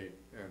away,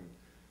 and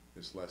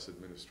there's less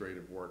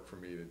administrative work for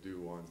me to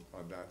do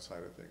on that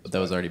side of things. But that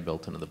was already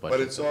built into the budget.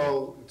 But it's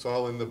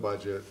all in the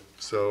budget.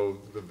 So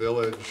the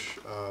village,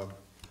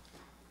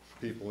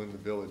 people in the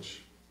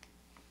village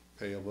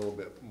pay a little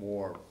bit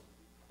more,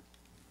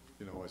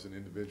 as an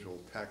individual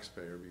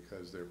taxpayer,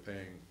 because they're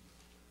paying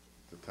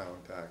the town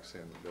tax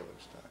and the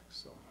village tax,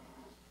 so.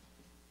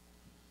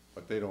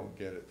 But they don't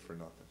get it for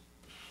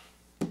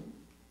nothing.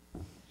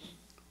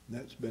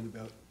 That's been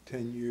about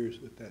 10 years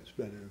that's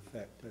been in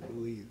effect, I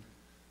believe.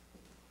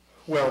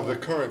 Well, the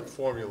current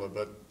formula,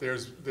 but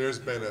there's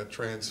been a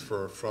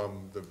transfer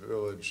from the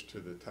village to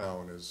the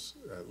town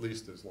at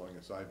least as long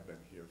as I've been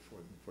here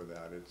for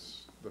that.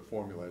 The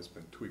formula has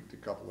been tweaked a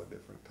couple of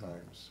different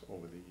times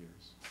over the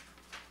years.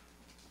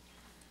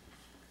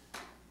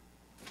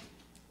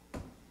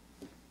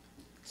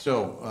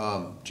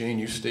 So, Jane,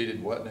 you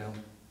stated what now?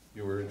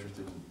 You were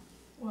interested in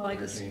Well, I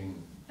just,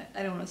 entertaining.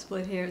 I don't want to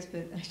split hairs,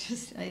 but I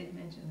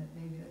mentioned that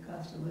maybe the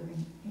cost of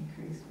living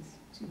increase was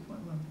 2.1%,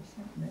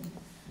 and then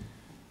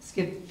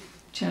Skip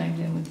chimed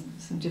in with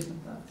some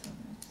different thoughts on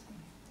that.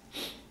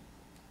 So.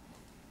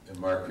 And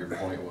Mark, your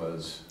point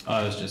was?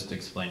 I was just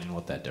explaining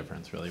what that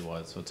difference really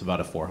was. So it's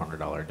about a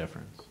 $400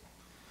 difference.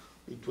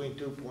 Between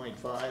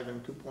 2.5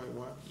 and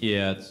 2.1?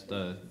 Yeah,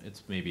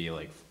 it's maybe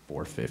like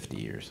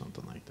 450 or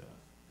something like that.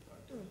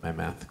 My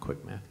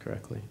quick math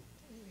correctly.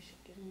 We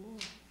should get them more.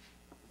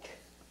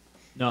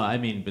 No, I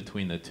mean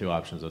between the two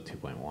options of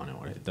 2.1 and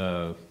what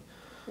Yeah,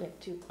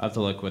 two. I have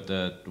to look what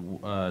the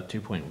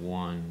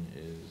 2.1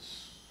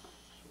 is.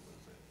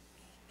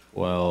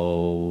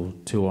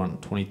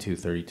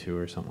 2232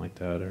 or something like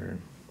that, or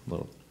a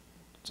little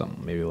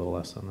something, maybe a little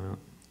less than that.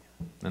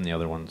 And the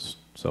other one's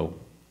so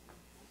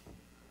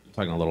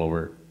talking a little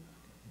over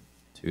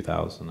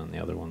 2,000, and the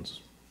other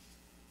one's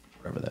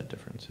whatever that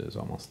difference is,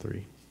 almost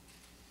 3.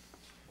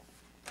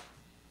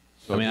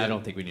 So I mean, I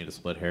don't think we need to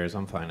split hairs.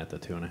 I'm fine at the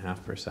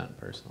 2.5%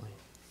 personally.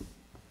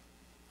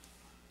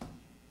 The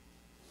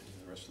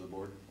rest of the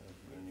board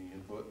have any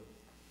input?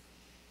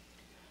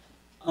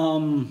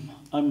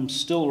 I'm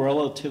still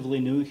relatively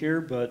new here,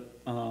 but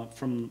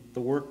from the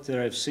work that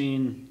I've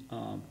seen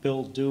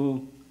Bill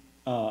do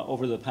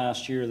over the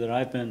past year that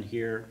I've been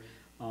here,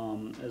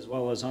 as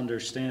well as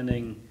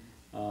understanding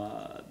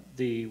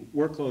the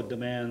workload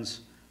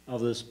demands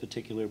of this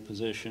particular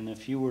position,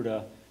 if you were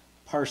to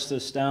parse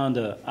this down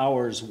to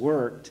hours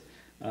worked,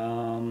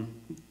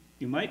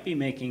 you might be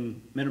making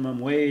minimum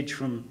wage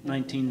from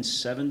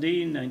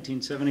 1970,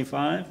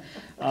 1975.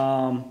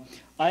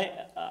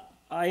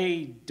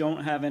 I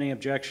don't have any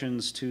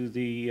objections to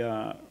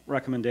the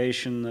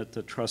recommendation that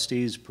the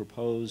trustees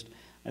proposed.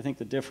 I think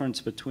the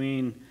difference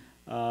between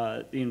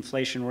the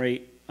inflation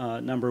rate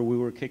number we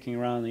were kicking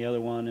around and the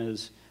other one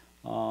is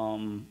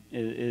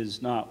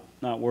not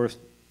worth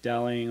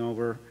dallying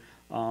over.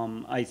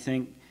 I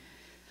think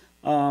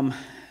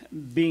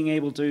being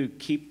able to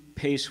keep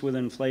pace with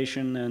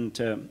inflation, and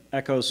to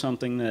echo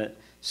something that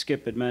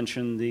Skip had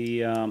mentioned,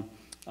 the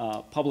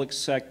public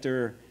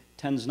sector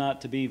tends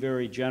not to be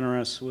very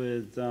generous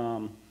with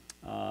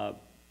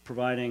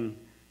providing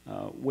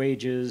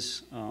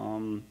wages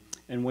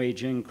and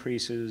wage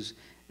increases.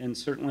 And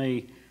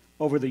certainly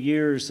over the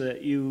years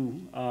that you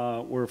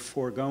were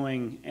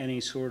foregoing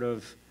any sort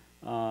of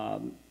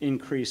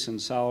increase in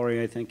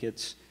salary, I think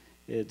it's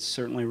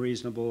certainly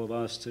reasonable of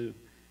us to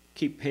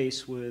keep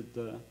pace with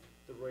the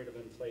rate of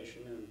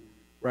inflation and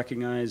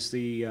recognize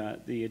the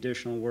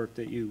additional work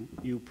that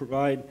you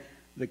provide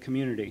the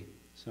community.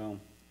 So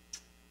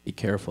Be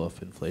careful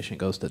if inflation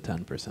goes to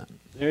 10%.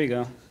 there you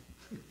go.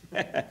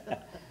 I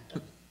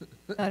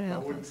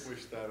wouldn't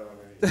wish that on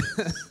anyone. I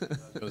was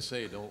going to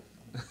say, don't.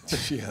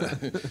 Yeah,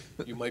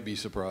 you might be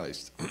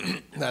surprised.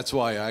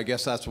 I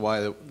guess that's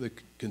why the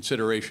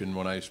consideration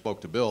when I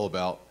spoke to Bill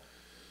about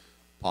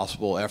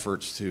possible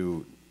efforts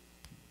to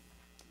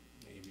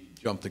maybe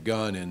jump the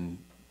gun and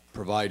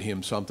provide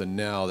him something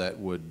now that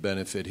would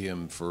benefit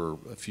him for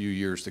a few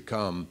years to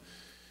come,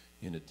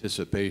 in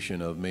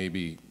anticipation of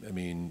maybe, I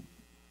mean,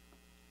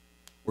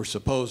 we're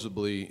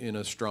supposedly in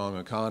a strong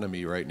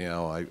economy right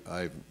now.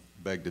 I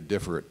beg to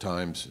differ at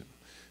times.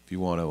 If you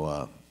want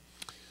to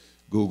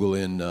Google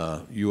in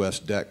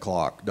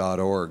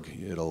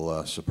usdebtclock.org,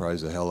 it'll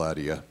surprise the hell out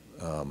of you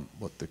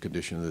what the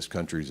condition of this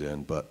country's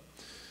in. But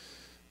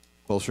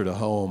closer to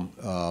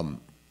home,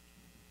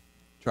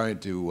 trying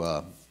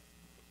to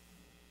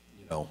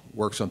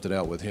work something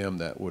out with him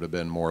that would have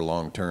been more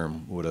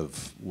long-term would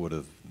have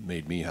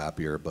made me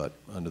happier. But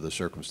under the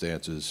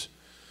circumstances,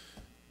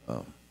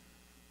 I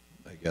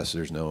guess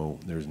there's no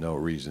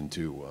reason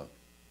to.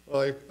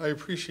 Well, I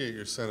appreciate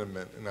your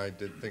sentiment, and I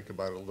did think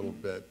about it a little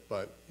bit,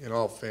 but in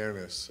all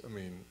fairness, I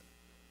mean,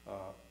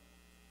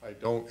 I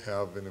don't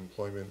have an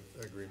employment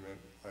agreement.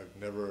 I've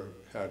never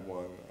had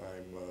one.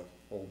 I'm an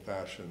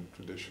old-fashioned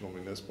traditional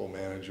municipal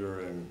manager,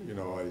 and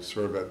I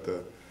serve at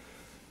the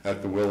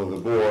will of the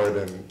board,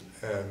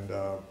 and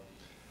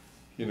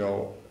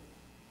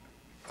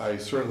I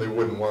certainly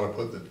wouldn't want to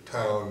put the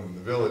town and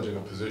the village in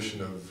a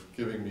position of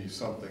giving me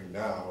something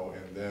now,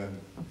 and then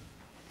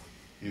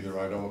either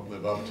I don't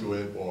live up to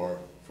it, or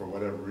for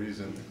whatever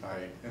reason,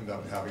 I end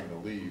up having to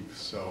leave.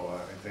 So I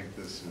think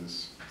this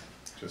is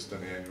just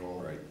an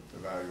annual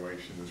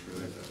evaluation is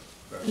really the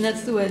best. And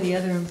that's the way the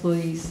other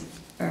employees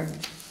are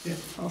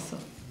also.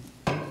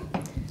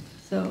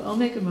 So I'll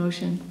make a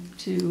motion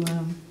to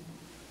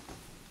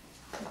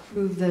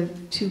approve the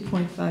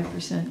 2.5%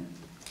 that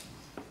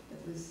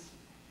was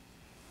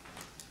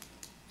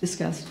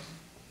discussed.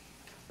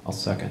 I'll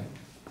second.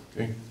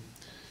 Okay.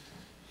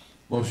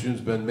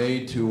 Motion's been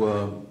made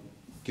to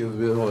give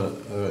Bill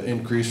an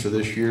increase for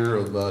this year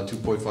of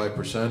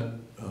 2.5%,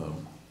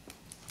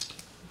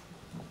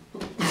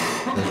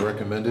 as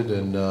recommended,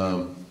 and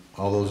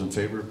all those in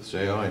favor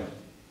say aye.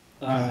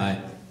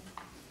 Aye.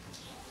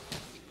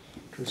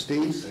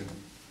 Trustees?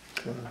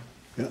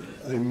 Yeah,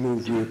 I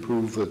move we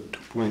approve a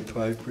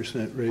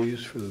 2.5%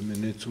 raise for the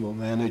municipal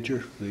manager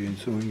for the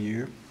ensuing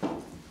year.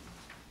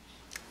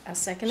 I'll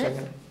second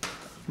it.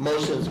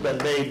 Motion's been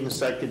made and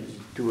seconded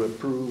to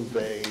approve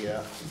a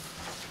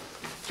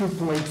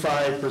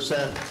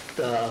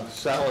 2.5%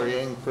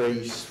 salary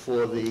increase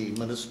for the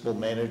municipal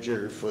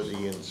manager for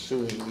the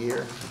ensuing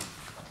year.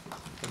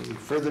 Any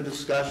further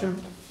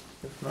discussion?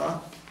 If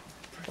not,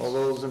 all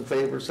those in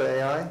favor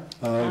say aye.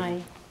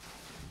 Aye.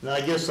 And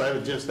I guess I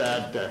would just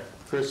add to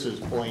Chris's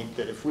point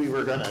that if we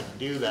were gonna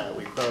do that,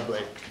 we probably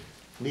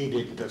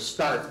needed to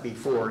start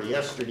before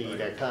yesterday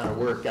to kind of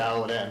work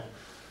out. And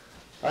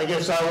I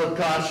guess I would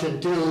caution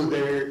too,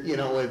 there, you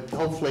know,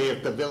 hopefully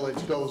if the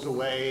village goes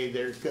away,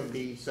 there's gonna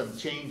be some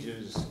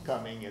changes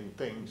coming and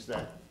things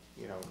that,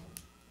 you know,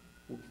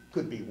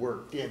 could be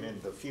worked in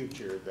the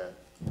future that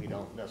we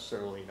don't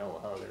necessarily know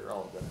how they're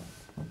all gonna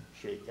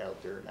shake out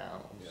there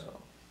now,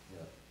 so.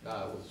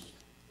 Yeah, it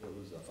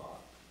was a thought,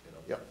 you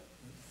know. Yep.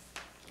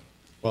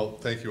 Well,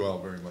 thank you all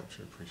very much,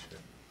 I appreciate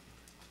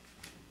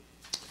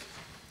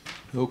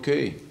it.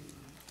 Okay.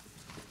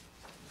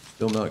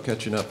 Still not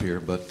catching up here,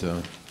 but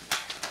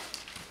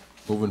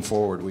moving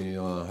forward, we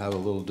have a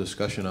little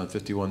discussion on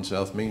 51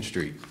 South Main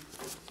Street.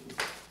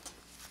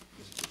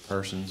 Mr.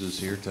 Parsons is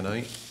here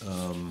tonight.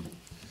 I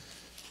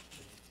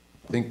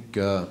think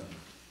I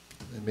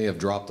may have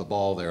dropped the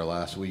ball there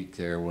last week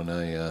there when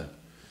I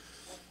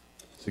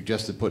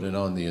suggested putting it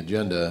on the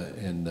agenda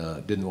and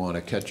didn't want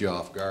to catch you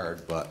off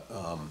guard, but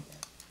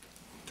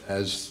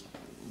as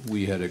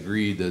we had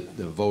agreed that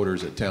the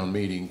voters at town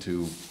meeting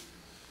to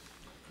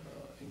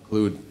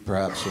include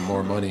perhaps some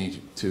more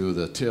money to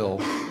the till,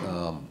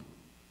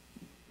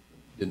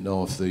 didn't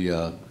know if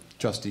the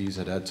trustees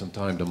had had some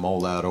time to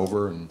mull that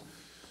over and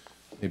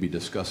maybe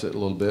discuss it a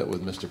little bit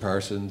with Mr.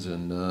 Parsons,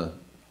 and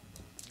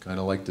kind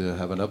of like to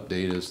have an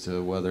update as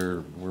to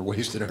whether we're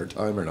wasting our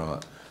time or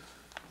not.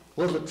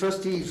 Well, the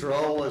trustees are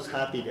always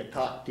happy to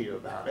talk to you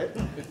about it,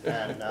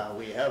 and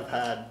we have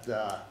had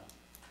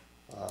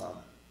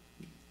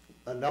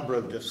a number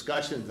of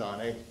discussions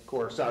on it. Of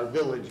course, our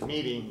village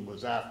meeting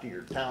was after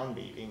your town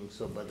meeting,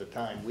 so by the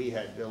time we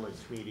had village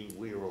meeting,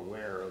 we were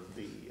aware of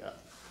the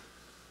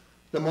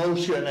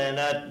motion. And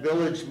at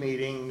village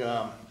meeting,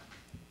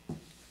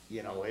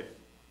 you know,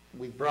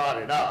 we brought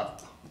it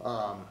up,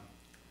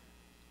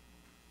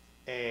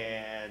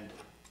 and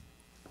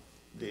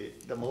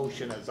the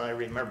motion, as I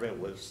remember it,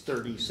 was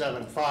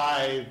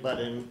 37.5, but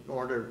in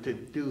order to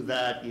do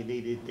that, you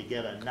needed to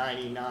get a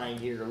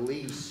 99-year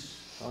lease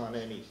on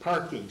any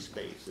parking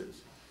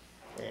spaces.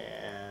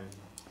 And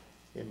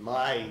in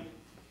my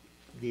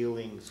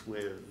dealings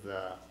with,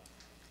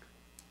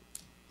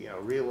 you know,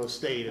 real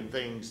estate and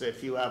things,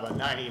 if you have a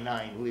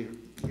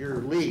 99-year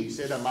lease,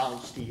 it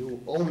amounts to you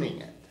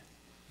owning it.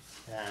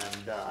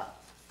 And,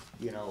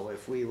 you know,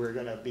 if we were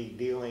gonna be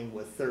dealing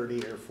with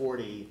 30 or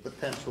 40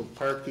 potential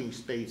parking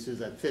spaces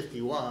at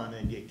 51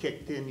 and you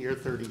kicked in your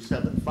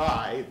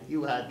 37.5,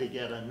 you had to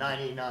get a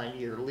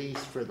 99-year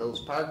lease for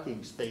those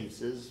parking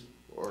spaces,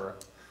 or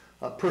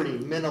a pretty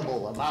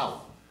minimal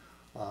amount.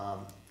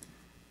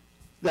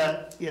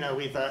 That, you know,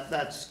 we thought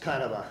that's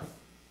kind of a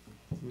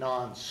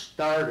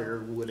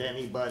non-starter. Would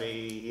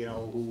anybody, you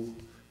know, who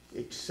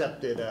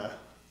accepted a,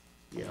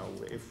 you know,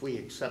 if we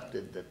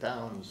accepted the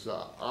town's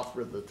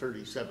offer of the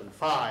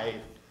 37.5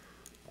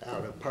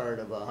 out of part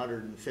of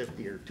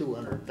 150 or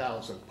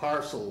 200,000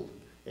 parcel,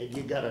 and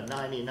you got a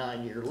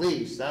 99-year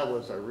lease, that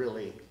was a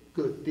really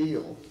good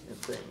deal and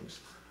things.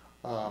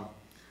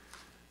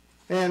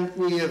 And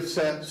we have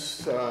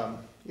since,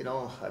 you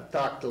know, I've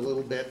talked a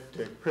little bit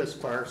to Chris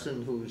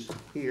Parson, who's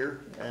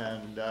here,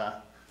 and,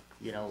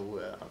 you know,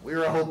 we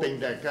were hoping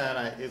to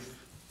kind of, if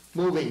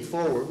moving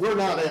forward, we're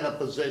not in a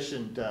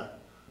position to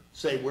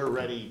say we're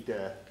ready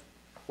to,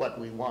 what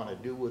we want to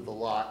do with the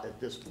lot at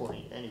this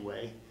point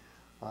anyway.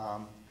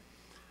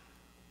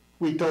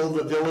 We told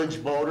the village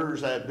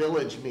voters at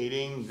village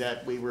meeting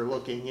that we were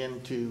looking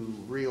into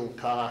real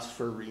costs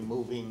for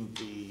removing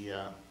the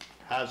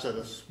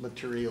hazardous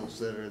materials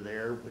that are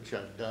there, which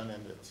I've done,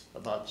 and it's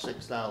about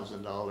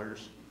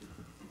 $6,000.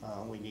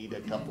 We need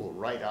a couple of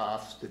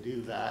write-offs to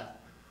do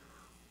that.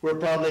 We're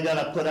probably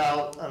gonna put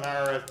out an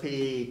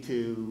RFP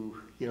to,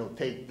 you know,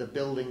 take the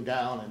building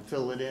down and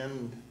fill it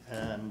in,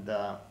 and,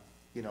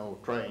 you know,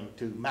 trying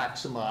to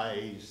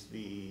maximize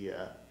the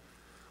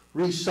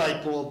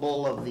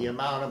recyclable of the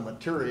amount of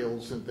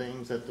materials and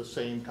things, at the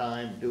same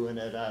time doing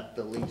it at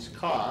the least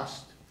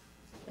cost.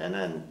 And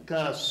then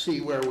kind of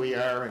see where we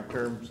are in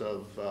terms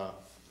of,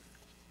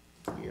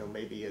 you know,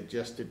 maybe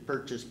adjusted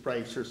purchase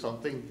price or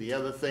something. The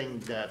other thing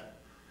that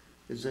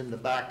is in the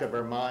back of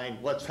our mind,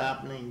 what's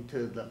happening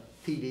to the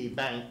TD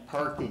Bank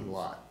parking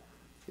lot?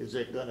 Is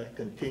it going to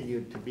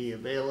continue to be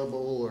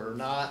available or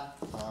not?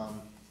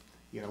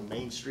 You know,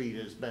 Main Street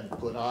has been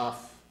put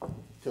off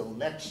till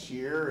next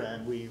year,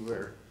 and we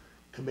were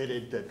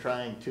committed to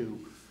trying to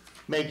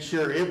make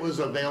sure it was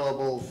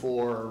available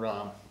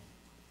for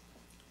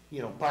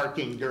you know,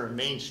 parking during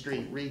Main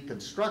Street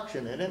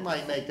reconstruction. And it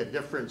might make a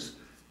difference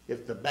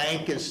if the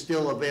bank is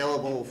still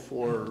available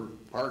for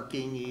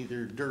parking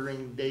either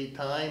during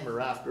daytime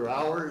or after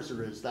hours,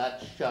 or is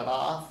that shut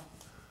off?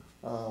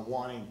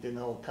 Wanting to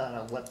know kind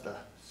of what the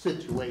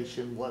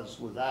situation was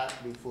with that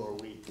before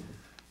we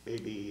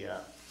maybe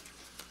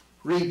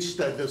reached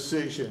a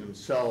decision.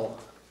 So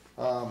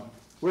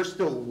we're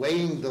still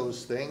weighing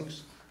those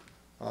things.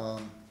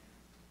 I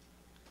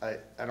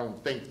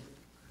don't think,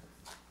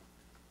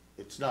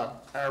 it's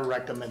not our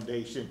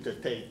recommendation to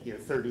take your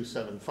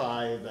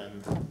 37.5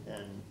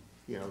 and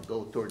you know,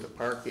 go toward the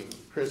parking.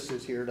 Chris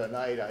is here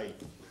tonight. I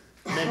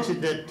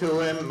mentioned it to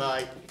him.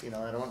 I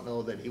don't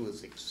know that he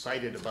was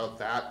excited about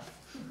that.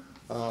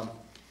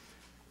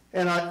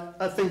 And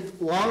I think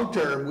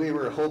long-term, we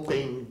were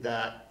hoping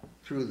that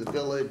through the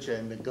village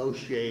and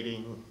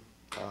negotiating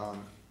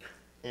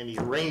any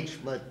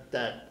arrangement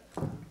that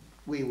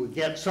we would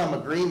get some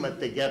agreement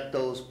to get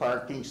those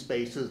parking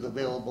spaces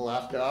available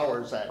after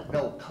hours at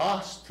no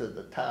cost to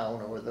the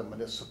town or the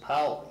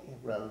municipality,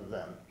 rather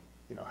than,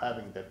 you know,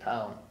 having the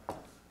town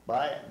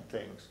buy it and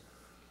things.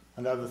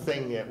 Another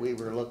thing that we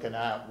were looking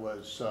at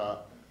was,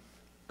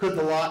 could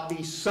the lot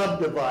be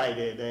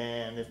subdivided,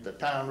 and if the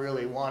town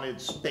really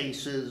wanted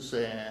spaces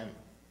and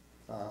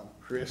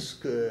Chris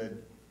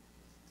could,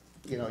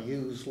 you know,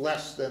 use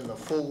less than the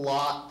full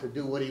lot to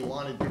do what he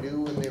wanted to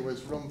do and there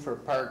was room for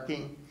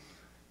parking,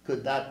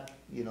 could that,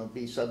 you know,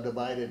 be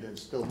subdivided and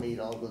still meet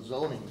all the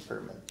zoning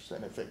permits?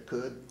 And if it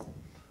could,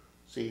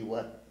 see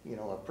what, you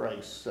know, a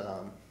price,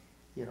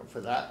 you know,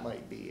 for that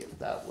might be, if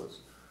that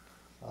was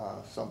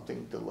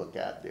something to look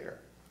at there.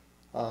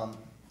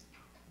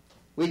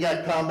 We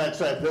got comments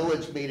at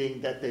village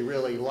meeting that they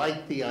really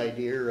liked the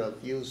idea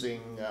of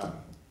using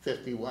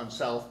 51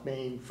 South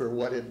Main for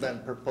what had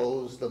been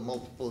proposed, the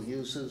multiple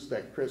uses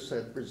that Chris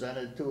had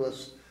presented to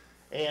us,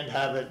 and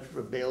have it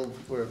available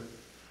for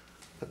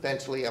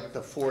potentially up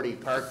to 40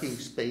 parking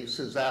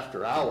spaces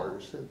after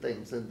hours and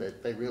things, and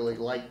that they really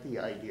like the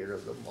idea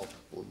of the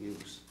multiple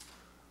use.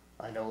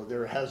 I know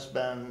there has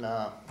been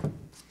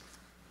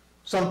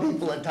some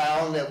people in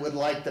town that would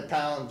like the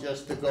town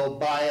just to go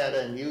buy it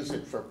and use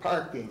it for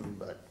parking,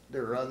 but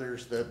there are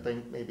others that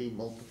think maybe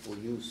multiple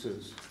use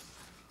is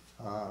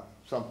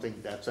something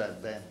that's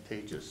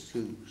advantageous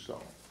too,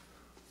 so.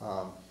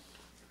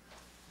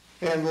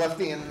 And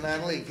Lefty and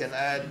Natalie can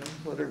add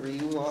whatever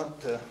you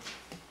want to.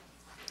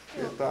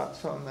 Your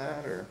thoughts on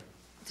that, or?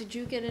 Did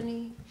you get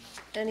any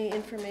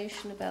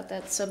information about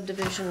that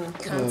subdivision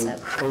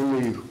concept?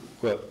 Only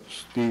what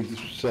Steve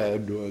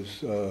said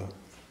was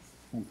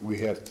we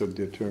have to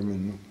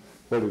determine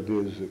what it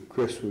is that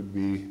Chris would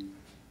be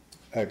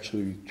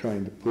actually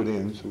trying to put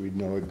in, so we'd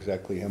know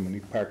exactly how many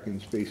parking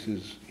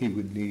spaces he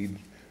would need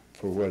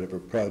for whatever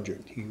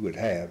project he would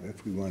have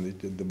if we wanted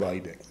to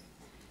divide it.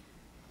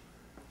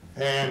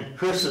 And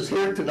Chris is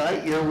here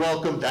tonight. You're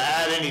welcome to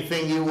add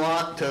anything you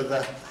want to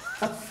the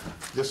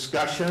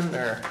discussion,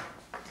 or,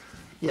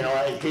 you know,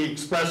 he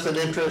expressed an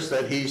interest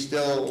that he's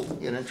still,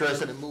 you know,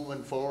 interested in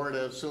moving forward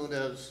as soon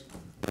as,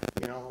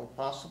 you know,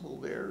 possible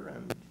there,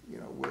 and, you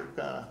know, we're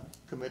kind of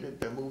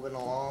committed to moving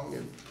along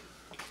and,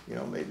 you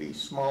know, maybe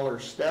smaller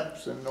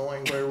steps and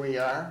knowing where we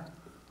are.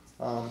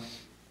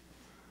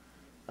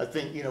 I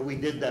think, you know, we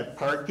did that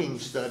parking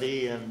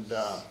study, and,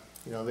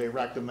 you know, they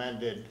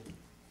recommended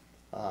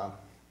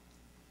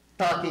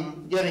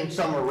getting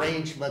some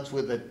arrangements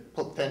with the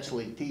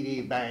potentially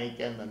TD Bank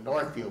and the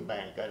Northfield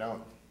Bank. I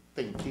don't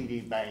think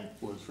TD Bank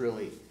was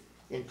really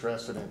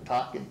interested in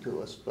talking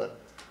to us, but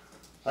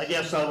I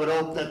guess I would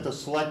hope that the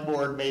select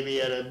board maybe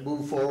had to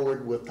move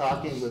forward with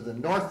talking with the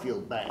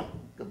Northfield Bank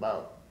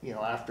about, you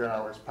know, after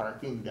hours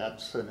parking.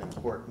 That's an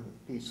important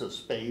piece of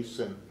space,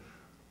 and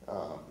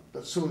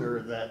the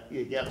sooner that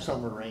you get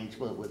some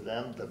arrangement with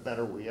them, the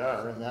better we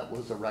are, and that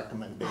was a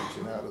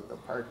recommendation out of the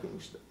parking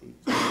study.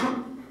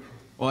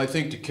 Well, I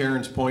think to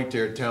Karen's point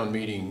there at town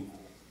meeting,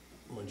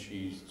 when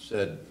she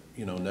said,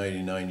 you know,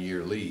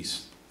 99-year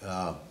lease,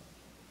 I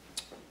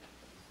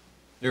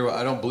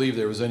don't believe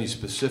there was any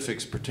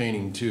specifics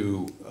pertaining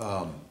to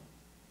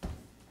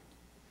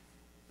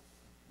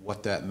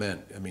what that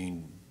meant. I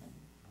mean,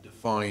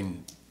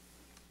 define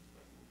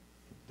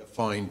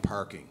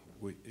parking.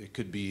 It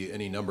could be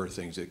any number of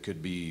things. It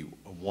could be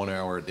a 1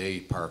 hour a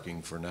day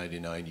parking for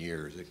 99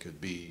 years. It could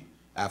be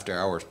after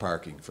hours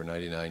parking for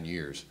 99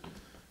 years.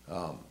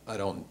 I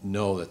don't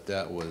know that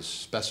that was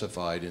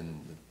specified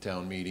in the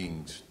town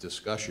meeting's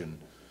discussion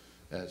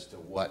as to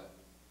what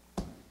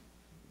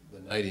the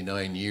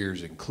 99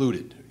 years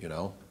included, you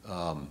know.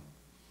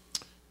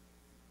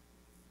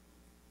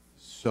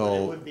 So but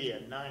it would be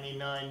a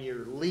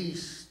 99-year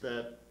lease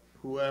that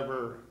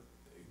whoever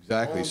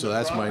exactly. So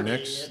that's my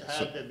next. It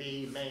had to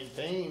be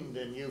maintained,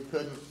 and you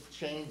couldn't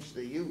change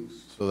the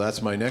use. So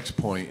that's my next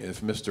point.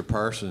 If Mr.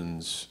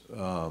 Parsons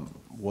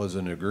was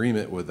in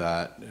agreement with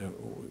that,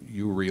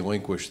 you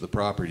relinquish the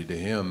property to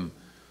him,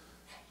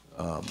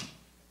 that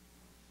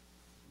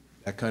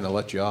kind of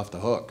lets you off the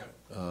hook,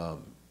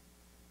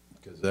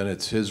 because then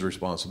it's his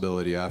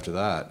responsibility after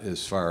that,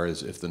 as far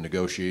as if the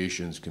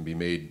negotiations can be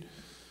made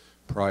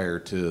prior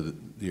to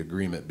the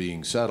agreement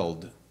being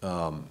settled,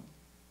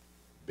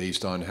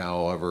 based on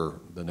however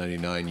the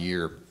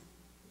 99-year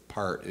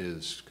part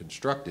is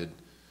constructed,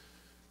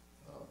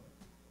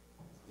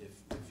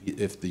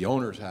 if the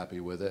owner's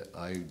happy with it,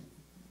 I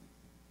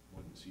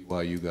wouldn't see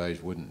why you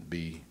guys wouldn't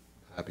be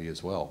happy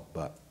as well,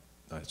 but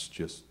that's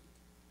just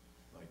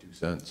my 2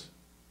 cents.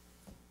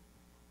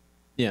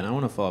 Yeah, and I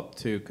want to follow up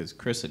too, because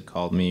Chris had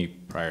called me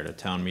prior to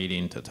town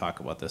meeting to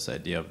talk about this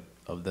idea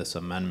of this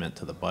amendment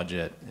to the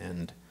budget,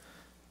 and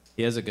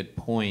he has a good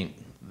point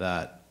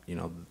that, you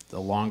know, the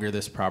longer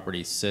this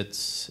property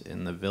sits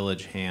in the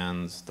village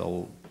hands,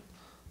 the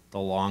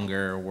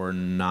longer we're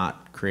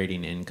not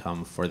creating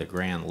income for the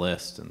grand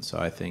list. And so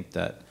I think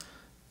that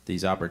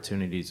these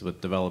opportunities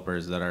with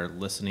developers that are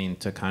listening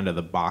to kind of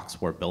the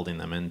box we're building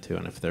them into,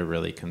 and if they're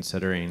really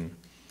considering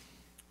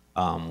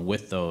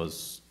with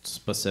those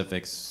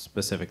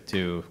specific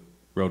to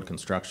road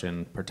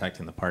construction,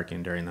 protecting the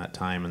parking during that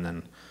time, and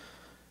then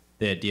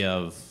the idea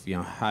of, you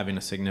know, having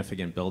a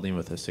significant building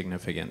with a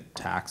significant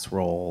tax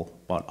roll,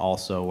 but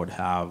also would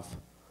have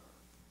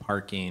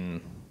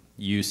parking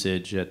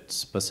usage at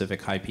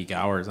specific high peak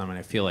hours. I mean,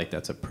 I feel like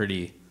that's a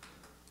pretty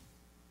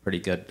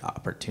good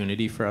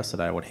opportunity for us that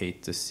I would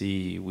hate to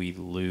see we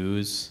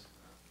lose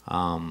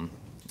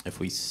if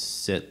we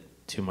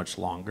sit too much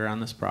longer on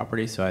this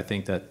property. So I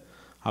think that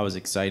I was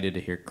excited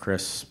to hear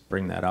Chris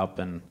bring that up,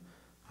 and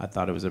I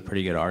thought it was a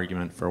pretty good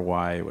argument for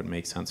why it would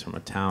make sense from a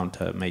town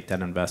to make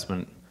that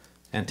investment,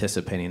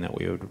 anticipating that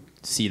we would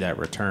see that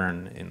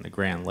return in the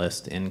grand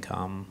list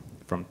income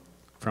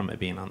from it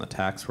being on the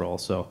tax roll.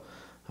 So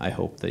I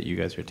hope that you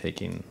guys are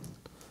taking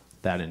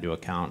that into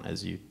account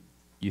as you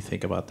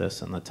think about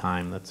this and the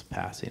time that's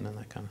passing and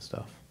that kind of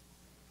stuff.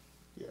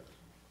 Yeah.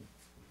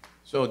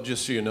 So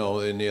just so you know,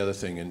 and the other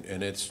thing,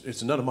 and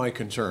it's none of my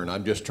concern,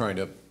 I'm just trying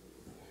to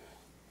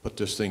put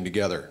this thing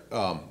together.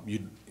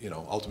 You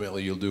know,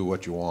 ultimately you'll do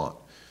what you want.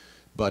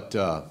 But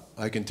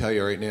I can tell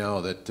you right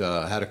now that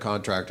I had a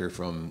contractor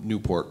from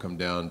Newport come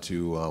down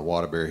to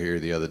Waterbury here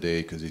the other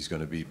day because he's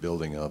going to be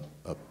building a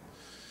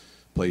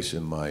place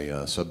in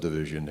my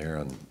subdivision there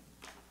on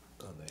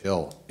the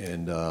hill.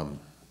 And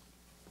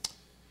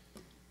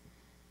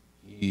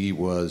he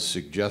was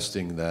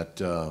suggesting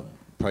that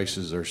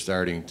prices are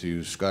starting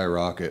to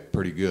skyrocket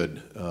pretty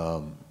good.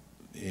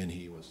 And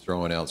he was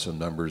throwing out some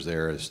numbers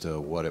there as to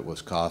what it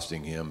was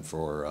costing him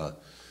for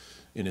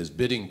in his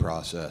bidding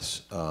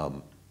process.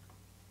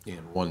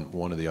 And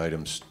one of the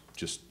items,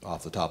 just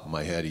off the top of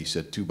my head, he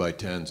said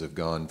 2x10s have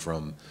gone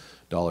from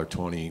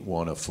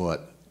 $1.21 a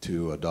foot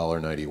to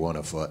 $1.91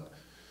 a foot,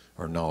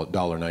 or no,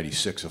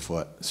 $1.96 a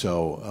foot.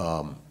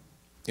 So,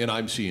 and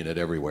I'm seeing it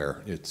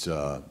everywhere. It's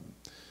so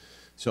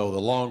the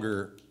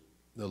longer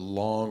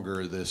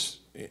this,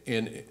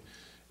 and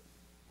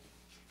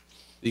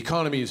the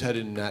economy is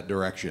headed in that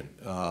direction.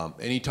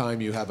 Anytime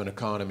you have an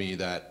economy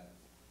that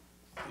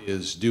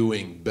is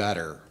doing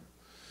better,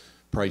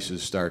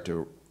 prices start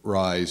to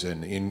rise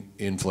and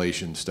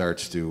inflation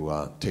starts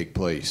to take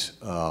place.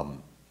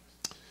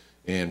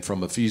 And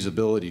from a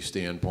feasibility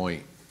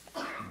standpoint,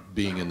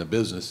 being in the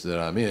business that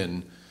I'm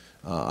in,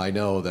 I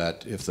know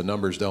that if the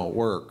numbers don't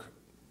work,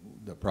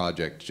 the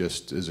project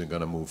just isn't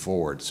going to move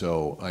forward.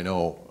 So I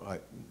know,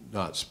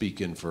 not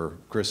speaking for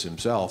Chris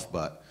himself,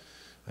 but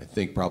I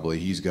think probably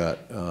he's got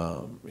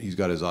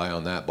his eye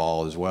on that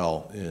ball as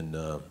well. And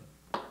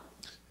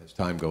as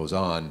time goes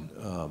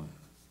on,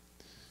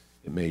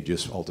 it may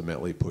just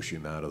ultimately push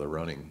him out of the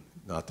running.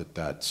 Not that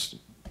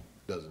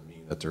doesn't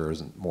mean that there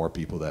isn't more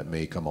people that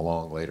may come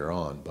along later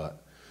on,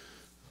 but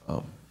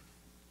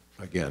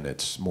again,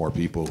 it's more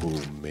people who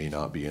may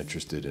not be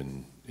interested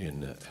in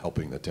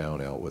helping the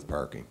town out with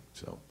parking.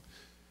 So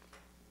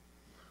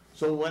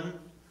when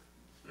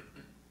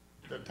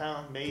the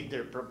town made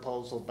their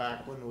proposal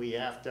back when we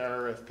asked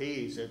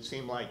RFPs, it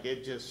seemed like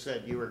it just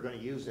said you were going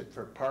to use it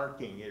for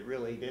parking. It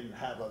really didn't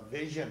have a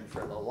vision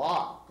for the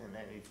lot and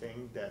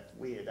anything that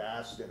we had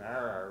asked in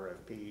our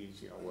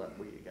RFPs, you know, what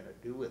were you going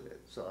to do with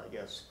it? So I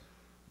guess,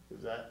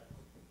 is that,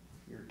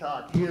 your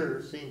talk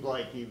here seems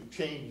like you've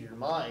changed your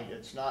mind.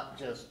 It's not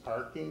just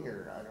parking,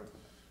 or I don't.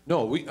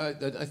 No,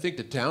 I think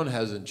the town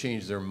hasn't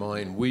changed their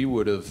mind. We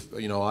would have,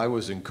 you know, I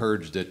was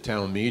encouraged at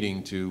town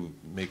meeting to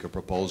make a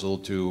proposal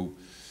to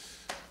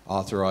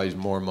authorize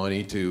more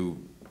money for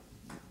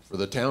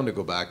the town to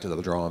go back to the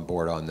drawing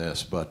board on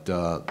this, but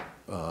that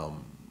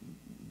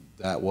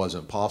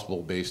wasn't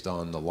possible based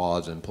on the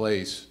laws in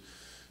place,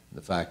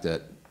 the fact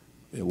that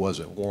it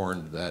wasn't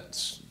warned that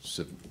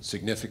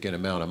significant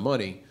amount of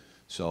money,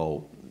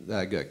 so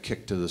that got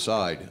kicked to the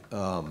side.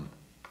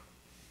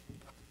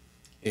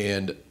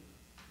 And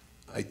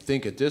I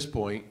think at this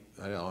point,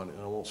 I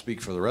won't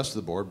speak for the rest of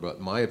the board, but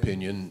in my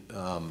opinion,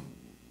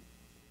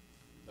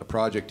 the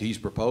project he's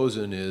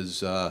proposing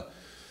is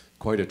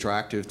quite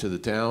attractive to the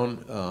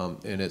town,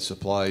 and it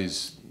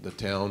supplies the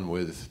town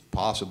with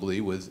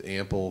possibly with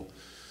ample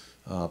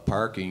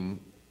parking,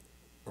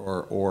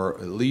 or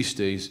at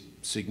least a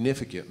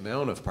significant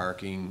amount of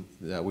parking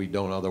that we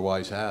don't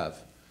otherwise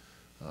have.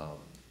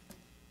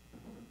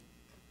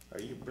 Are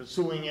you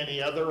pursuing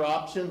any other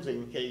options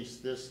in case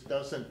this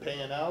doesn't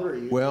pan out, or are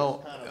you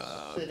well, just kind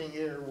of sitting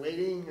here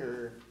waiting,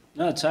 or?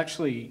 No, it's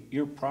actually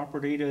your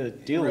property to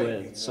deal Right.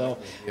 with. So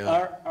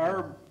Yeah.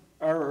 our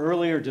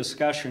earlier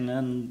discussion,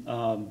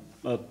 and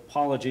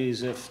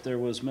apologies if there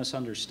was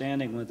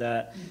misunderstanding with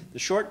that, the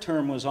short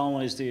term was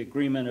always the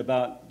agreement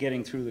about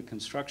getting through the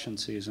construction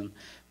season.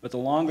 But the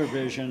longer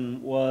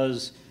vision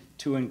was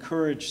to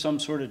encourage some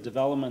sort of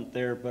development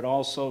there, but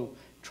also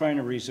trying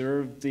to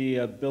reserve the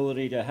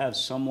ability to have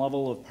some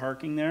level of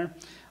parking there.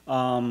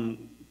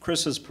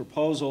 Chris's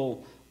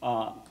proposal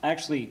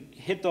actually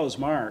hit those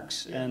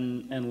marks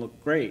and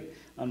looked great.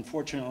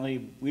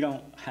 Unfortunately, we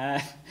don't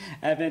have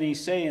any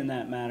say in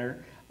that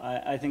matter.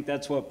 I think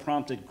that's what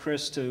prompted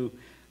Chris to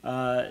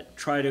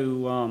try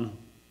to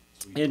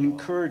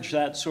encourage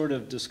that sort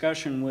of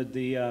discussion with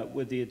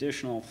the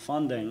additional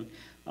funding.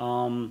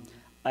 And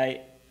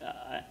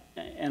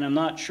I'm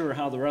not sure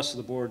how the rest of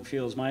the board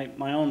feels.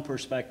 My own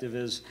perspective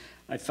is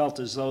I felt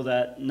as though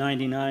that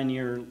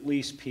 99-year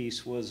lease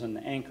piece was an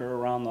anchor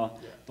around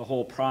the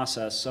whole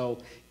process. So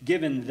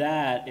given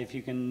that, if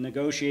you can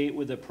negotiate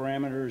with the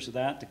parameters of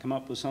that to come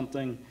up with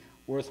something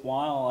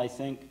worthwhile, I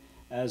think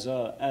as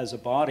a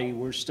body,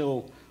 we're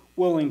still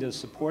willing to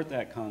support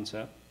that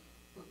concept.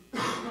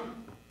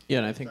 Yeah,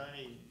 and I think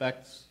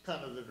That's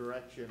kind of the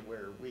direction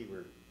where we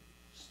were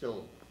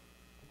still,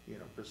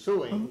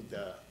 pursuing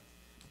the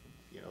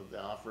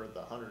offer of the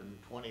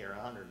 120 or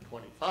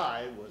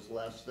 125 was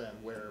less than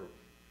where,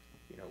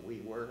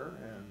 we were,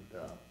 and,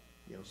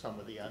 some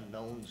of the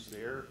unknowns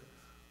there.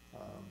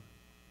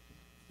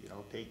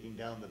 Taking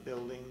down the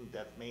building,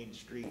 that Main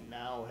Street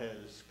now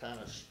has kind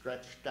of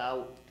stretched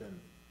out, and,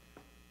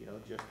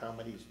 just how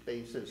many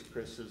spaces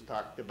Chris has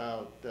talked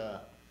about,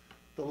 the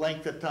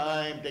length of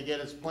time to get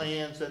his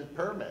plans and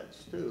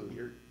permits too,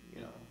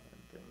 and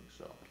things,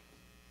 so.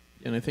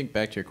 And I think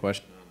back to your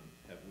question,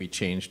 have we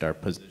changed our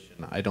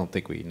position? I don't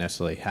think we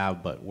necessarily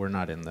have, but we're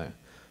not in the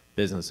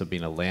business of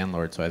being a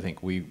landlord, so I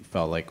think we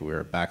felt like we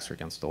were backs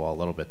against the wall a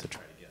little bit to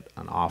try to get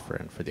an offer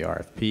in for the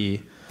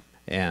RFP,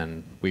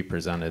 and we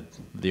presented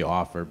the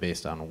offer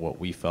based on what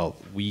we felt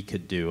we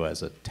could do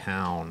as a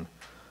town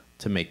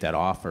to make that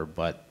offer.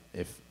 But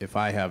if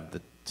I have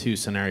the two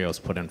scenarios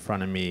put in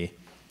front of me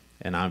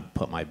and I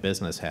put my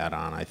business hat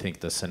on, I think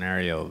the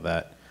scenario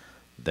that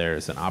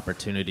there's an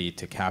opportunity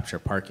to capture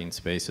parking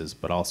spaces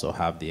but also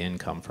have the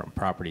income from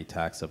property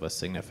tax of a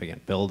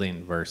significant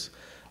building versus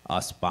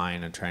us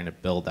buying and trying to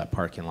build that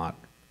parking lot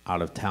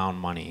out of town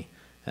money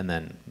and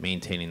then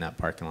maintaining that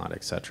parking lot,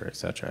 et cetera, et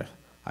cetera.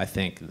 I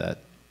think that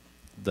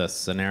the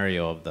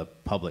scenario of the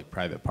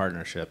public-private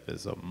partnership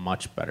is a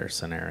much better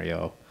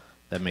scenario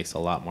that makes a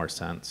lot more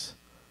sense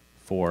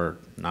for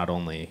not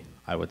only,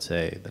 I would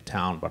say, the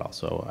town, but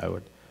also I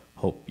would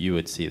hope you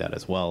would see that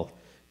as well.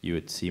 You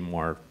would see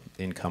more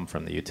income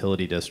from the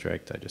utility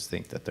district. I just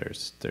think that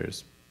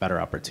there's better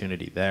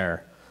opportunity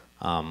there.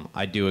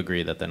 I do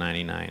agree that the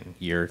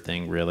 99-year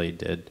thing really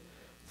did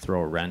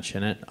throw a wrench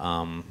in it.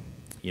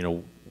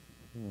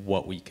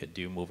 What we could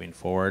do moving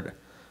forward,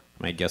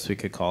 I guess we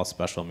could call a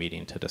special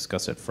meeting to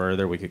discuss it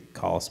further. We could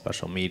call a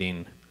special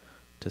meeting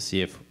to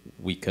see if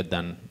we could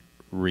then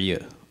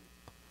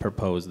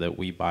propose that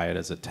we buy it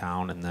as a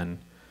town and then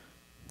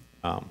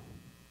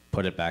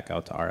put it back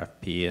out to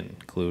RFP and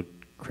include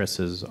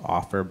Chris's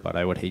offer, but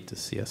I would hate to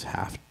see us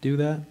have to do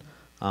that.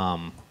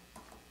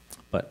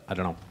 But I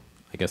don't know.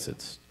 I guess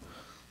there's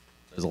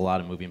a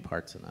lot of moving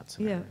parts in that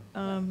scenario.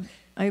 Yeah,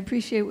 I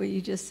appreciate what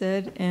you just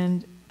said,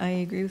 and I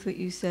agree with what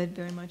you said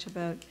very much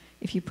about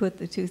if you put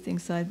the two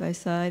things side by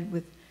side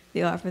with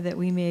the offer that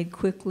we made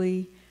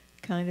quickly,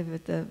 kind of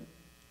at the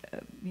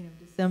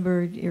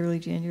December, early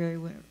January,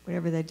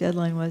 whatever that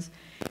deadline was,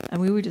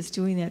 and we were just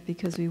doing that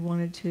because we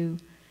wanted to.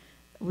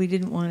 We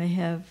didn't want to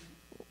have.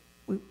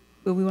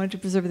 We wanted to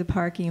preserve the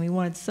parking, and we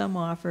wanted some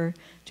offer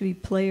to be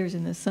players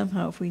in this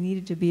somehow if we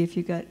needed to be,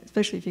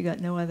 especially if you got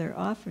no other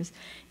offers.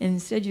 And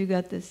instead you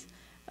got this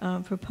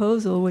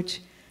proposal,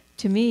 which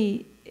to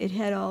me, it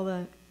had all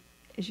the,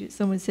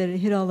 someone said, it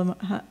hit all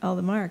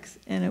the marks.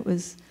 And it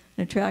was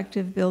an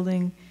attractive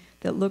building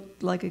that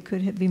looked like it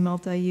could be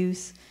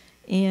multi-use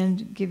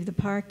and give the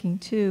parking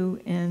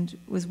too, and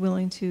was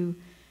willing to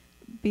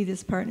be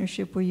this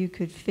partnership where you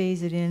could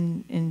phase it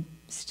in and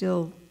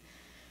still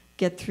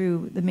get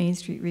through the Main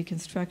Street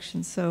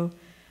reconstruction. So,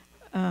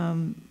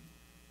 the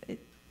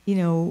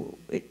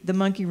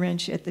monkey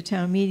wrench at the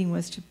town meeting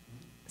was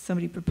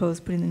somebody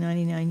proposed putting the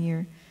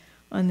 99-year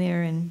on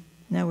there, and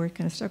now we're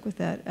kind of stuck with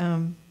that.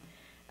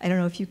 I don't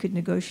know if you could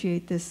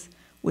negotiate this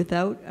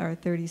without our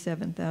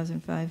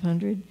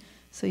 $37,500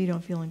 so you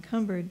don't feel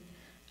encumbered.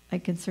 I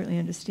can certainly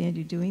understand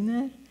you doing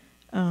that.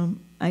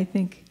 I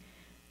think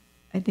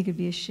it'd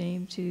be a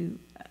shame to.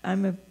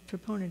 I'm a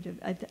proponent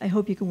of. I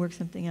hope you can work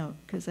something out,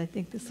 because I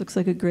think this looks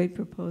like a great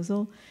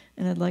proposal,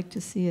 and I'd like to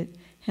see it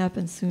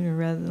happen sooner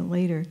rather than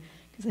later.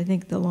 Because I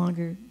think the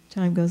longer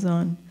time goes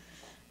on,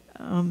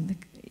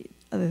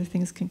 other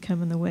things can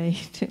come in the way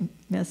to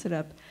mess it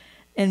up.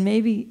 And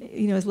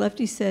maybe, as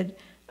Lefty said,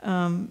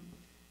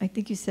 I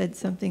think you said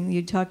something.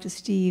 You talked to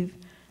Steve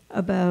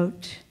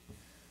about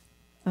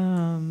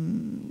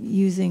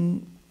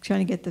using trying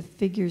to get the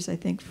figures, I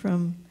think,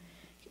 from,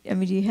 I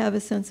mean, do you have a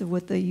sense of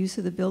what the use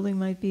of the building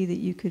might be that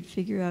you could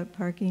figure out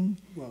parking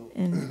Well,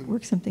 and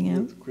work something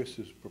out? With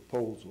Chris's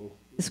proposal.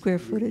 The square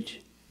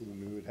footage?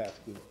 We would have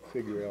to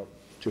figure out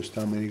just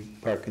how many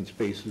parking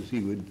spaces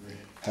he would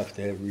have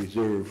to have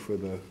reserved for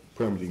the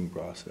permitting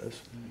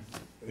process.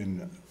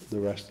 And the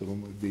rest of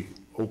them would be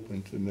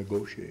open to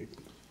negotiate.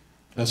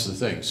 That's the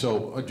thing.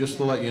 So just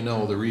to let you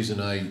know, the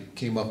reason I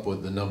came up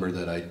with the number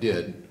that I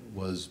did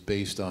was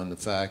based on the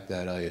fact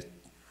that I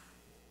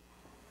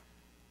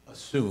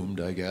assumed,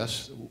 I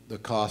guess, the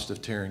cost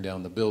of tearing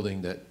down the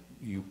building that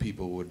you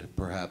people would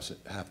perhaps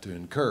have to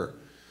incur.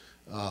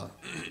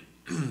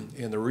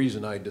 And the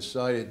reason I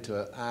decided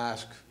to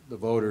ask the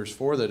voters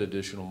for that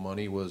additional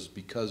money was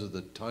because of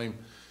the time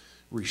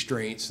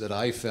restraints that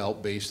I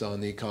felt based on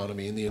the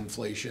economy and the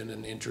inflation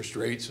and interest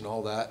rates and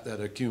all that, that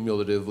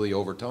accumulatively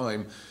over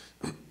time,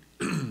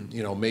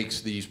 you know,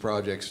 makes these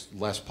projects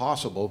less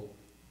possible,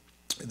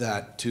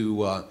 that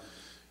to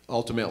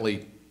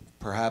ultimately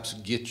perhaps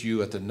get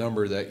you at the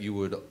number that you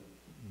would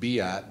be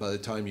at by the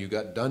time you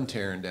got done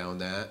tearing down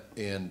that,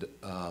 and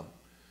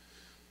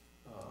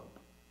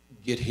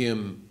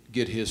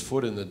get his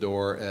foot in the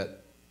door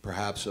at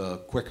perhaps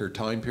a quicker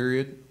time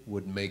period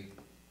would make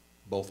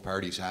both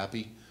parties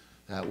happy.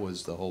 That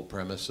was the whole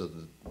premise of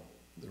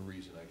the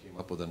reason I came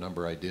up with the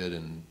number I did,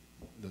 and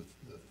the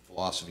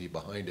philosophy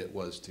behind it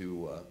was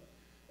to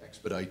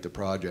expedite the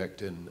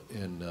project and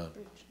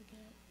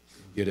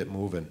get it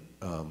moving.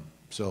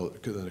 So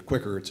the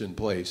quicker it's in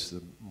place,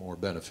 the more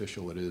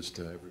beneficial it is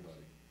to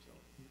everybody. So.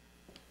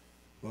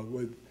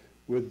 Well,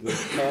 with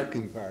the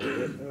parking part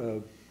of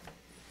it,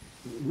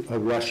 a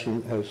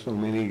restaurant has so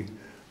many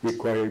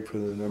required for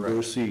the number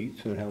of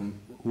seats and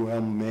how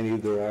many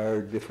there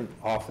are different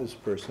office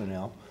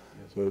personnel.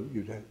 So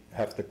you'd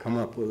have to come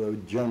up with a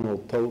general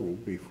total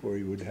before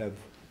you would have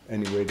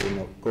any way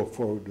to go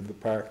forward with the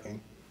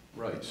parking.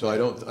 Right. So I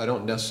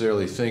don't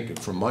necessarily think,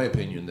 from my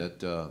opinion,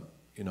 that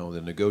you know,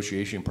 the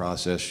negotiation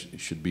process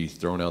should be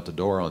thrown out the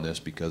door on this,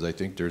 because I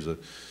think there's a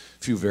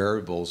few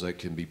variables that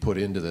can be put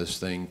into this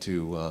thing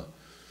to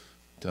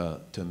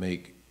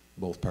make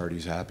both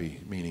parties happy,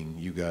 meaning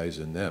you guys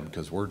and them,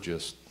 because we're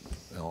just,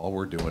 you know, all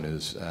we're doing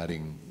is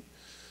adding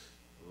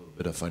a little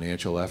bit of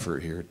financial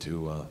effort here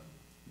to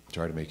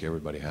try to make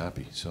everybody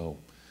happy. So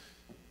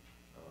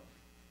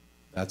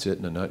that's it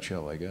in a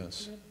nutshell, I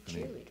guess.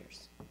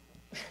 Cheerleaders.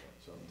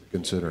 Something to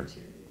consider.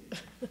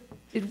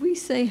 Did we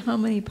say how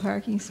many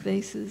parking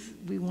spaces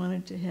we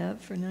wanted to have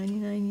for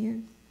 99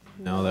 years?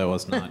 No, that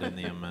was not in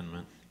the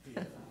amendment.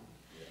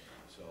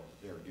 So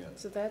there again.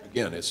 So that,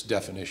 Again, it's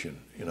definition,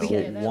 you know.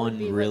 Yeah, that would One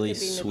be what really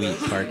could be sweet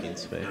negotiated. parking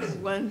space.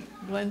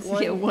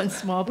 One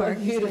small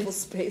parking beautiful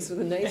space. space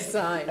with a nice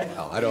sign.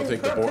 Well, I don't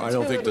think the board, I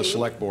don't think the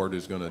select board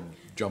is gonna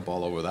jump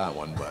all over that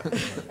one, but, you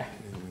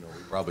know,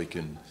 we probably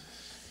can.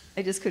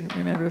 I just couldn't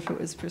remember if it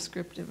was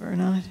prescriptive or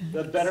not.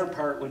 The better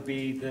part would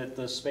be that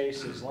the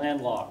space is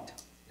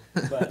landlocked,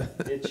 but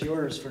it's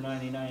yours for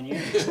 99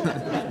 years.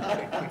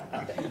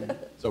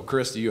 So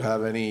Chris, do you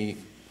have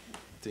anything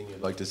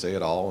you'd like to say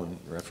at all in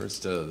reference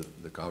to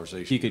the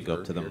conversation? You could go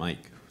we've to the heard mic,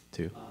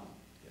 too.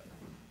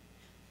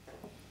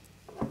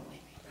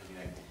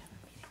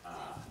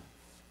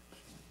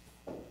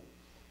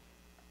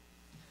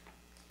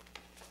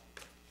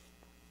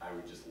 I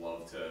would just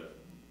love to,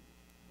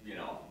 you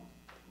know,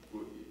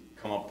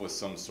 come up with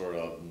some sort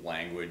of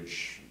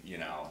language, you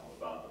know,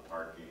 about the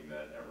parking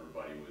that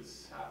everybody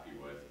was happy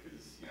with,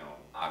 because, you know,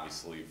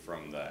 obviously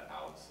from the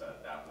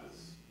outset, that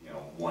was, you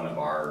know, one of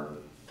our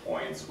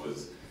points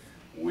was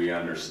we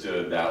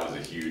understood that was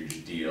a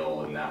huge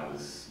deal, and that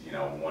was, you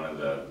know, one of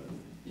the,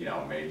 you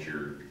know,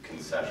 major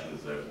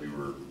concessions that we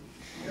were,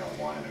 you know,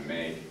 wanting to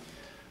make,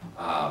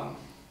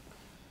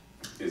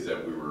 is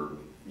that we were,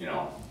 you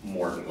know,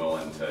 more than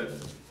willing to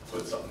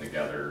put something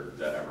together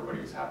that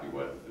everybody was happy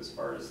with as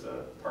far as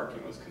the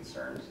parking was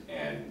concerned.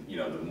 And, you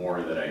know, the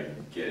more that I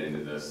get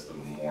into this, the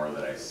more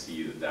that I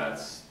see that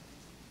that's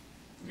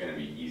gonna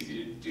be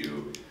easy to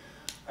do.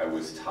 I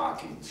was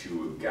talking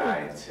to a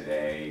guy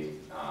today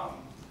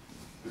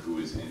who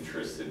was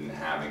interested in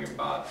having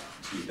about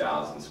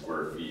 2,000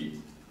 square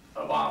feet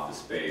of office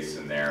space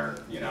in there,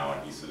 you know,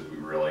 and he says we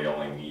really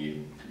only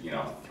need, you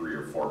know, 3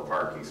 or 4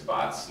 parking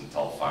spots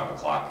until 5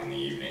 o'clock in the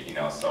evening, you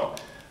know, so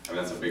I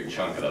mean, that's a big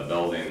chunk of the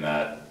building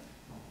that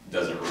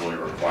doesn't really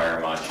require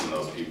much, and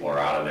those people are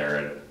out of there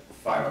at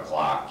 5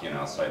 o'clock, you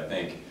know, so I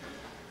think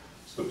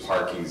the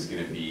parking's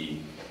gonna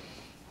be,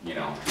 you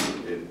know,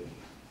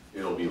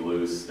 it'll be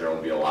loose,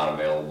 there'll be a lot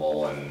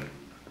available, and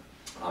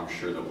I'm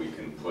sure that we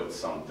can put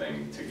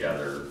something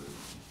together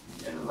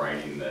in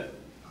writing that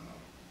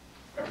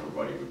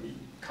everybody would be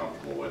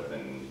comfortable with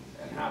and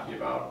happy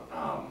about.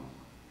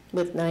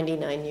 With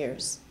 99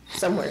 years,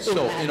 somewhere.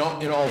 So in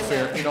all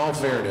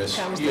fairness,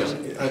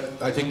 yeah,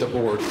 I think the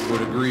board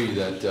would agree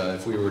that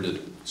if we were to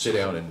sit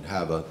down and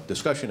have a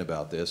discussion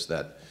about this,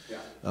 that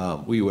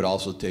we would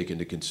also take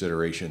into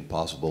consideration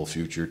possible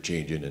future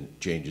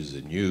changes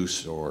in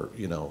use, or,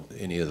 you know,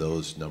 any of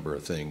those number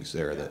of things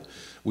there, that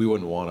we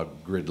wouldn't want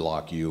to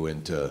gridlock you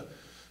into,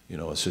 you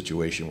know, a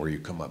situation where you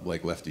come up,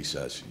 like Lefty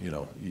says, you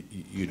know,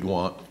 you'd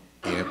want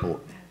ample.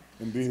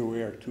 And be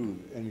aware too,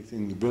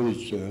 anything the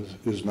village does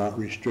is not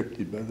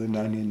restricted by the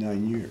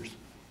 99 years.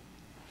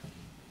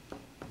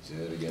 Say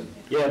that again?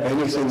 Yeah,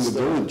 Anything the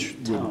village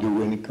would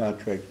do, any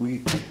contract we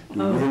do,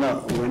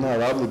 we're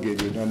not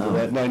obligated under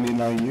that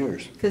 99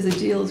 years. Because it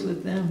deals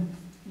with them.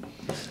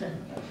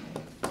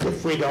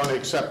 if we don't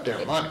accept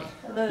their money.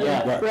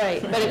 Yeah.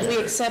 Right, but if we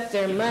accept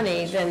their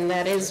money, then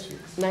that is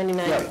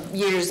 99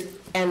 years,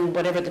 and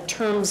whatever the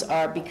terms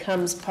are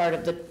becomes part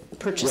of the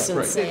purchase and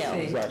Right. sale.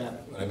 Exactly.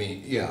 I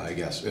mean, yeah, I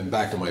guess, and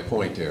back to my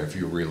point there, if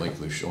you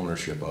relinquish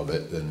ownership of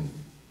it, then,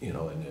 you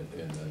know, and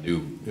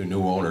the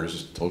new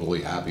owner's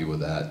totally happy with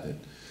that. And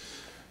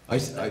I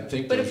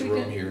think But if there's we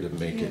room could- here to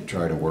make yeah. it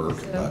try to work,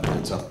 So- but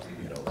it's up,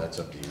 you know, that's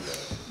up to you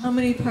guys. How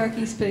many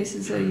parking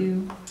spaces are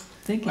you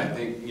thinking? I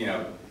think, you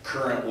know,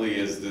 currently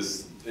as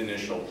this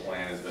initial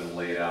plan has been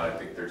laid out, I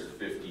think there's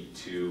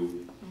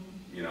 52,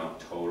 you know,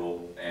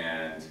 total,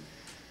 and,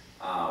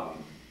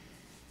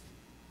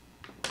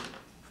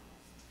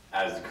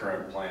 as the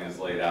current plan is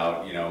laid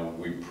out, you know,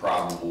 we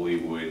probably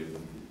would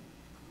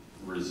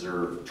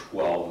reserve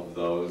 12 of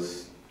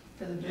those,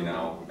 you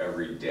know,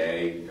 every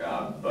day,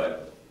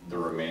 but the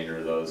remainder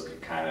of those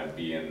could kind of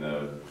be in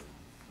the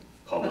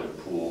public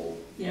pool,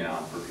 you know,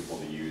 for people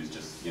to use,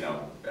 just, you know,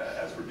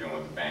 as we're doing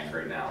with the bank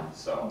right now,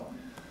 so,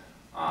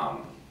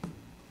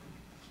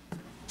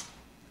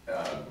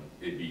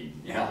 it'd be,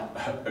 you know,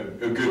 a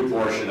good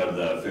portion of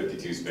the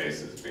 52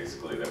 spaces,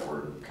 basically, that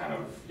were kind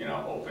of, you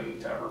know, open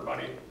to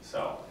everybody,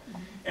 so.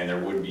 And there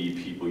would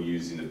be people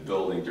using the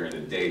building during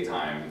the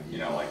daytime, you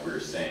know, like we were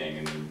saying,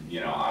 and, you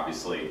know,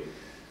 obviously,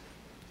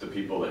 the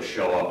people that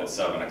show up at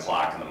 7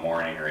 o'clock in the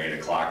morning or 8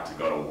 o'clock to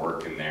go to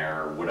work in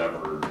there, or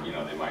whatever, you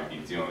know, they might be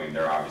doing,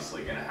 they're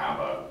obviously gonna have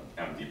a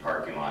empty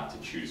parking lot to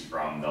choose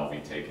from. They'll be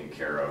taking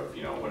care of,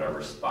 you know,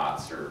 whatever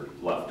spots are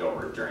left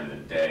over during the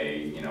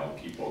day, you know,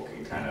 people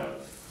can kind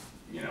of,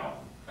 you know,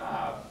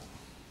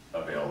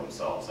 avail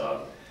themselves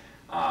of.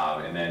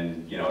 And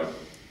then, you know,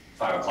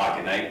 5 o'clock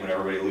at night when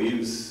everybody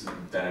leaves,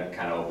 then it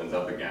kind of opens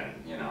up again,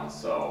 you know,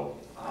 so,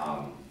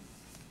 I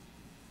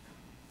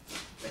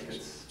think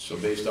it's. So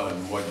based on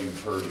what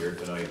you've heard here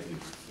tonight,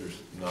 there's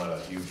not a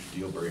huge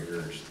deal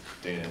breaker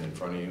standing in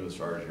front of you as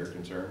far as you're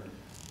concerned?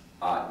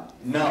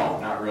 No,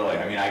 not really.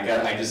 I mean,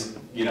 I just,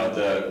 you know,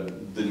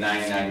 the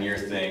 99-year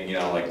thing, you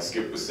know, like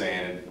Skip was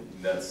saying,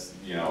 that's,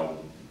 you know,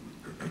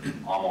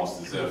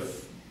 almost as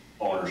if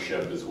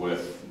ownership is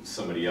with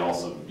somebody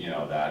else of, you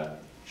know,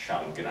 that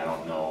chunk, and I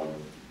don't know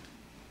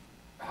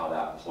how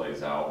that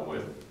plays out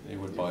with. They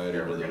would buy it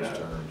under those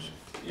terms.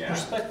 Yeah.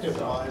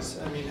 Perspective-wise,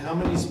 I mean, how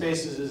many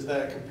spaces is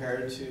that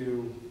compared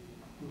to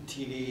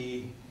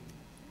TD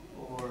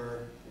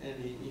or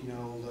any, you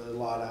know, the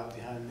lot out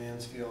behind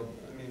Mansfield?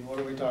 I mean, what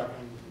are we talking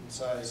in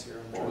size here?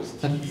 I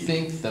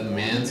think the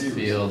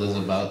Mansfield is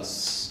about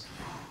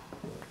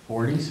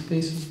 40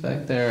 spaces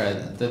back there.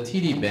 At the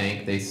TD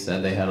Bank, they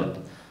said they had,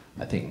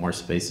 I think, more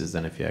spaces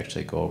than if you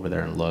actually go over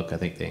there and look. I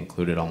think they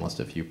included almost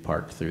a few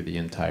parked through the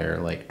entire,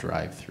 like,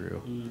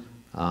 drive-through.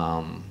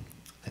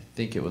 I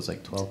think it was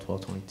like 12,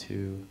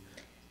 22,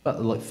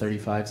 about like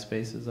 35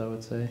 spaces, I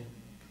would say,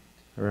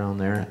 around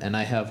there. And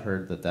I have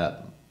heard that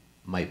that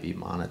might be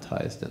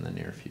monetized in the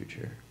near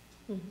future.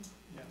 Yeah,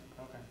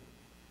 okay.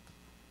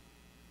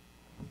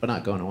 But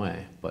not going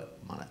away, but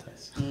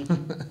monetized.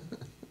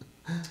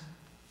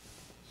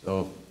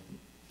 So,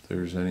 if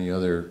there's any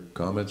other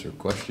comments or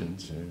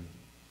questions?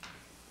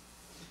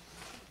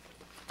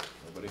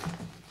 Nobody?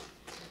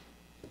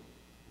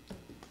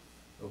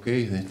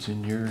 Okay, that's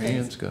in your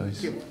hands,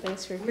 guys.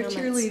 Thanks for your We're comments.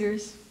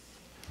 cheerleaders.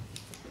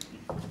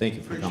 Thank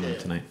you for coming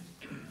tonight.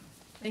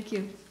 Thank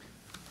you.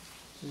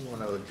 You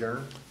want to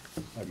adjourn?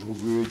 I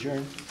move we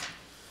adjourn.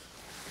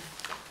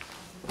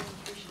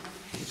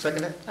 You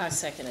second it? I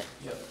second it.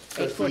 Yep.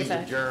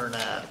 8:45. Adjourn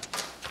at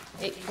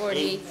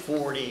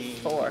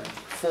 8:44.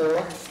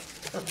 8:44.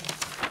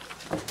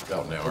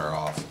 About an hour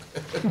off.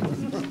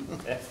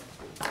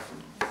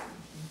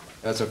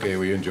 That's okay,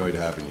 we enjoyed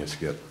having you,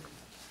 Skip.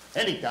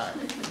 Anytime.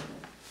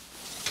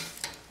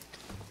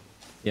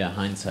 Yeah,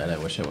 hindsight, I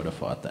wish I would have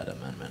fought that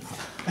amendment.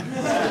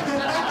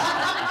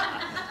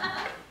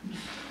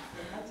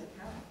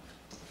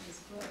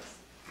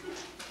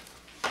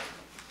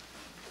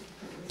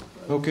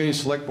 Okay,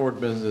 select board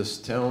business,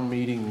 town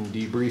meeting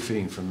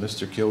debriefing from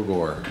Mr.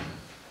 Kilgore.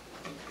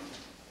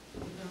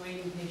 Been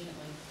waiting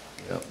patiently.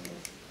 Yep.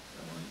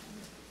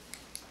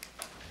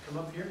 Come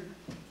up here.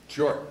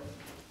 Sure.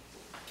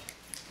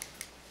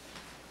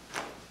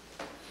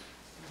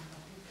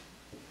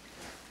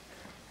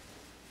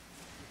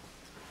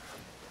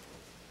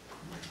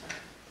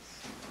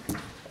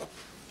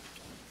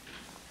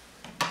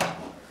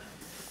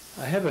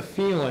 I have a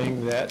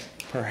feeling that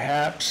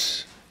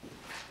perhaps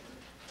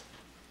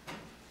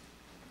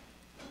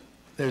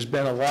there's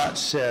been a lot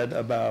said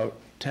about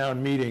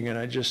town meeting, and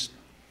I just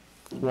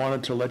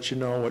wanted to let you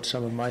know what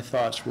some of my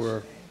thoughts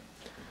were.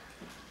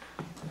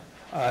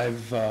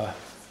 I've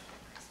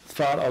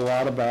thought a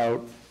lot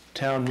about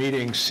town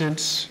meeting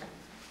since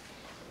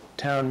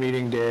town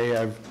meeting day.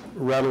 I've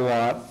read a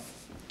lot,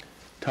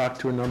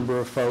 talked to a number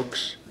of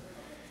folks,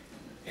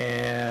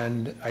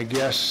 and I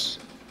guess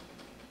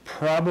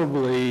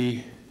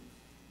probably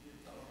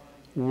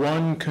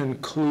one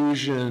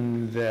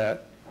conclusion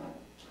that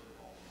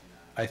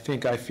I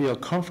think I feel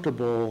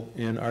comfortable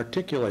in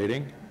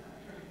articulating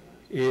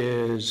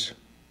is,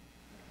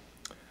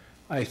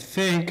 I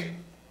think,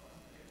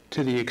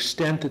 to the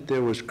extent that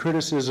there was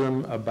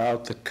criticism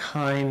about the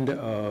kind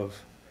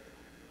of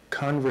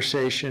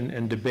conversation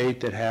and debate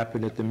that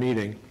happened at the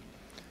meeting,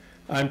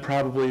 I'm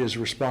probably as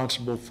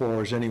responsible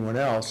for as anyone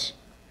else,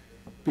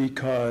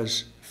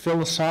 because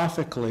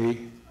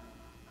philosophically,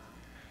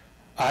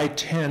 I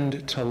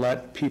tend to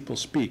let people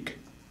speak,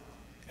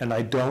 and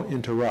I don't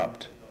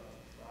interrupt.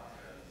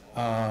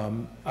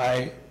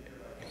 I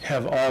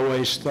have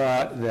always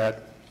thought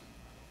that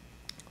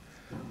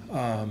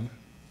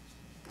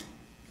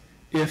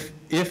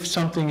if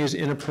something is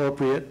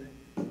inappropriate,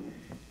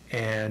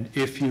 and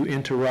if you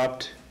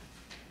interrupt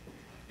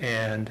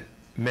and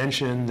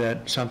mention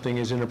that something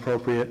is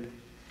inappropriate,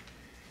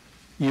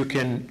 you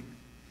can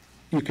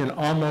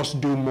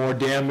almost do more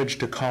damage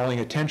to calling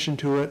attention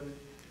to it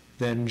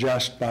than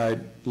just by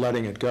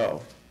letting it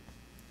go.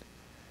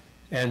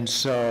 And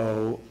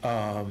so,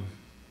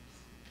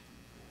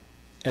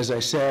 as I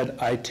said,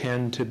 I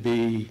tend to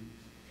be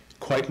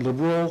quite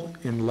liberal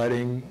in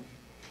letting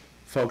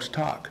folks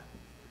talk.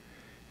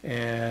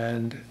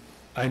 And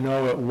I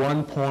know at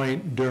one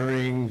point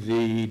during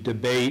the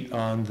debate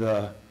on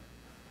the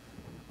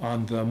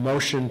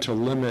motion to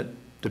limit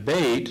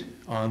debate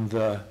on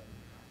the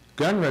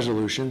gun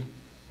resolution,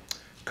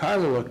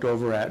 Carla looked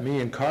over at me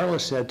and Carla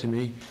said to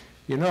me,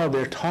 you know,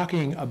 they're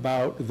talking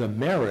about the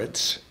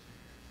merits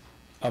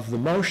of the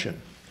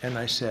motion. And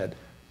I said,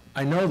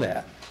 I know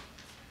that,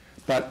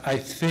 but I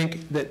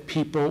think that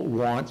people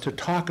want to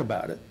talk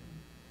about it.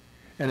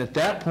 And at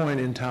that point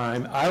in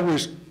time, I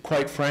was,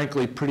 quite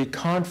frankly, pretty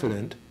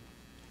confident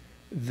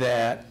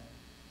that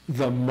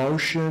the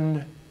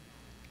motion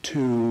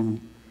to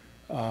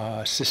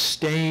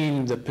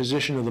sustain the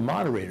position of the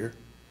moderator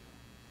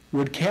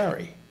would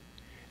carry.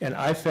 And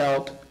I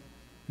felt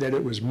that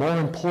it was more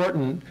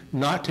important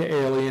not to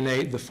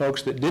alienate the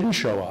folks that didn't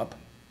show up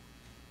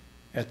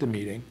at the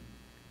meeting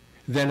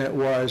than it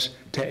was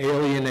to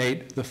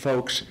alienate the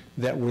folks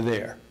that were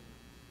there.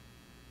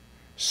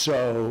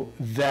 So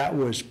that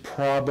was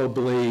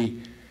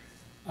probably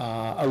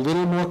a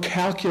little more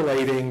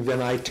calculating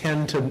than I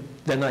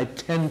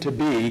tend to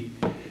be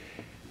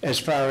as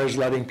far as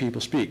letting people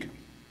speak.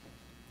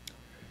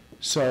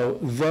 So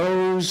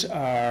those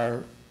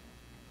are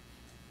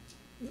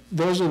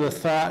the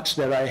thoughts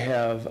that I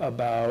have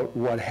about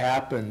what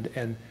happened,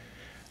 and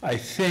I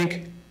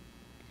think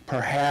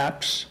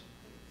perhaps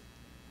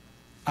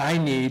I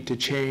need to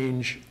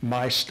change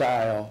my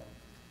style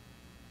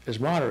as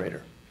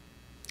moderator.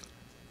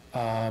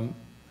 A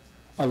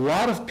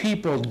lot of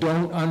people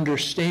don't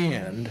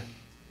understand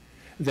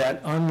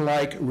that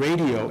unlike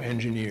radio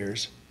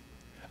engineers,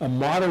 a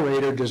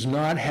moderator does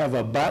not have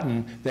a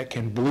button that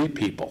can bleep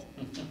people.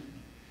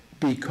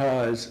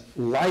 Because,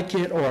 like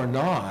it or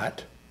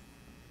not,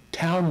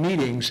 town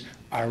meetings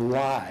are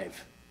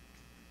live.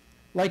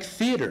 Like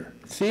theater.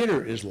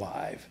 Theater is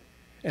live.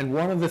 And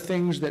one of the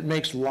things that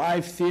makes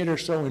live theater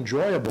so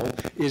enjoyable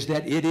is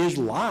that it is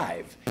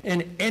live,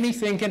 and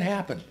anything can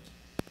happen.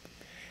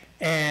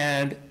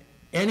 And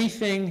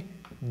anything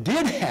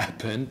did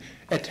happen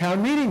at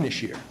town meeting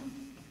this year.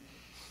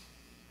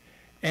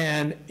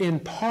 And in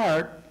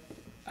part,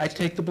 I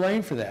take the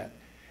blame for that.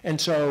 And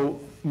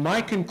so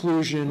my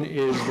conclusion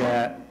is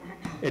that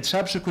at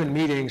subsequent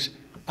meetings,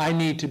 I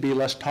need to be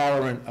less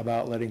tolerant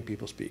about letting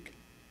people speak.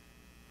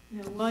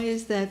 Now, why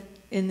is that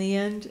in the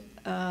end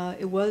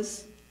it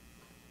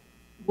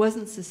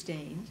wasn't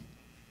sustained?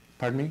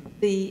 Pardon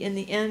me? In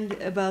the end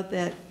about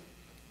that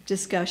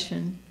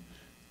discussion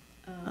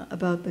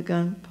about the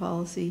gun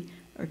policy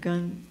or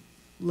gun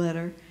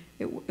letter,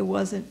 it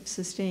wasn't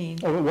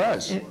sustained. Oh, it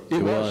was. It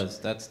was.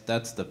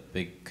 That's the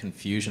big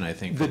confusion, I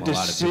think, from a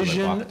lot of people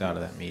that walked out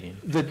of that meeting.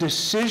 The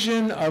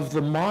decision of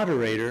the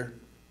moderator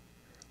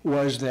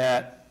was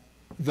that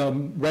the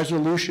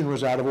resolution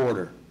was out of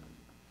order,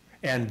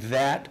 and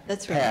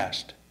that's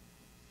passed.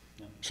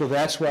 Right. So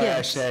that's why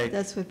I say...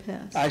 that's what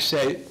passed. I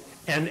say,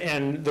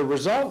 and the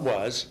result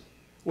was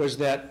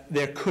that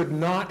there could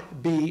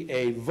not be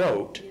a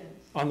vote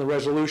on the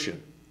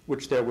resolution,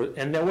 which there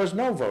was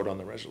no vote on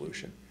the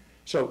resolution.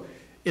 So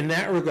in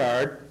that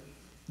regard,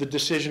 the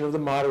decision of the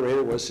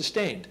moderator was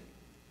sustained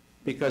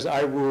because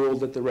I ruled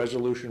that the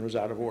resolution was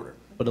out of order.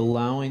 But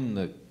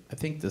allowing I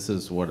think this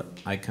is what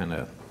I kind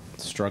of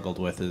struggled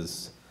with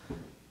is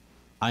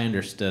I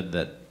understood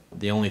that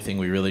the only thing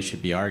we really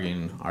should be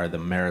arguing are the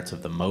merits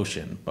of the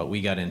motion, but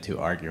we got into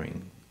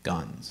arguing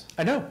guns.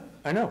 I know.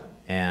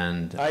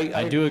 And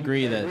I do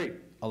agree that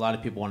a lot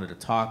of people wanted to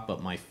talk,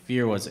 but my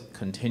fear was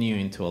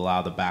continuing to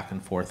allow the back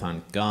and forth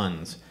on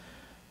guns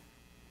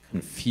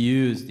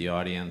confuse the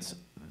audience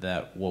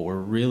that what we're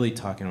really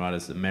talking about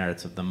is the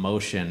merits of the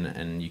motion,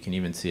 and you can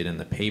even see it in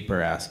the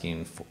paper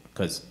asking for,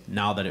 because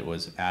now that it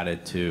was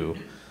added to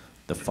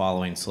the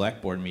following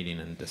select board meeting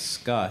and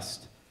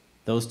discussed,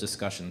 those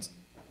discussions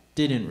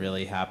didn't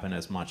really happen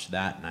as much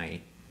that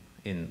night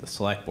in the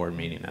select board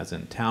meeting as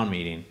in town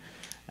meeting.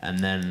 And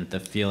then the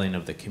feeling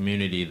of the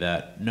community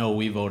that, no,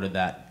 we voted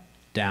that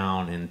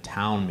down in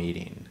town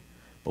meeting,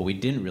 but we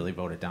didn't really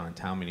vote it down in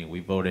town meeting. We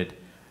voted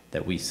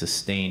that we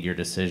sustained your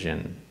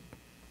decision.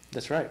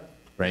 That's right.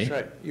 Right?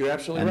 That's right. You're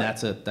absolutely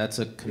right. And that's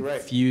a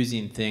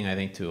confusing thing, I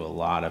think, to a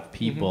lot of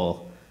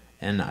people.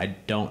 And I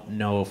don't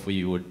know if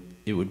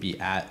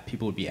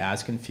people would be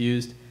as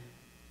confused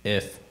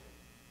if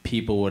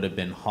people would have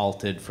been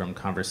halted from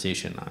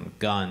conversation on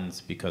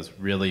guns, because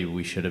really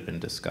we should have been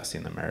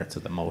discussing the merits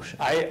of the motion.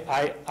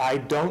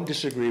 I don't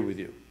disagree with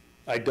you.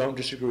 I don't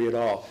disagree at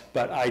all.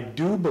 But I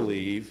do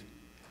believe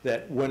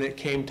that when it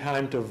came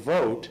time to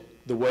vote,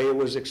 the way it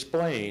was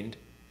explained,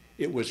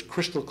 it was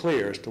crystal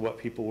clear as to what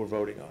people were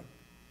voting on.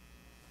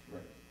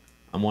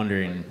 I'm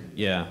wondering,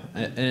 yeah,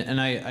 and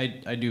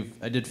I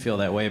did feel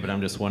that way, but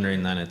I'm just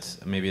wondering then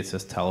maybe it's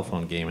this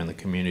telephone game in the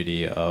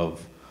community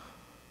of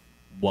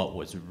what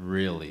was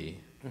really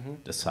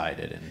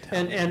decided in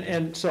town.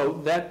 And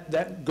so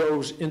that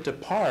goes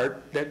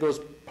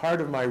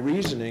part of my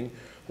reasoning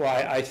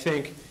why I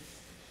think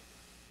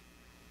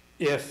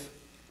if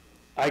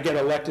I get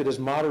elected as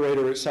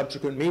moderator at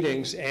subsequent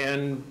meetings,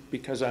 and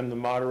because I'm the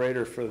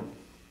moderator for,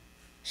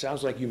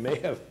 sounds like you may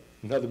have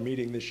another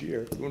meeting this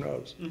year, who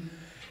knows,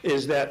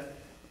 is that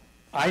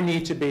I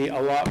need to be a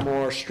lot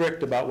more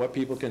strict about what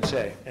people can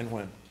say and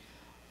when.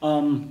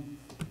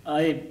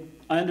 I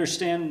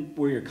understand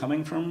where you're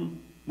coming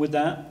from with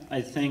that. I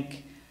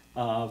think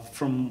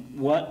from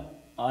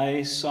what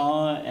I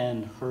saw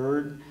and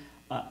heard,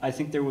 I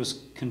think there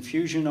was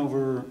confusion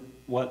over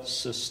what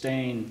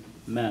sustain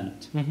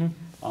meant.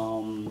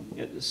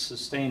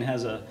 Sustain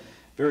has a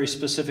very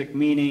specific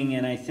meaning,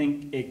 and I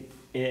think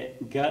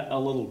it got a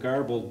little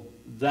garbled.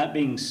 That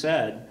being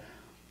said,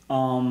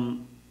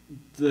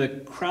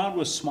 the crowd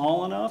was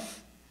small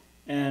enough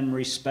and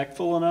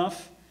respectful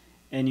enough,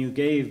 and you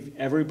gave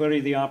everybody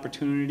the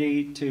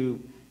opportunity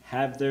to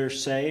have their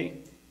say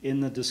in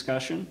the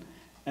discussion,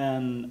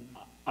 and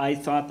I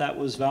thought that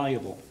was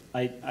valuable.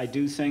 I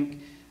do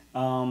think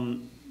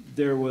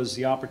there was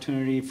the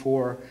opportunity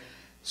for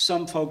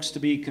some folks to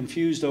be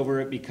confused over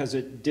it because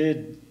it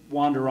did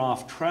wander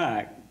off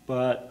track,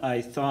 but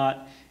I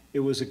thought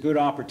it was a good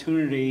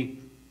opportunity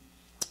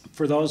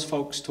for those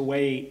folks to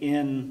weigh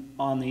in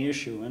on the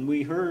issue. And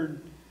we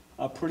heard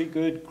a pretty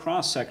good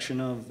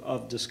cross-section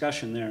of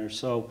discussion there.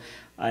 So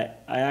I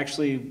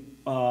actually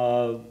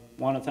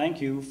want to thank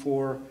you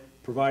for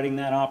providing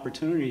that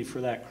opportunity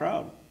for that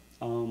crowd.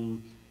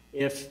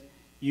 If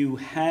you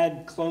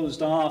had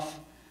closed off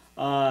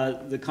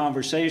the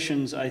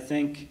conversations, I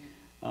think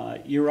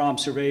your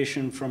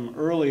observation from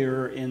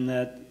earlier in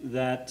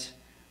that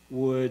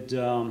would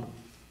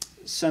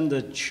send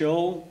a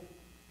chill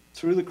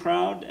through the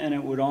crowd, and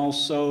it would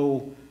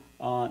also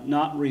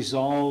not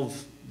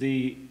resolve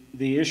the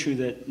issue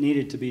that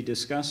needed to be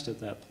discussed at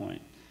that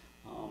point.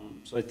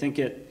 So I think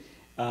it,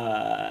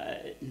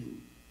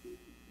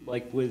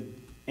 like with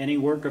any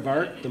work of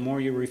art, the more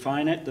you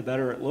refine it, the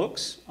better it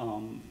looks.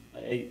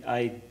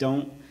 I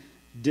don't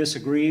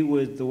disagree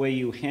with the way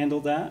you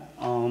handled that.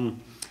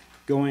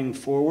 Going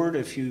forward,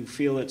 if you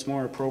feel it's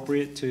more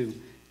appropriate to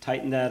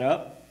tighten that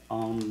up,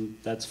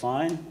 that's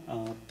fine,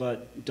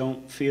 but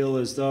don't feel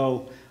as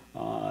though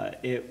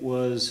it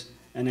was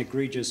an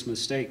egregious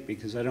mistake,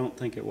 because I don't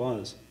think it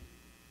was.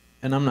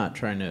 And I'm not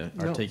trying to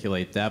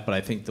articulate that, but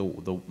I think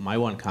my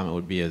one comment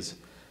would be is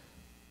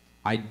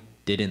I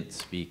didn't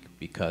speak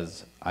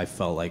because I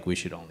felt like we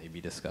should only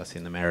be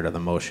discussing the merit of the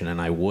motion,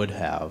 and I would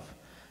have.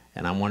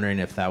 And I'm wondering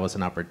if that was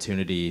an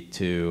opportunity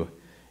to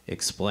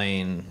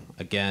explain,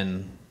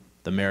 again,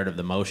 the merit of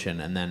the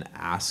motion, and then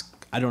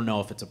ask, I don't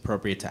know if it's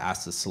appropriate to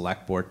ask the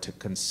select board to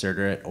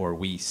consider it, or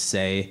we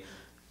say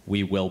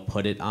we will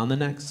put it on the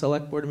next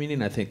select board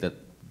meeting. I think that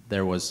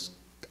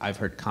I've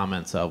heard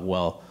comments of,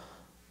 well,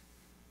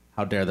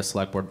 how dare the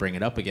select board bring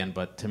it up again?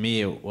 But to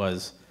me,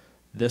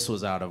 this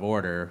was out of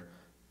order.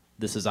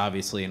 This is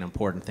obviously an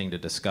important thing to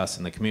discuss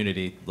in the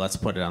community. Let's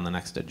put it on the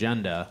next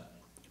agenda.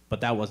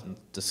 But that wasn't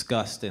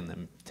discussed in the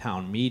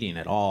town meeting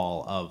at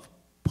all, of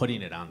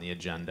putting it on the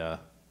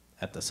agenda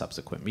at the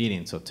subsequent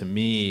meeting. So to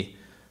me,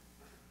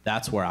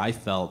 that's where I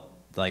felt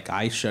like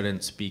I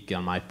shouldn't speak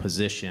on my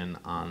position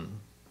on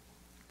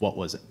what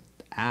was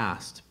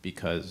asked,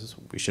 because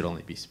we should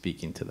only be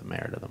speaking to the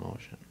merit of the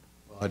motion.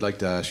 I'd like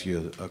to ask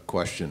you a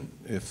question.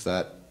 If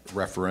that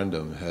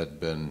referendum had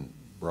been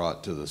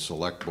brought to the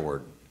select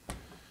board,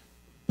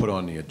 put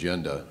on the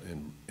agenda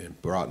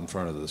and brought in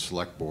front of the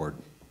select board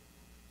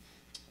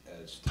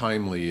as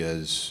timely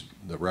as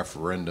the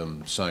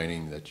referendum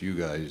signing that you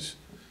guys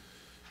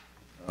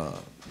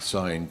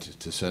signed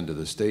to send to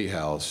the State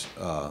House,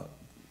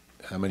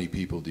 how many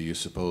people do you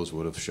suppose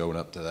would have shown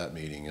up to that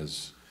meeting?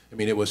 I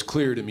mean, it was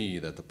clear to me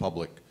that the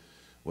public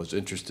was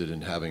interested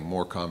in having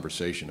more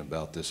conversation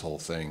about this whole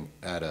thing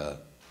at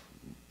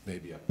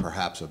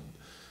perhaps a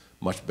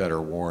much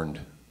better warned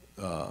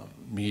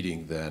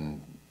meeting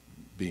than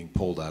being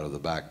pulled out of the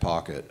back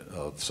pocket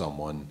of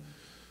someone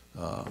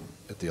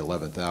at the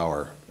 11th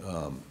hour.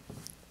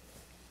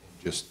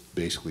 Just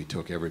basically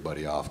took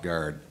everybody off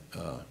guard.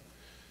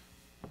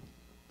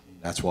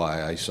 That's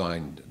why I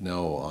signed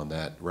no on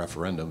that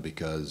referendum,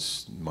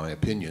 because in my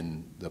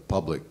opinion, the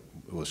public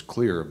was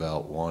clear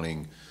about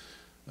wanting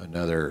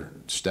another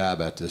stab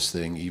at this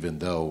thing, even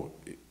though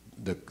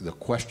the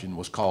question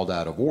was called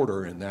out of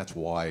order, and that's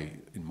why,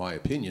 in my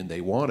opinion,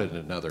 they wanted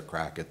another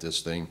crack at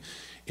this thing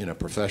in a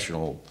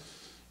professional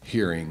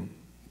hearing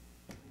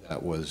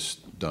that was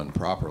done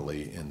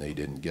properly, and they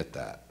didn't get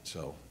that.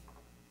 So,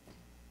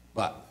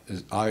 but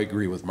I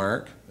agree with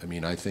Mark. I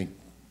mean, I think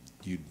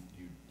you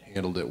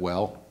handled it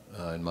well,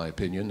 in my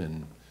opinion,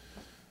 and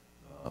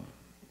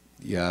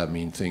yeah, I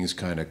mean, things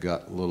kind of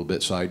got a little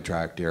bit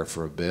sidetracked there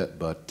for a bit,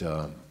 but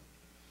I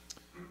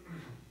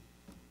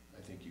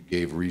think you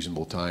gave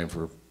reasonable time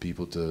for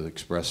people to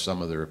express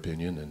some of their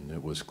opinion, and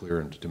it was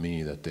clear to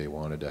me that they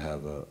wanted to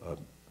have a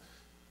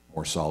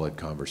more solid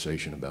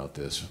conversation about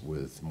this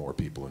with more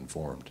people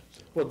informed.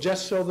 Well,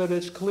 just so that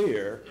it's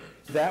clear,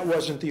 that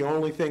wasn't the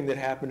only thing that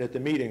happened at the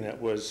meeting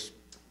that was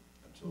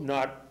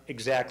not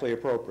exactly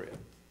appropriate.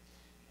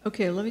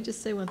 Okay, let me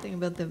just say one thing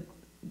about the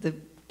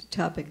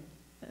topic.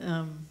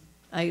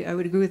 I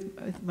would agree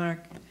with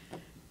Mark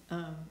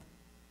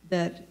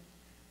that,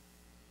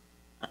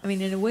 I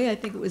mean, in a way, I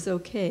think it was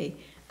okay.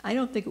 I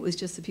don't think it was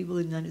just that people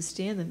didn't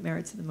understand the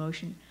merits of the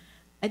motion.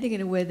 I think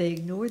in a way they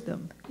ignored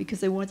them because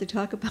they wanted to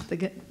talk about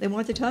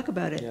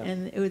it, yeah.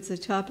 And it was a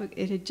topic.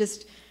 It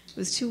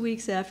was 2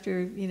 weeks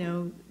after, you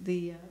know,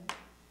 the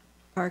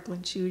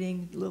Parkland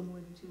shooting, a little more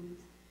than 2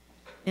 weeks,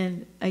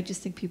 and I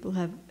just think people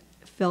have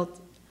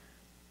felt,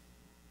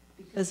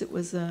 because it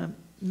was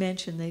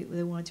mentioned,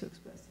 they wanted to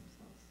express themselves.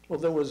 Well,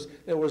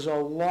 there was a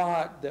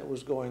lot that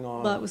was going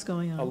on. A lot was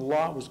going on. A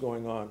lot was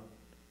going on.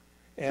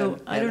 And,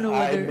 so I don't know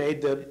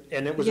whether,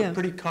 and it was a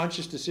pretty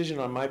conscious decision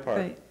on my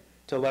part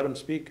to let him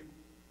speak.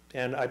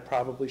 And I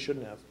probably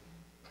shouldn't have.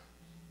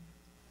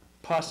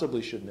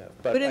 Possibly shouldn't have.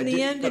 But in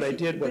the end,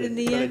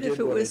 if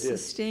it was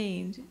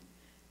sustained,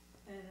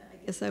 and I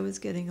guess I was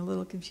getting a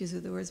little confused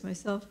with the words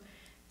myself,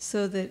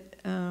 so that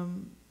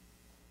you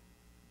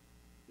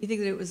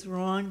think that it was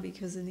wrong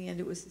because in the end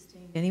it was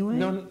sustained anyway?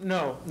 No.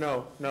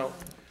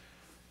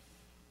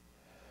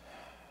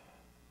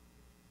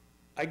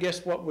 I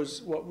guess what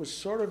was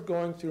sort of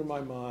going through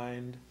my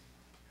mind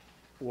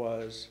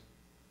was,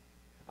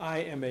 I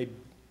am a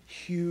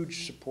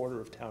huge supporter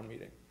of town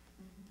meeting.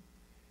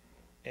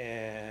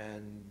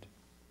 And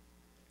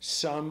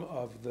some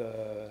of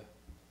the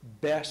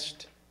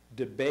best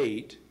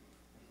debate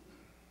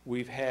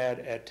we've had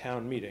at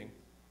town meeting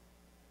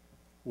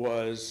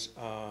was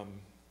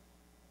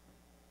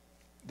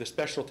the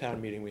special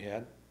town meeting we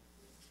had.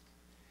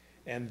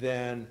 And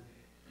then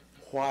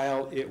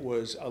while it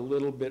was a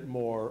little bit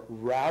more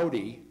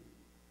rowdy,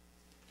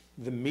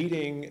 the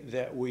meeting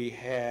that we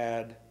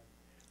had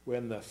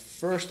when the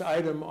first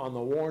item on the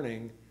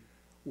warning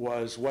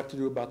was what to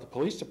do about the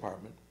police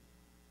department.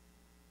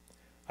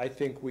 I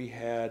think we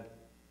had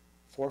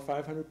 400 or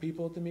 500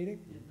 people at the meeting.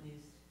 At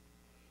least.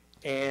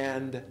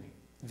 And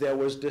there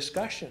was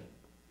discussion.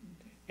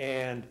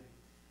 And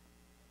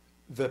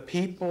the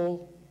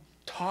people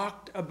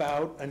talked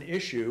about an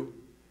issue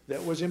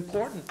that was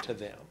important to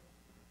them.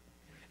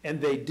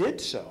 And they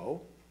did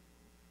so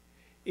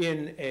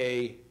in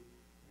a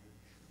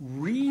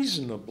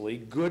reasonably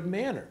good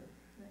manner.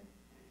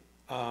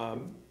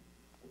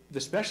 The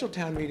special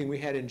town meeting we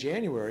had in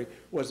January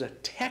was a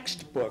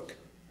textbook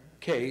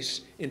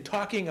case in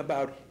talking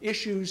about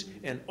issues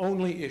and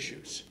only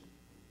issues.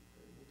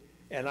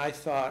 And I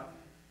thought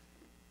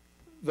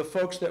the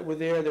folks that were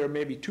there were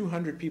maybe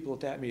 200 people at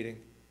that meeting,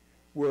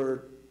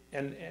 were,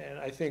 and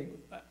I think,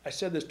 I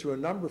said this to a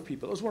number of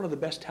people, it was one of the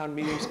best town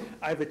meetings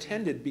I've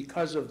attended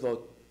because of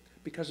the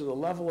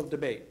level of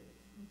debate.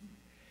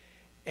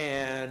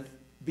 And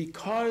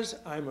because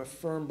I'm a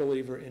firm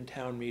believer in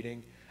town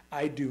meeting,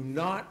 I do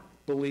not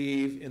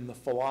believe in the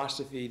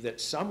philosophy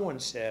that someone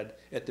said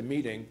at the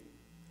meeting,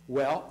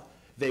 well,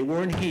 they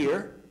weren't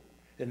here,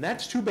 and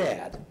that's too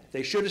bad.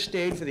 They should have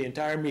stayed for the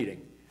entire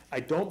meeting.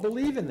 I don't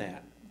believe in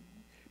that,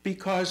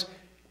 because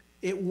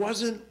it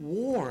wasn't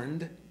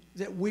warned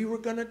that we were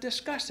going to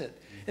discuss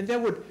it. And there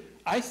would,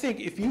 I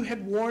think if you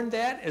had warned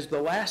that as the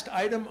last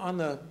item on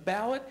the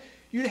ballot,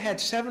 you'd have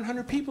had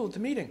 700 people at the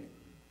meeting.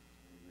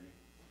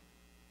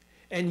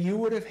 And you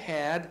would have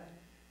had,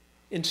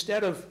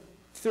 instead of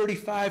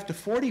 35 to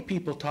 40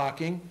 people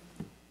talking,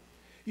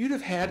 you'd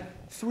have had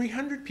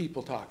 300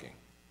 people talking.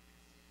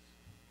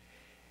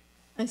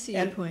 I see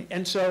your point.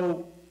 And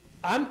so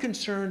I'm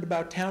concerned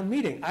about town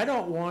meeting. I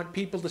don't want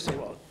people to say,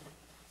 well,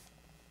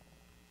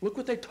 look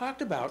what they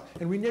talked about,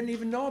 and we didn't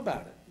even know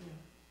about it.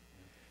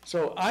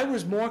 So I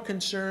was more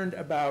concerned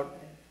about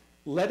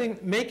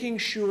making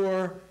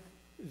sure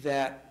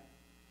that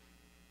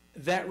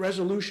that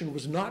resolution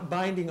was not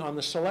binding on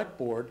the select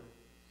board,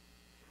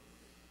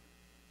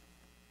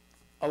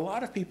 a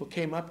lot of people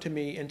came up to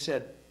me and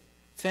said,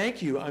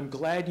 thank you, I'm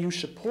glad you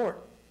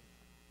support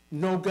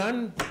no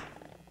gun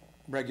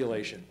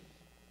regulation.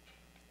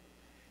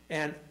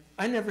 And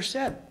I never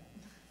said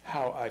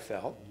how I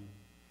felt.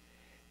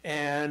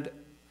 And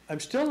I'm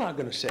still not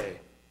going to say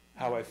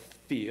how I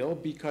feel,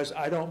 because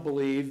I don't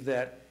believe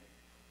that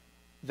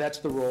that's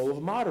the role of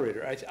a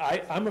moderator.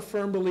 I'm a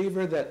firm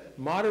believer that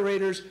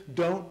moderators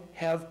don't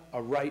have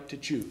a right to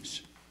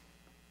choose.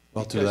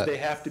 Well, to because that, they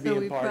have to be So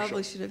we impartial.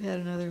 probably should have had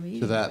another meeting.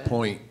 to that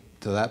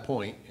but-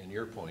 point, and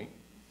your point,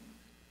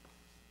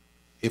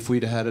 if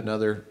we'd had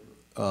another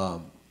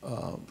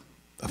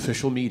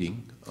official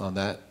meeting on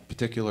that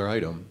particular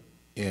item,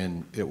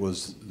 and it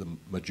was the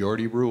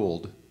majority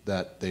ruled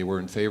that they were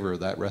in favor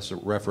of that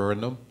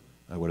referendum,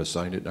 I would have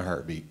signed it in a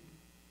heartbeat.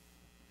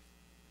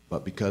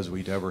 But because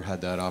we never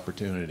had that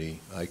opportunity,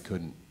 I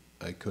couldn't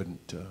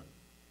go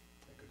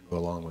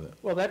along with it.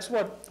 Well, that's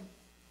what,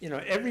 you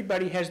know,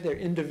 everybody has their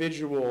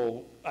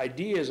individual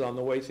ideas on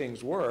the way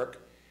things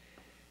work.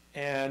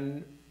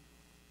 And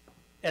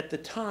at the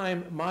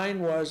time,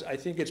 mine was, I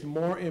think it's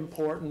more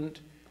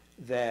important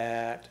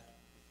that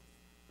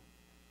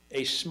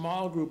a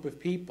small group of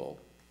people,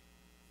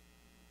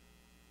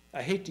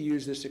 I hate to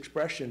use this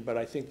expression, but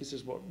I think this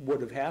is what would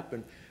have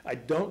happened. I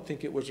don't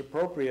think it was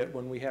appropriate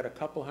when we had a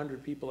couple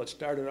hundred people that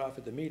started off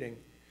at the meeting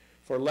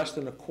for less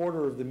than a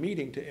quarter of the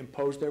meeting to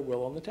impose their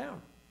will on the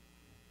town.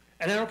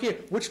 And I don't care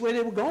which way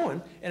they were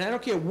going, and I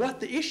don't care what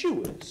the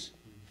issue is.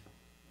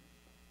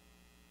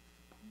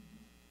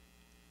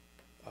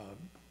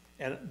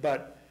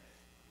 But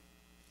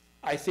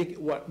I think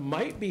what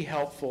might be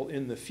helpful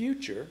in the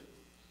future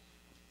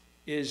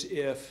is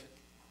if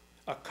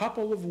a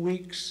couple of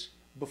weeks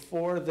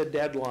before the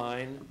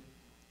deadline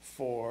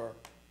for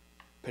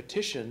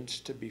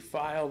petitions to be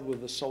filed with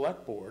the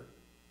select board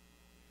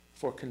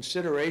for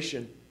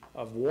consideration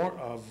of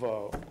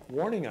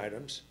warning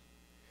items,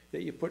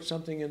 that you put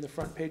something in the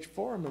front page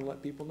forum and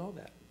let people know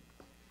that.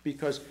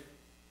 Because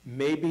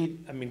maybe,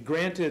 I mean,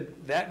 granted,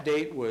 that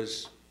date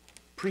was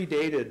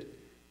predated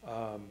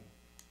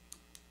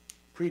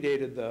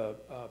the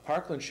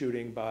Parkland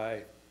shooting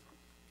by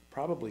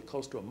probably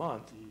close to a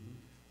month.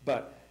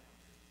 But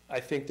I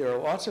think there are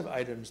lots of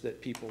items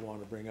that people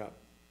want to bring up.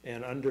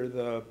 And under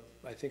the,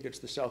 I think it's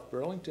the South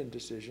Burlington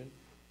decision,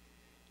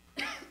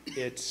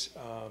 it's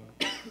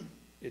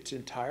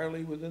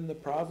entirely within the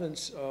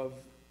province of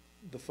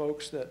the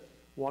folks that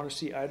want to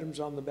see items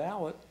on the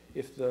ballot,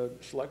 if the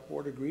select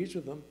board agrees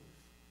with them,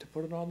 to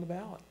put it on the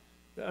ballot.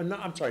 No,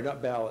 I'm sorry,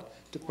 not ballot,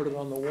 to put it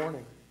on the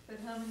warning. But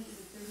how many, is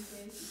it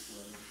 30 days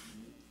before the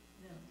meeting?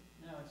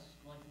 No, it's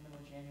like the middle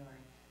of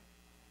January.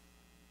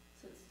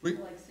 So it's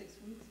like 6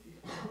 weeks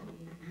before the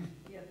meeting.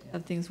 You have to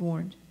Have things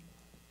warned.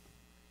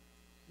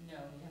 No, you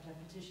have to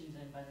have petitions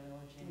in by the middle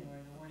of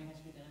January. The warning has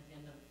to be done at the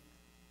end of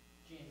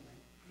January,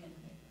 the end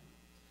of January.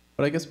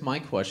 But I guess my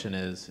question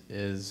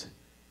is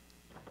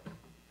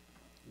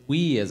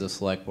we as a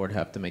select board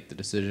have to make the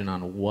decision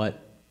on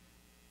what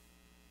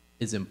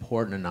is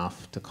important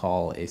enough to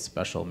call a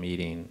special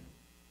meeting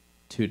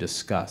to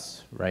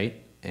discuss,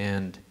 right?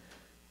 And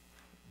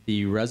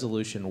the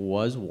resolution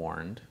was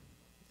warned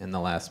in the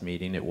last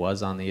meeting. It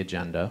was on the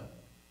agenda,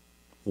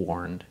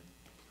 warned,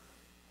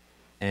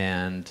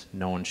 and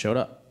no one showed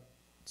up.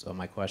 So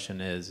my question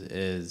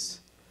is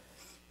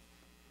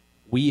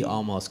we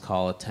almost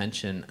call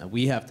attention,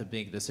 we have to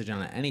make a decision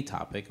on any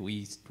topic.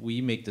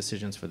 We make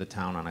decisions for the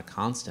town on a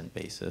constant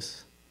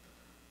basis.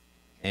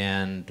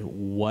 And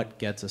what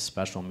gets a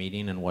special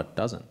meeting and what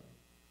doesn't.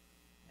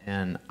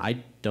 And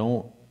I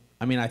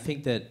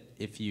think that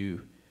if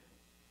you,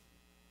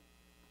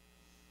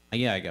 I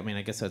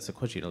guess that's the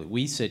question.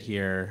 We sit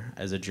here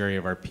as a jury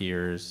of our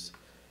peers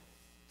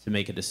to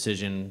make a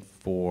decision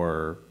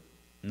for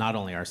not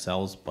only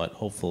ourselves, but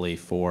hopefully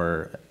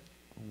for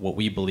what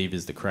we believe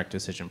is the correct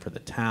decision for the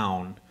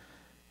town.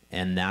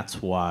 And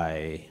that's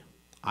why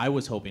I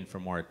was hoping for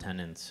more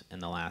attendance in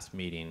the last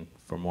meeting,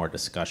 for more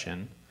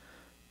discussion.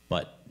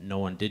 But no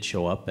one did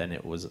show up, and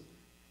it was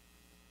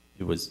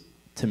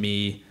to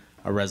me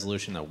a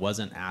resolution that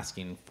wasn't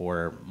asking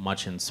for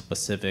much in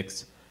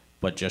specifics,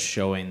 but just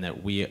showing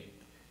that we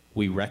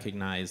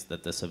recognize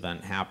that this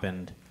event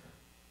happened.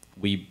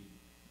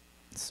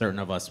 Certain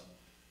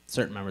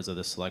members of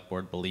the select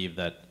board believe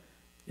that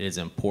it is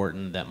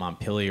important that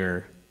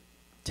Montpelier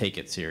take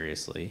it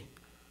seriously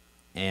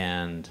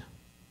and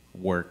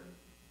work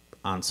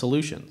on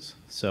solutions.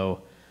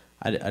 So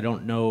I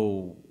don't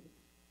know.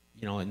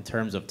 In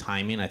terms of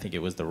timing, I think it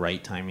was the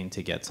right timing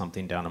to get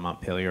something down to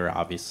Montpelier.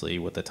 Obviously,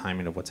 with the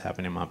timing of what's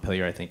happening in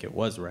Montpelier, I think it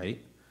was right.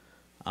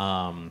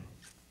 I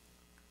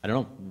don't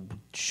know,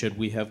 should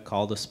we have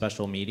called a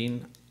special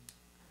meeting?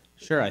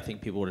 Sure, I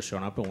think people would have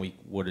shown up and we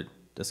would have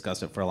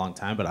discussed it for a long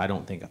time, but I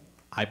don't think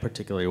I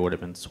particularly would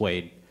have been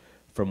swayed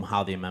from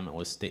how the amendment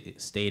was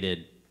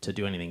stated to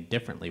do anything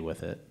differently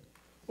with it.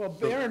 Well,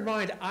 bear in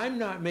mind, I'm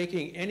not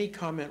making any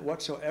comment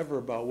whatsoever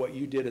about what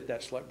you did at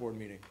that select board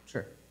meeting.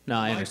 Sure. No,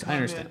 I My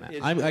understand comment that.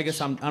 is I guess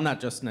I'm not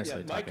just Yeah,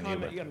 necessarily my talking to you,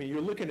 comment, but I mean, you're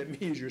looking at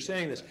me as you're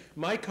saying this.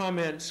 My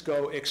comments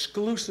go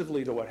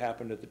exclusively to what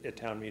happened at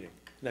town meeting.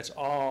 That's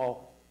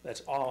all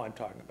I'm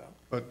talking about.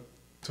 But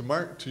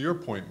to your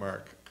point,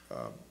 Mark,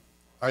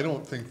 I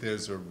don't think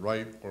there's a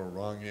right or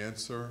wrong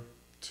answer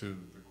to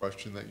the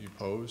question that you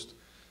posed.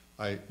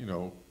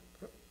 There'll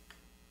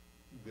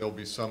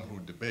be some who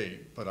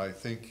debate, but I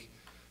think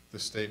the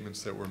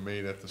statements that were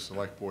made at the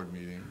select board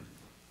meeting,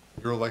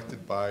 you're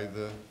elected by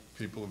the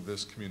people of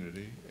this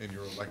community, and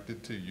you're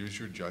elected to use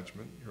your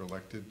judgment. You're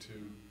elected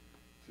to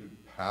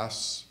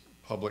pass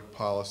public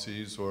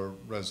policies or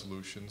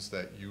resolutions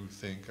that you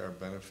think are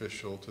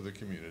beneficial to the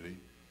community.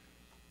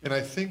 And I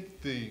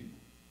think the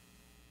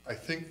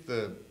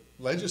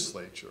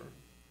legislature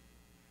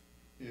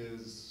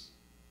is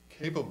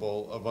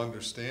capable of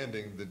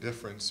understanding the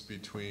difference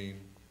between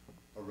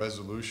a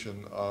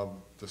resolution of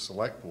the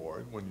select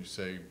board, when you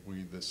say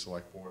we, the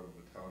select board of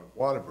the town of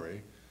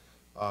Waterbury,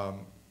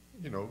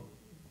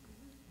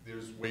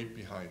 there's weight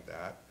behind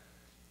that.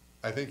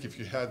 I think if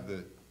you had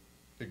the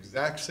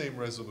exact same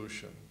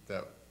resolution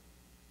that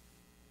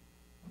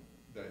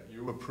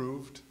you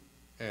approved,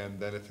 and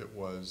then if it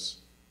was,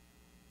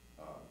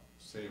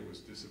 say it was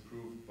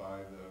disapproved by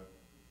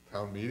the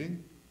town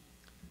meeting,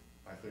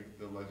 I think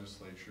the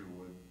legislature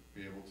would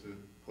be able to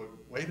put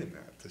weight in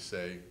that, to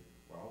say,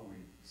 well, we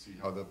see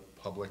how the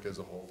public as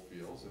a whole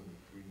feels, and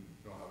we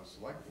know how the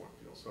select board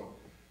feels. So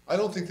I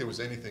don't think there was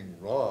anything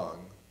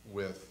wrong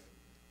with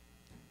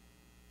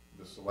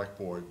the select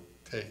board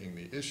taking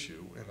the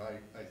issue, and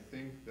I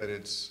think that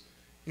it's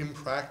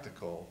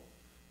impractical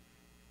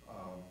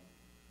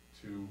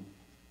to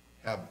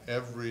have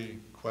every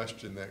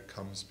question that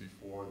comes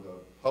before the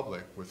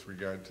public with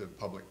regard to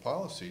public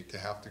policy to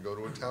have to go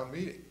to a town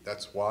meeting.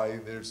 That's why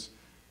there's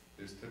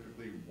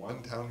typically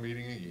one town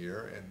meeting a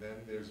year, and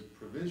then there's a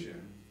provision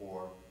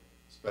for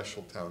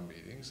special town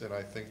meetings, and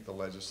I think the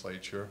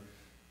legislature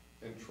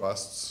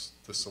entrusts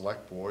the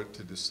select board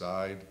to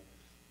decide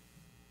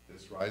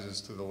this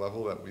rises to the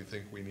level that we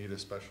think we need a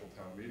special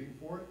town meeting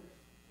for it,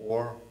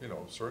 or,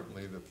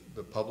 certainly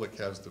the public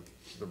has the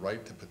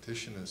right to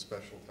petition a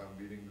special town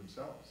meeting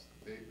themselves.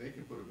 They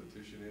can put a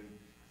petition in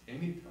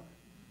any time.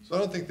 So I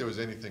don't think there was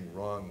anything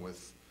wrong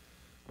with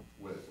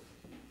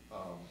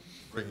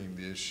bringing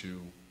the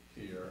issue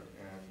here,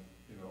 and,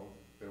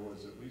 there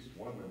was at least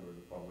one member of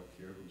the public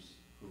here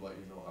who let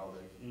you know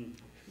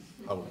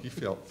how he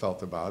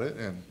felt about it,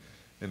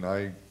 and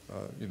I,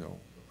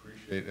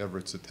 appreciate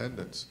Everett's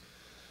attendance.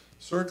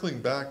 Circling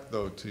back,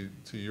 though,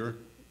 to your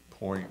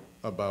point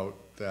about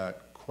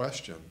that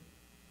question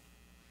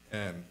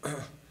and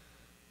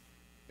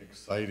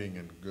exciting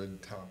and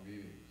good town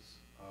meetings,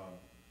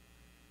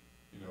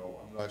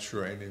 I'm not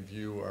sure any of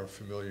you are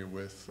familiar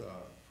with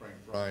Frank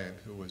Bryan,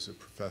 who was a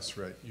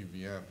professor at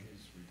UVM.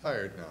 He's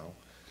retired now.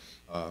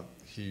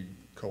 He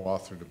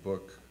co-authored a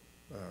book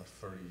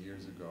 30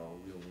 years ago,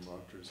 Real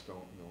Vermonters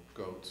Don't Milk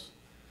Goats.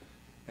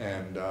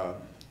 And,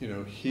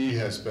 he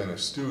has been a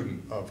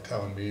student of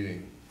town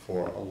meeting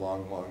for a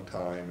long, long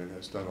time and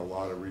has done a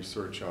lot of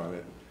research on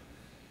it.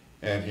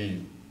 And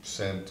he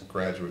sent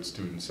graduate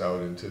students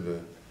out into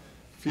the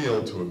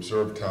field to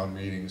observe town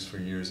meetings for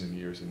years and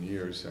years and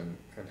years, and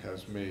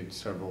has made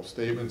several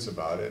statements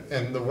about it.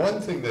 And the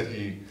one thing that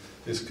he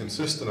is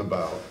consistent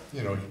about,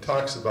 he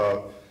talks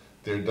about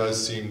there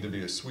does seem to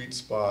be a sweet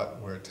spot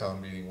where a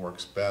town meeting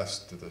works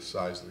best to the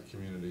size of the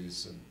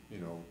communities, and,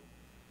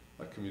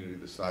 a community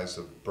the size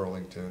of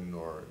Burlington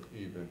or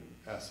even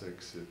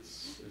Essex,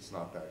 it's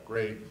not that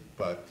great,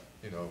 but,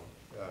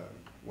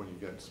 when you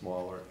get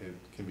smaller, it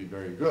can be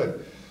very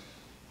good.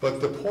 But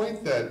the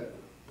point that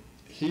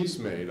he's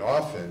made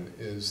often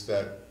is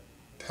that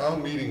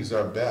town meetings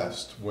are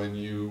best when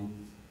you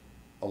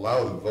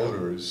allow the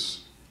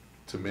voters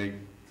to make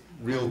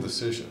real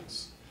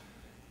decisions.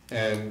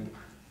 And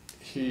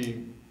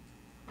he,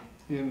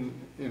 in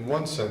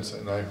one sense,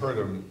 and I heard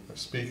him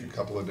speak a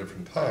couple of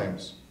different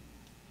times,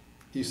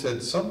 he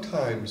said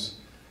sometimes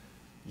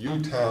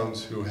you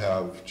towns who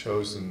have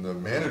chosen the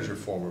manager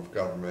form of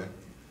government,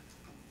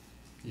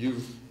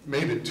 you've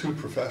made it too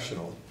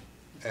professional,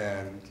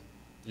 and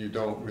you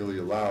don't really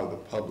allow the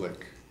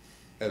public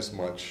as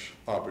much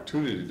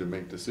opportunity to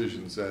make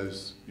decisions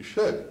as you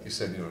should. He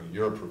said,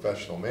 you're a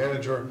professional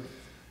manager,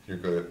 you're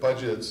good at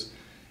budgets,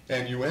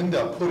 and you end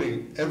up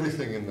putting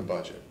everything in the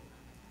budget.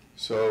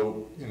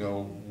 So,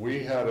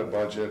 we had a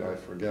budget, I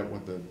forget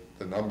what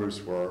the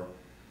numbers were,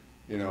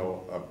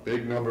 a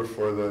big number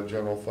for the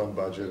general fund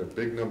budget, a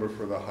big number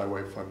for the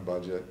highway fund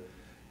budget,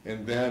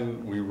 and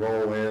then we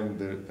roll in,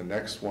 the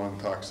next one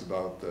talks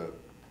about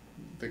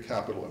the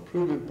capital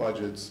improvement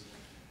budgets,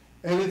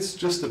 and it's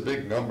just a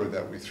big number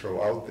that we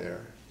throw out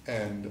there.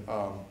 And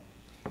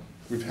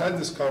we've had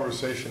this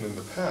conversation in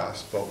the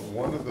past, but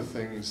one of the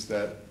things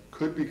that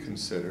could be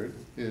considered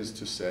is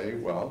to say,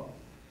 well,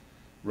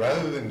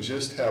 rather than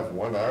just have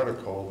one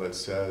article that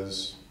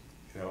says,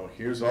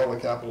 here's all the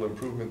capital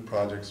improvement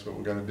projects what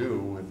we're going to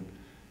do,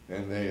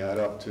 and they add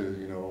up to,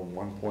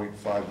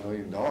 $1.5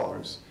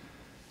 million.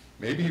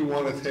 Maybe you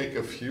want to take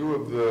a few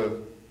of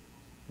the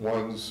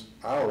ones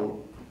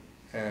out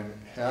and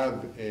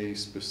have a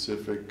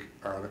specific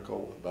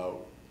article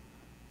about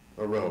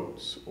the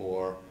roads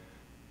or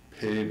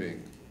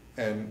paving,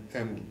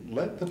 and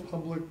let the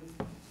public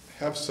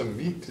have some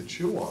meat to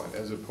chew on,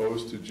 as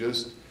opposed to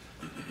just,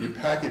 you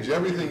package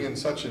everything in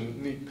such a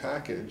neat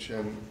package.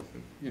 And,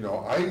 you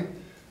know,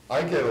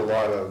 I get a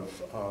lot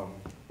of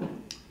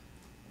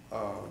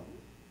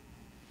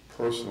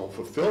personal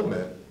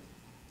fulfillment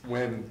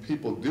when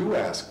people do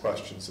ask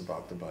questions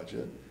about the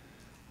budget,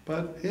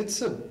 but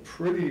it's a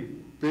pretty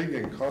big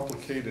and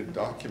complicated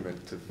document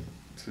to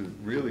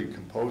really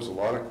compose a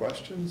lot of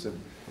questions, and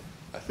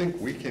I think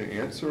we can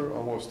answer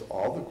almost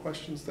all the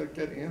questions that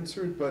get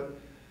answered, but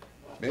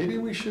maybe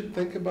we should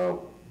think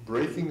about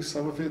breaking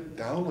some of it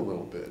down a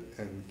little bit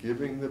and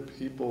giving the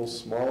people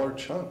smaller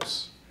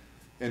chunks,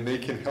 and they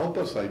can help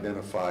us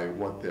identify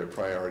what their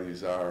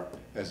priorities are,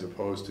 as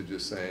opposed to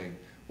just saying,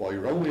 well,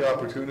 your only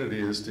opportunity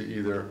is to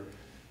either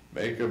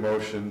make a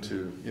motion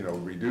to, you know,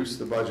 reduce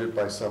the budget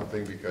by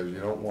something because you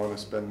don't want to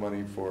spend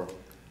money for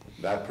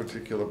that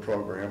particular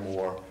program,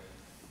 or,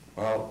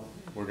 well,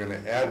 we're going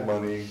to add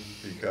money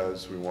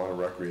because we want a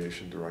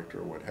recreation director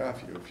or what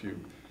have you. If you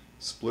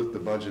split the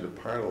budget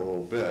apart a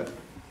little bit,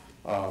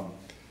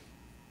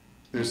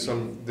 there's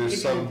some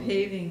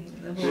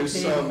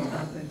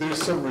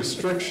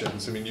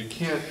restrictions. I mean, you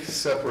can't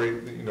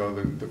separate, you know,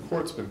 the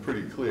court's been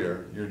pretty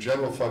clear. Your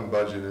general fund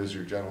budget is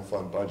your general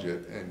fund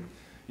budget, and,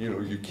 you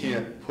know, you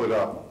can't put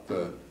up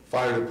the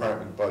fire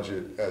department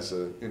budget as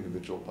an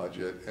individual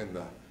budget and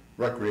the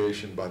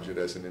recreation budget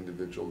as an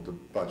individual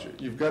budget.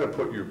 You've got to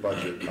put your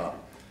budget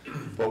up.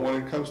 But when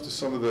it comes to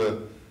some of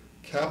the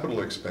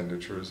capital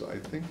expenditures, I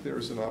think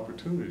there's an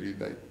opportunity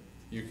that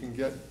you can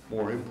get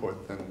more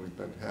input than we've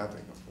been having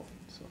of late.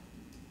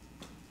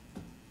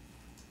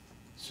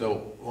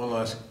 So one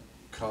last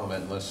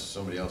comment, unless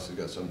somebody else has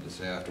got something to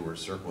say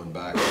afterwards, circling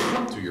back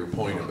to your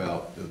point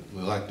about the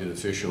elected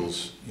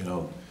officials, you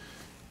know,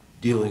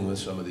 dealing with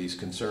some of these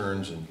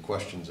concerns and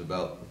questions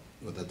about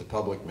that the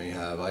public may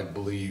have. I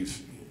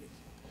believe,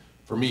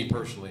 for me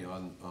personally,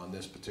 on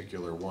this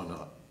particular one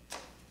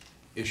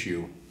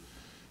issue,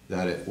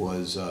 that it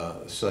was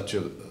of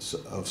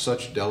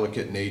such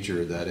delicate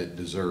nature that it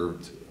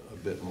deserved a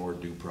bit more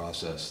due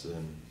process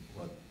than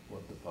what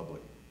the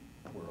public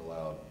were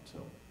allowed. So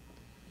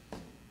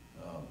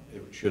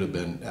it should have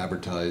been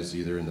advertised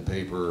either in the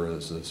paper or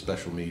as a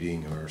special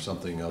meeting or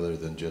something other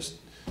than just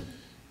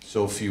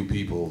so few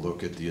people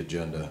look at the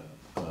agenda.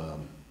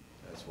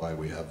 That's why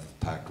we have a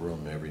packed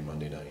room every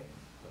Monday night.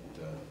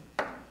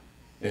 But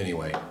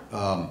anyway,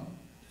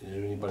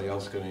 anybody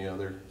else got any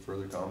other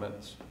further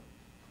comments?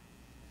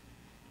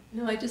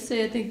 No, I just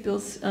say I think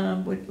Bill's,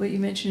 what you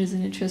mentioned is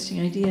an interesting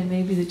idea, and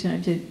maybe the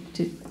time to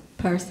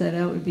parse that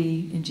out would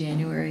be in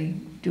January,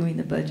 doing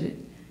the budget.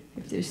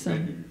 If there's some.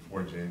 Maybe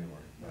before January.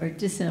 Or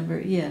December,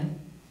 yeah.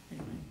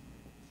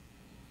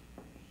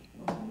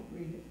 We'll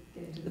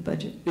get into the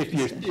budget.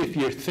 If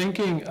you're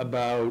thinking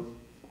about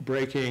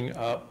breaking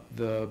up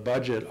the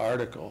budget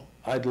article,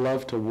 I'd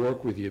love to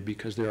work with you,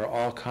 because there are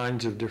all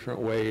kinds of different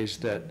ways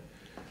that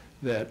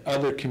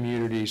other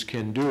communities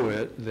can do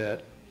it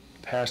that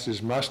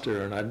passes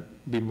muster, and I'd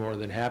be more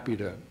than happy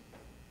to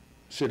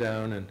sit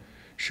down and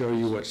show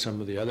you what some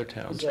of the other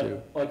towns do. Is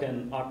that like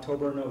an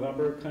October,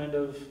 November kind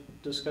of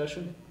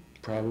discussion?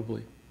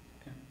 Probably.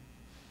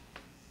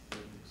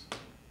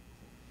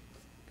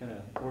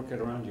 Gotta work it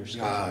around your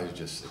schedule. I was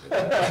just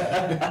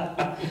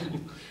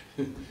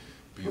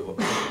be a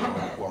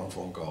long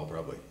phone call,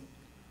 probably.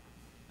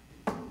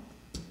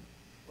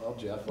 Well,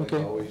 Jeff, like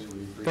Okay. always,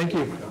 we appreciate Thank you.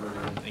 you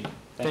coming in.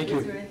 Thank you.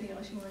 Is there anything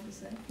else you wanted to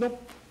say? Nope.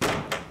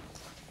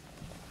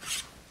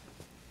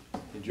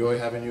 Enjoy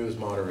having you as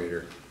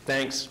moderator.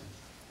 Thanks.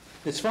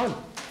 It's fun.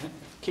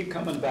 Keep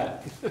coming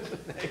back.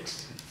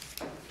 Thanks.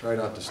 Try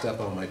not to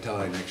step on my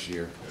tie next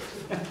year.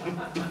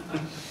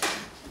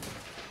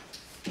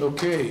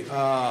 Okay,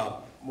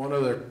 one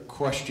other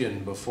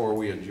question before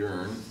we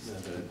adjourn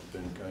that I've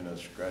been kind of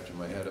scratching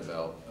my head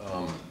about.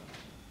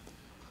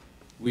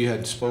 We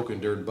had spoken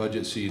during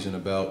budget season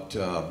about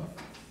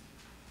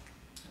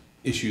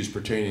issues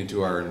pertaining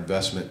to our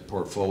investment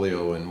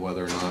portfolio and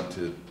whether or not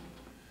to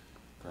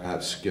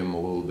perhaps skim a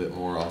little bit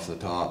more off the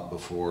top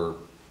before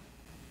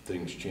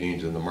things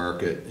change in the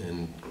market.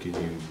 And can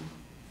you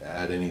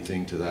add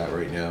anything to that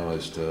right now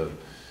as to,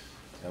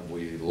 have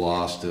we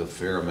lost a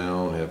fair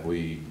amount? Have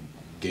we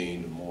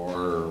gained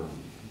more?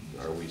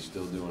 Are we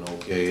still doing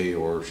okay,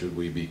 or should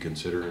we be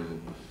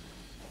considering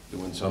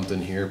doing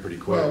something here pretty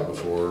quick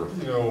before?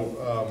 You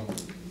know,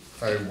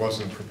 I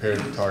wasn't prepared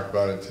to talk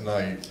about it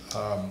tonight.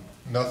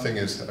 Nothing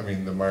is, I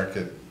mean, the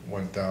market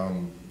went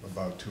down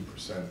about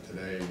 2%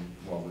 today,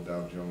 while the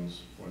Dow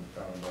Jones went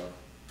down about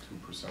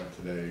 2%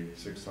 today,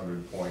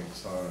 600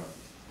 points on a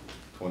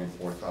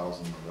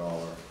 $24,000,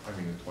 a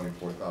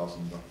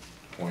 24,000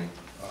 point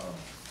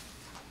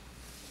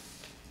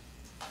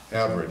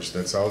average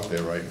that's out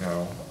there right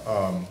now.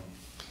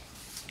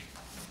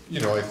 You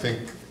know, I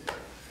think,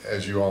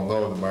 as you all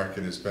know, the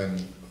market has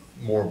been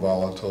more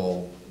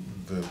volatile.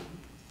 The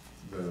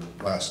the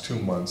last 2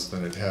 months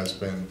than it has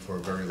been for a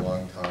very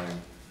long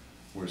time.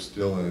 We're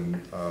still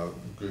in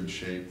good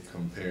shape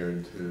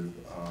compared to,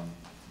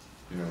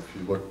 you know, if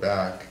you look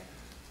back,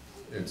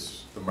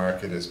 the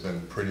market has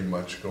been pretty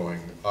much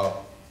going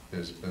up.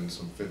 There's been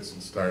some fits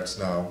and starts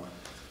now.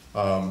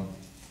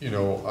 You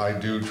know, I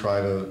do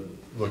try to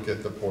look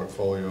at the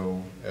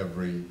portfolio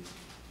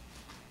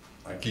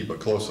I keep a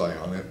close eye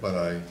on it, but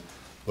I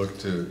look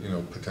to, you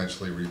know,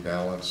 potentially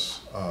rebalance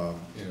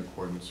in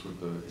accordance with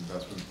the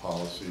investment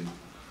policy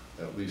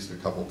at least a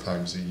couple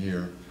times a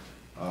year.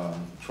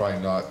 Try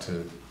not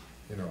to,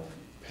 you know,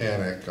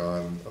 panic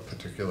on a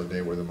particular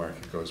day where the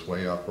market goes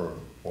way up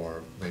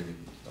or maybe,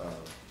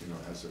 you know,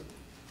 has a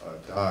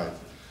dive.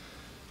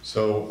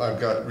 So I've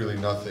got really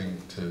no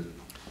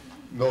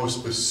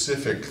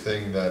specific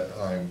thing that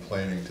I'm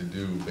planning to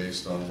do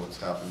based on what's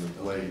happened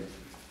of late.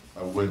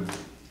 I would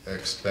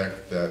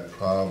expect that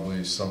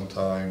probably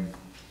sometime,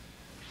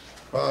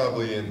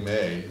 probably in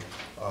May,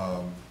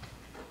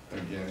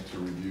 again, to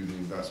review the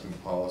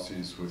investment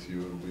policies with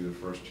you. It'll be the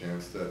first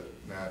chance that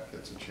Nat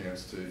gets a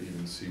chance to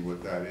even see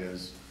what that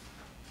is.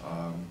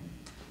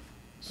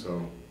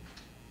 So.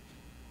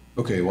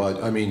 Okay,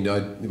 well, I mean,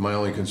 my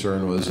only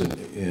concern was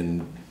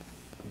in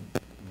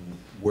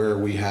where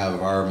we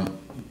have our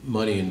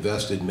money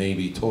invested may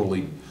be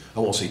totally, I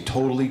won't say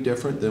totally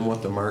different than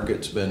what the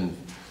market's been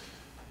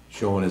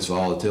showing its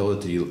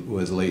volatility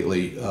with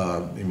lately.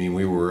 I mean,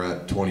 we were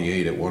at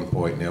 28 at one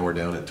point, now we're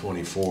down at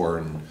 24,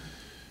 and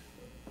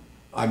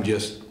I'm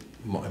just,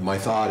 my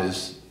thought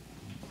is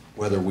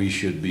whether we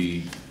should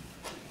be.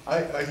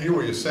 I hear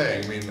what you're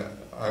saying. I mean,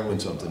 I don't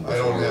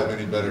have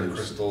any better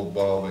crystal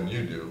ball than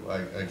you do.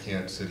 I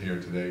can't sit here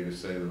today to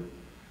say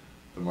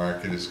the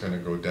market is going to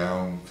go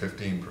down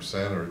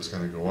 15% or it's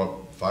going to go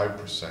up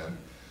 5%.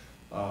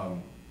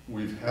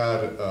 We've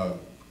had a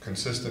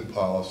consistent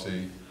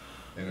policy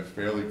and a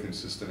fairly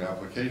consistent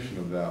application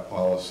of that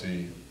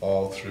policy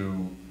all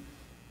through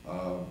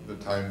the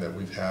time that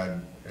we've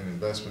had an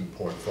investment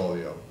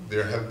portfolio.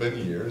 There have been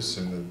years,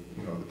 and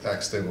the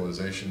tax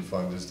stabilization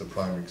fund is the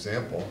prime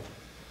example.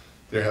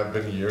 There have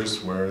been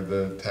years where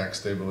the tax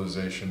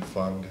stabilization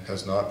fund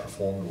has not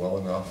performed well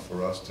enough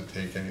for us to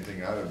take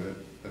anything out of it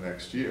the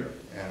next year.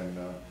 And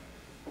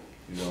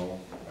you know,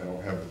 I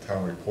don't have the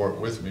town report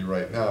with me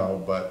right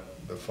now, but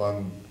the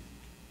fund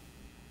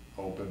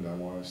opened, I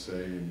want to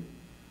say, in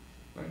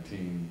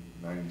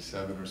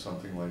 1997 or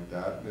something like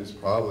that. And there's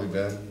probably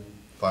been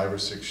 5 or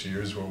 6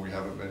 years where we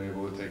haven't been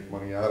able to take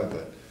money out of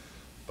it.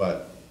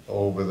 But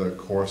over the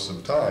course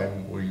of time, I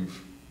think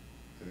we've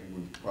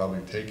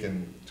probably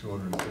taken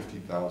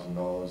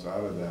 $250,000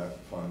 out of that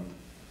fund.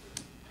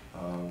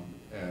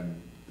 And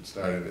it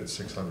started at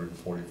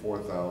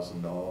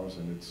 $644,000,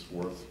 and it's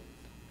worth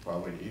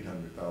probably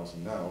 $800,000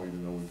 now,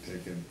 even though we've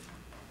taken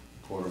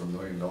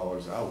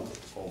 $250,000 out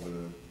over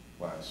the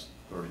last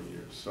 30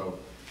 years. So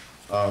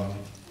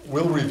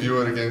we'll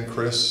review it again,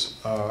 Chris.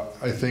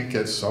 I think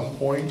at some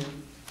point,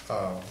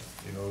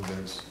 you know,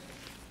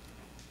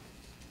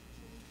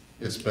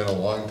 it's been a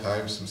long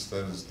time since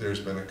there's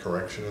been a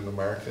correction in the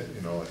market,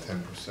 you know, a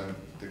 10%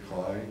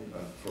 decline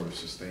for a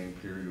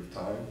sustained period of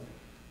time.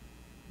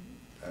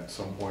 At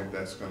some point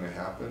that's going to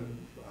happen.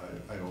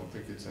 I don't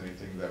think it's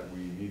anything that we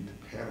need to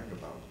panic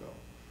about,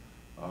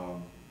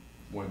 though.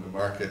 When the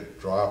market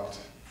dropped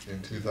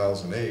in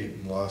 2008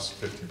 and lost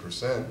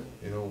 50%,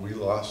 you know, we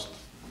lost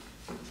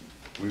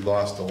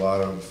a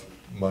lot of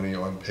money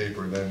on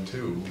paper then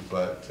too,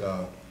 but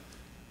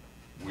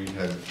we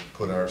had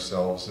put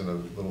ourselves in a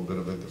little bit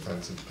of a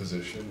defensive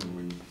position, and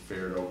we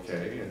fared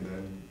okay, and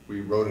then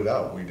we rode it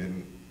out. We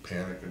didn't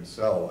panic and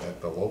sell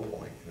at the low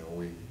point. You know,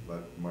 we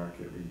let the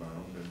market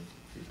rebound, and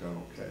we've done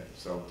okay.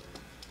 So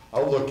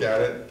I'll look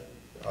at it.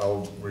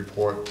 I'll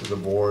report to the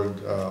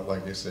board,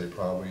 like I say,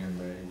 probably in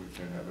May. We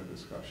can have a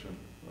discussion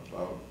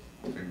about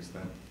things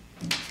then.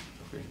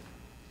 Okay.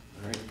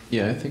 All right.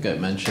 Yeah, I think I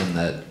mentioned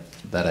that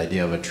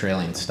idea of a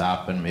trailing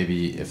stop, and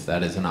maybe if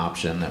that is an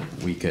option, that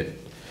we could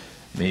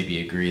maybe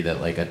agree that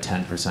like a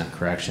 10%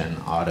 correction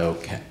auto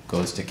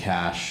goes to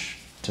cash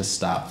to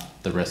stop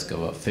the risk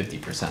of a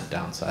 50%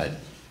 downside.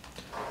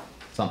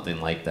 Something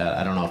like that.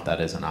 I don't know if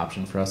that is an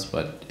option for us,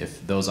 but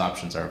if those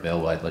options are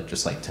available, I'd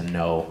just like to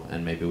know,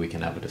 and maybe we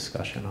can have a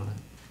discussion on it.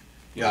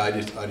 Yeah, I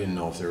didn't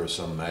know if there was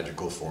some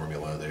magical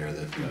formula there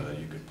that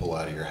you could pull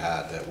out of your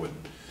hat that would,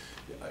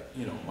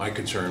 you know, my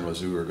concern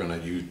was we were going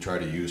to try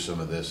to use some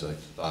of this, I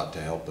thought,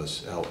 to help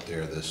us out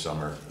there this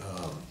summer.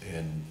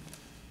 And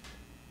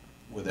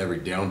with every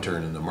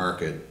downturn in the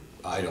market,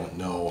 I don't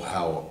know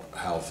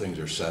how things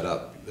are set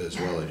up as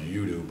well as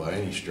you do by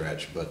any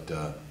stretch, but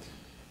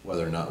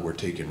whether or not we're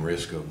taking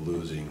risk of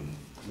losing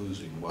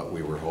what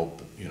we were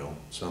hoping, you know,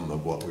 some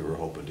of what we were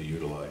hoping to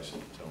utilize.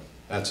 So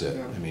that's it.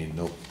 Yeah. I mean,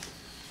 no,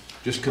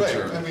 just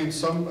concern. Right.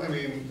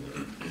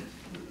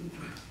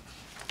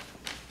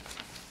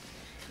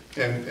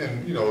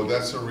 And you know,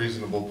 that's a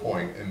reasonable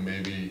point, and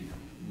maybe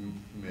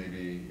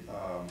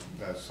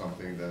that's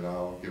something that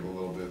I'll give a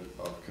little bit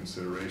of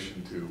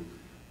consideration to.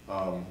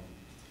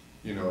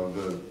 you know,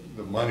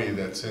 the money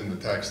that's in the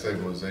tax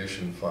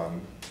stabilization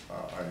fund,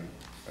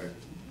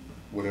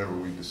 whatever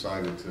we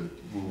decided to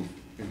move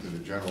into the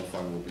general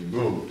fund will be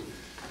moved.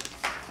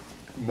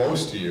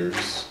 Most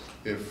years,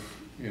 if,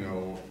 you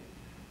know,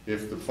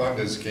 if the fund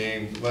has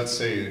gained, let's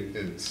say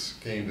it's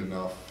gained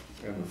enough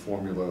and the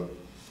formula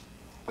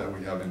that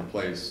we have in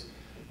place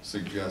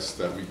suggests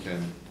that we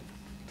can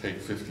take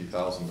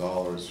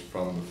 $50,000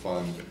 from the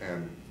fund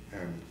and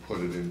put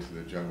it into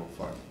the general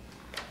fund.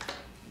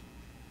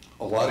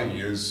 A lot of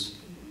years,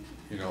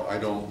 you know, I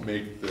don't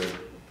make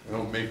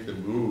the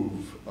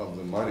move of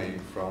the money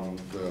from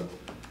the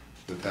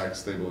tax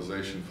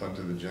stabilization fund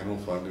to the general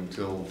fund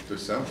until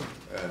December.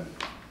 And,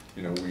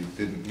 you know, we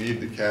didn't need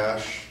the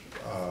cash,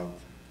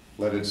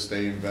 let it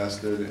stay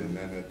invested, and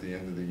then at the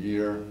end of the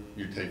year,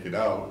 you take it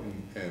out,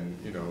 and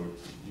you know,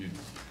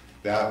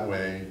 that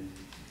way,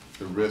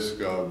 the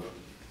risk of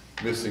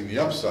missing the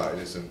upside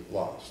isn't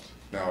lost.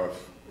 Now,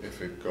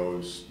 if it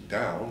goes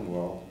down,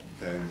 well,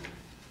 then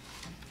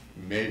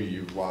maybe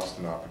you've lost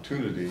an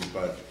opportunity,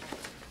 but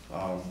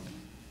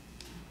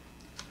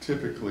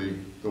typically,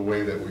 the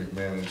way that we've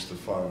managed the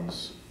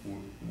funds,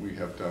 we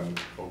have done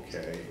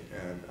okay,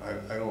 and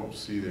I don't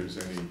see there's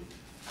any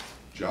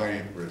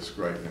giant risk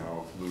right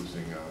now of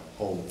losing a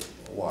whole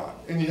lot.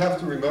 And you have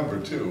to remember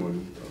too,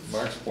 and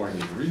Mark's point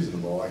is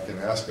reasonable, I can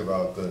ask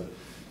about the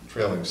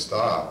trailing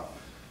stop,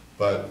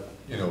 but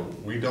you know,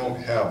 we don't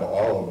have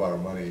all of our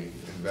money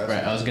invested.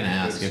 Right, I was gonna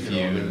ask if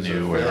you know,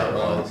 knew where that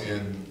was. There's a fair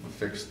amount in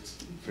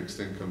fixed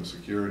income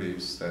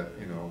securities that,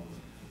 you know,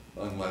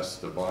 unless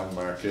the bond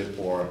market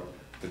or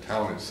the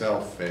town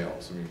itself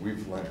fails. I mean,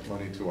 we've lent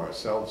money to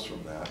ourselves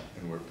from that,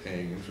 and we're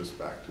paying interest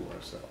back to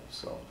ourselves,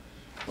 so.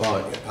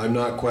 Well, I'm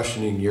not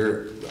questioning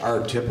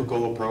our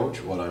typical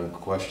approach. What I'm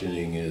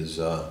questioning is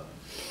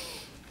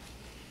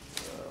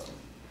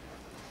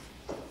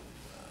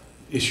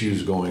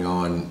issues going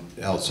on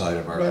outside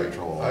of our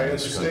control in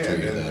this country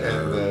that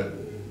are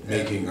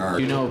making our...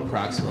 Do you know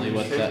approximately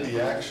what that...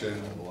 The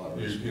action,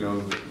 you know,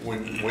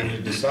 when you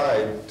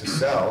decide to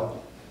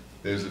sell,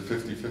 there's a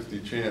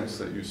 50-50 chance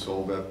that you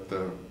sold at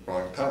the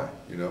wrong time.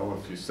 You know,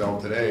 if you sell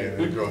today and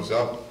it goes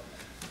up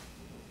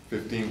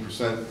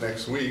 15%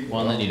 next week.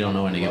 Well, and then you don't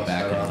know when to get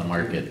back into the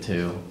market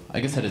too. I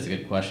guess that is a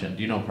good question.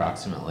 Do you know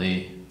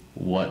approximately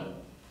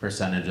what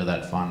percentage of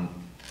that fund,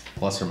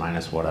 plus or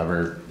minus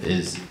whatever,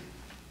 is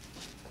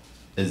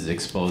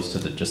exposed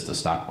to just the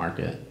stock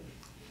market?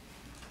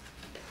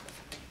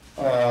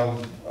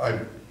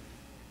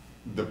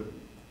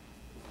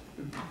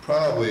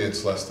 Probably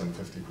it's less than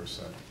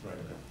 50%. Right.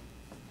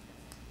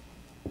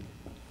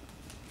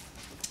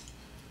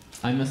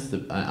 I missed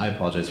I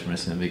apologize for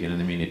missing the beginning of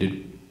the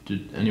meeting.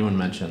 Did anyone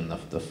mention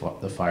the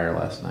fire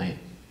last night?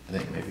 I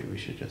think maybe we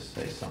should just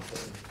say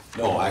something.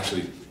 No,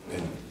 actually,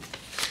 and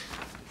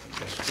I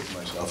guess I put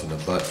myself in the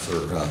butt for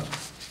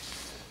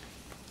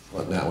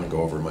letting that one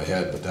go over my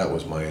head, but that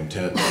was my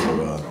intent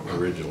to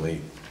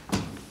originally,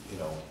 you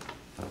know,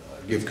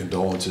 give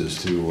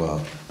condolences to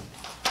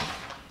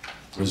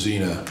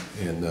Rosina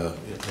and the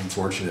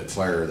unfortunate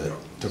fire that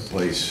took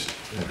place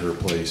at her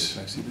place.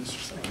 Can I see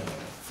this?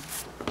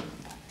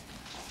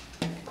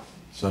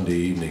 Sunday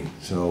evening.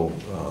 So,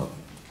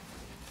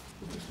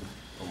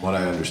 from what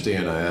I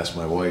understand, I asked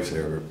my wife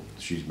there,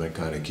 she's been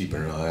kind of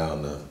keeping an eye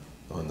on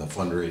the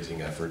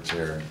fundraising efforts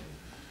there.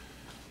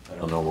 I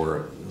don't know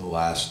where the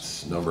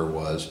last number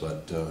was,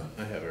 but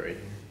I have it right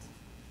here.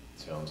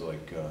 Sounds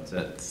like it's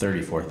at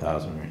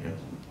 34,000 right now.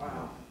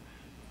 Wow.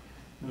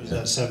 It was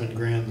at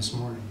 $7,000 this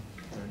morning.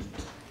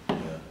 Yeah,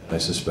 I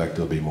suspect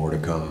there'll be more to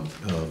come.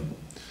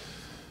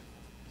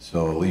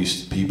 So at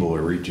least people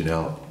are reaching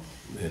out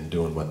and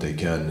doing what they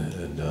can,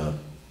 and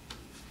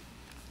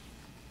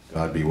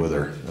God be with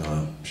her.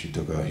 She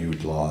took a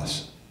huge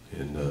loss,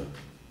 and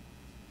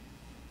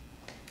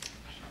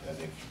I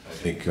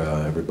think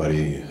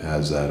everybody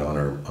has that on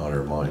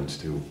our minds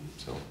too.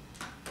 So,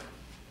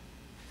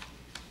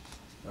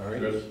 all right.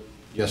 Chris?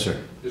 Yes, sir.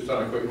 Just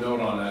on a quick note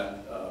on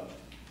that,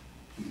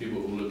 some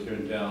people who live here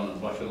in town in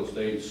Bush Hill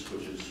Estates,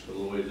 which is a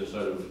little ways this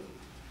side of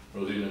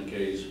Rosina and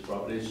Kay's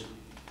properties.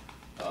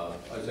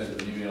 I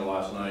sent an email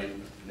last night,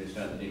 and they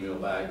sent an email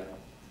back,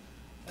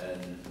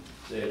 and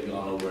they had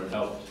gone over and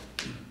helped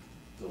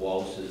the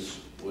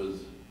Wallaces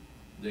with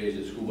days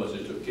at school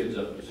buses. They took kids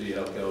up to see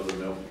how cows are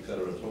milked, et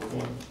cetera, and so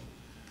forth.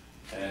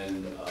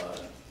 And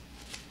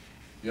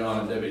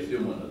John and Debbie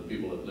Thuman are the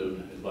people that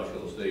lived in Bush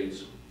Hill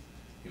Estates.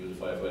 He was a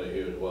firefighter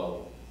here as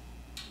well.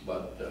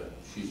 But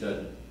she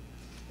said,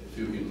 if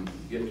you can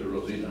get to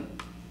Rosina,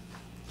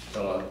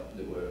 tell her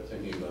that we're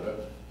thinking about her.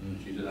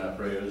 She's in our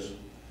prayers,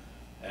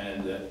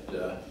 and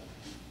that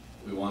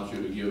we want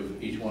you to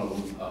give each one of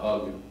them a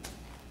hug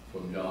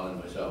from John and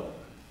myself.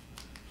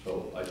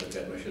 So I took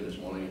that mission this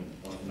morning,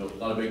 and wanted to know it's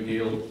not a big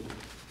deal,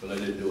 but I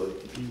did do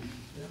it.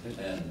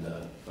 And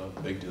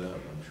big to them,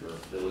 I'm sure.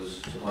 There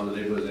was some other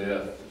neighbors there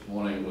this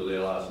morning, was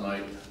there last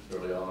night,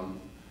 early on,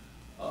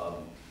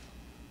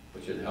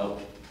 which had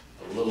helped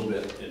a little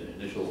bit in the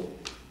initial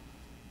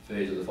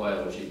phase of the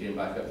fire, but she came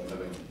back up from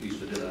having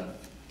Easter dinner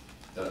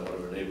down at one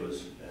of her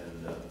neighbors,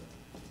 and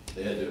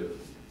they had to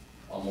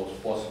almost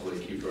forcibly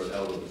keep her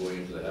out of going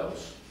into the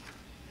house,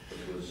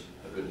 which was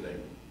a good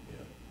thing.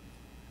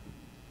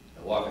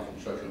 And Walker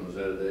Construction was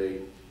there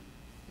today,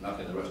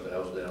 knocking the rest of the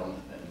house down,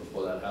 and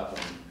before that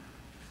happened,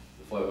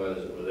 the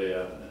firefighters that were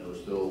there, and there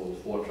was still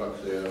 4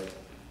 trucks there.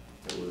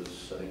 There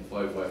was, I think,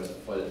 five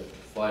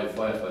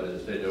firefighters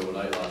that stayed there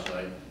overnight last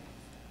night,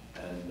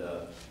 and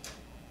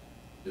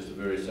just a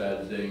very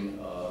sad thing.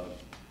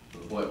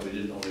 But we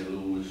didn't only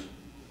lose,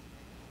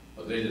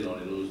 or they didn't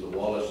only lose the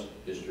Wallace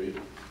history,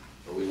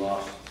 but we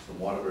lost some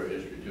Waterbury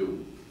history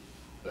too.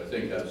 But I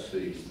think that's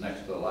the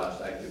next to the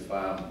last active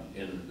farm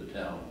in the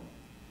town.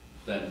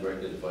 Stand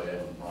corrected if I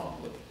am wrong,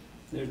 but.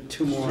 There are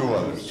 2 more. 2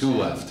 others. 2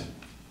 left.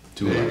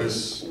 2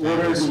 Davis.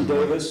 Woodard and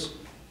Davis.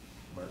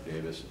 Mark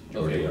Davis.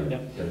 Okay, George. yeah,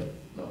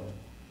 no.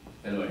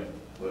 Anyway,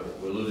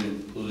 we're losing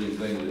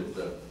things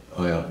that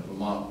Oh, yeah.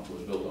 Vermont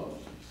was built on.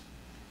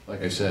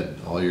 Like I said,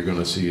 all you're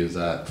gonna see is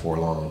that for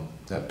long,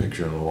 that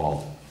picture on the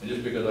wall. And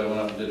just because I went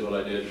up and did what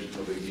I did,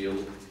 no big deal. I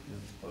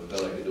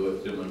felt like I could do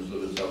it. Simmons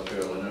live in South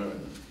Carolina,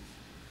 and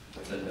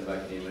I sent them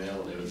back an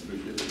email, and they would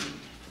appreciate it.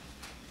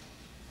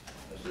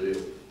 That's the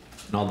deal.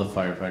 And all the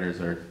firefighters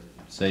are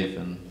safe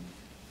and.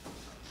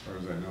 As far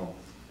as I know.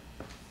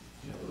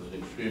 Yeah, it was an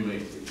extremely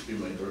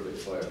horrific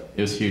fire.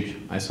 It was huge.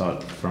 I saw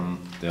it from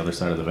the other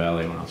side of the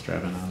valley when I was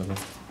driving out of it.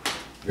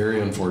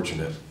 Very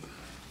unfortunate.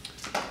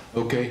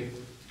 Okay.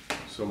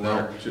 So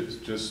Mark, I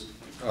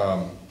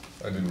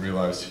didn't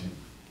realize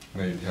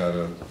Nate had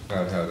a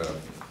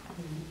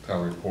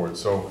town report.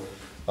 So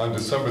on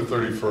December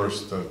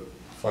 31st, the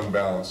fund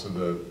balance of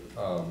the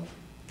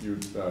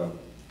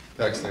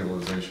tax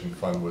stabilization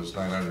fund was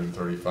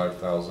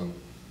 $935,000.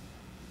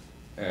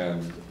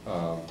 And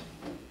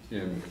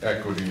in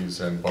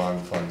equities and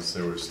bond funds,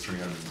 there was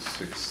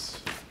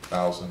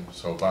 $306,000.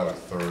 So about a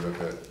third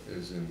of it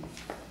is in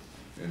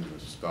the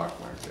stock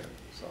market,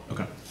 so.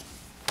 Okay.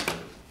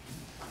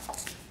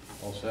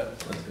 All set?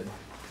 That's good.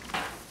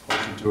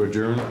 Motion to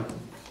adjourn?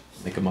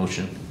 Make a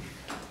motion.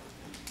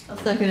 I'll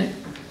second it.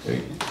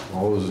 Okay,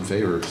 all those in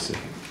favor, say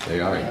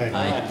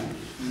aye.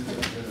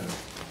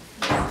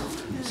 Aye.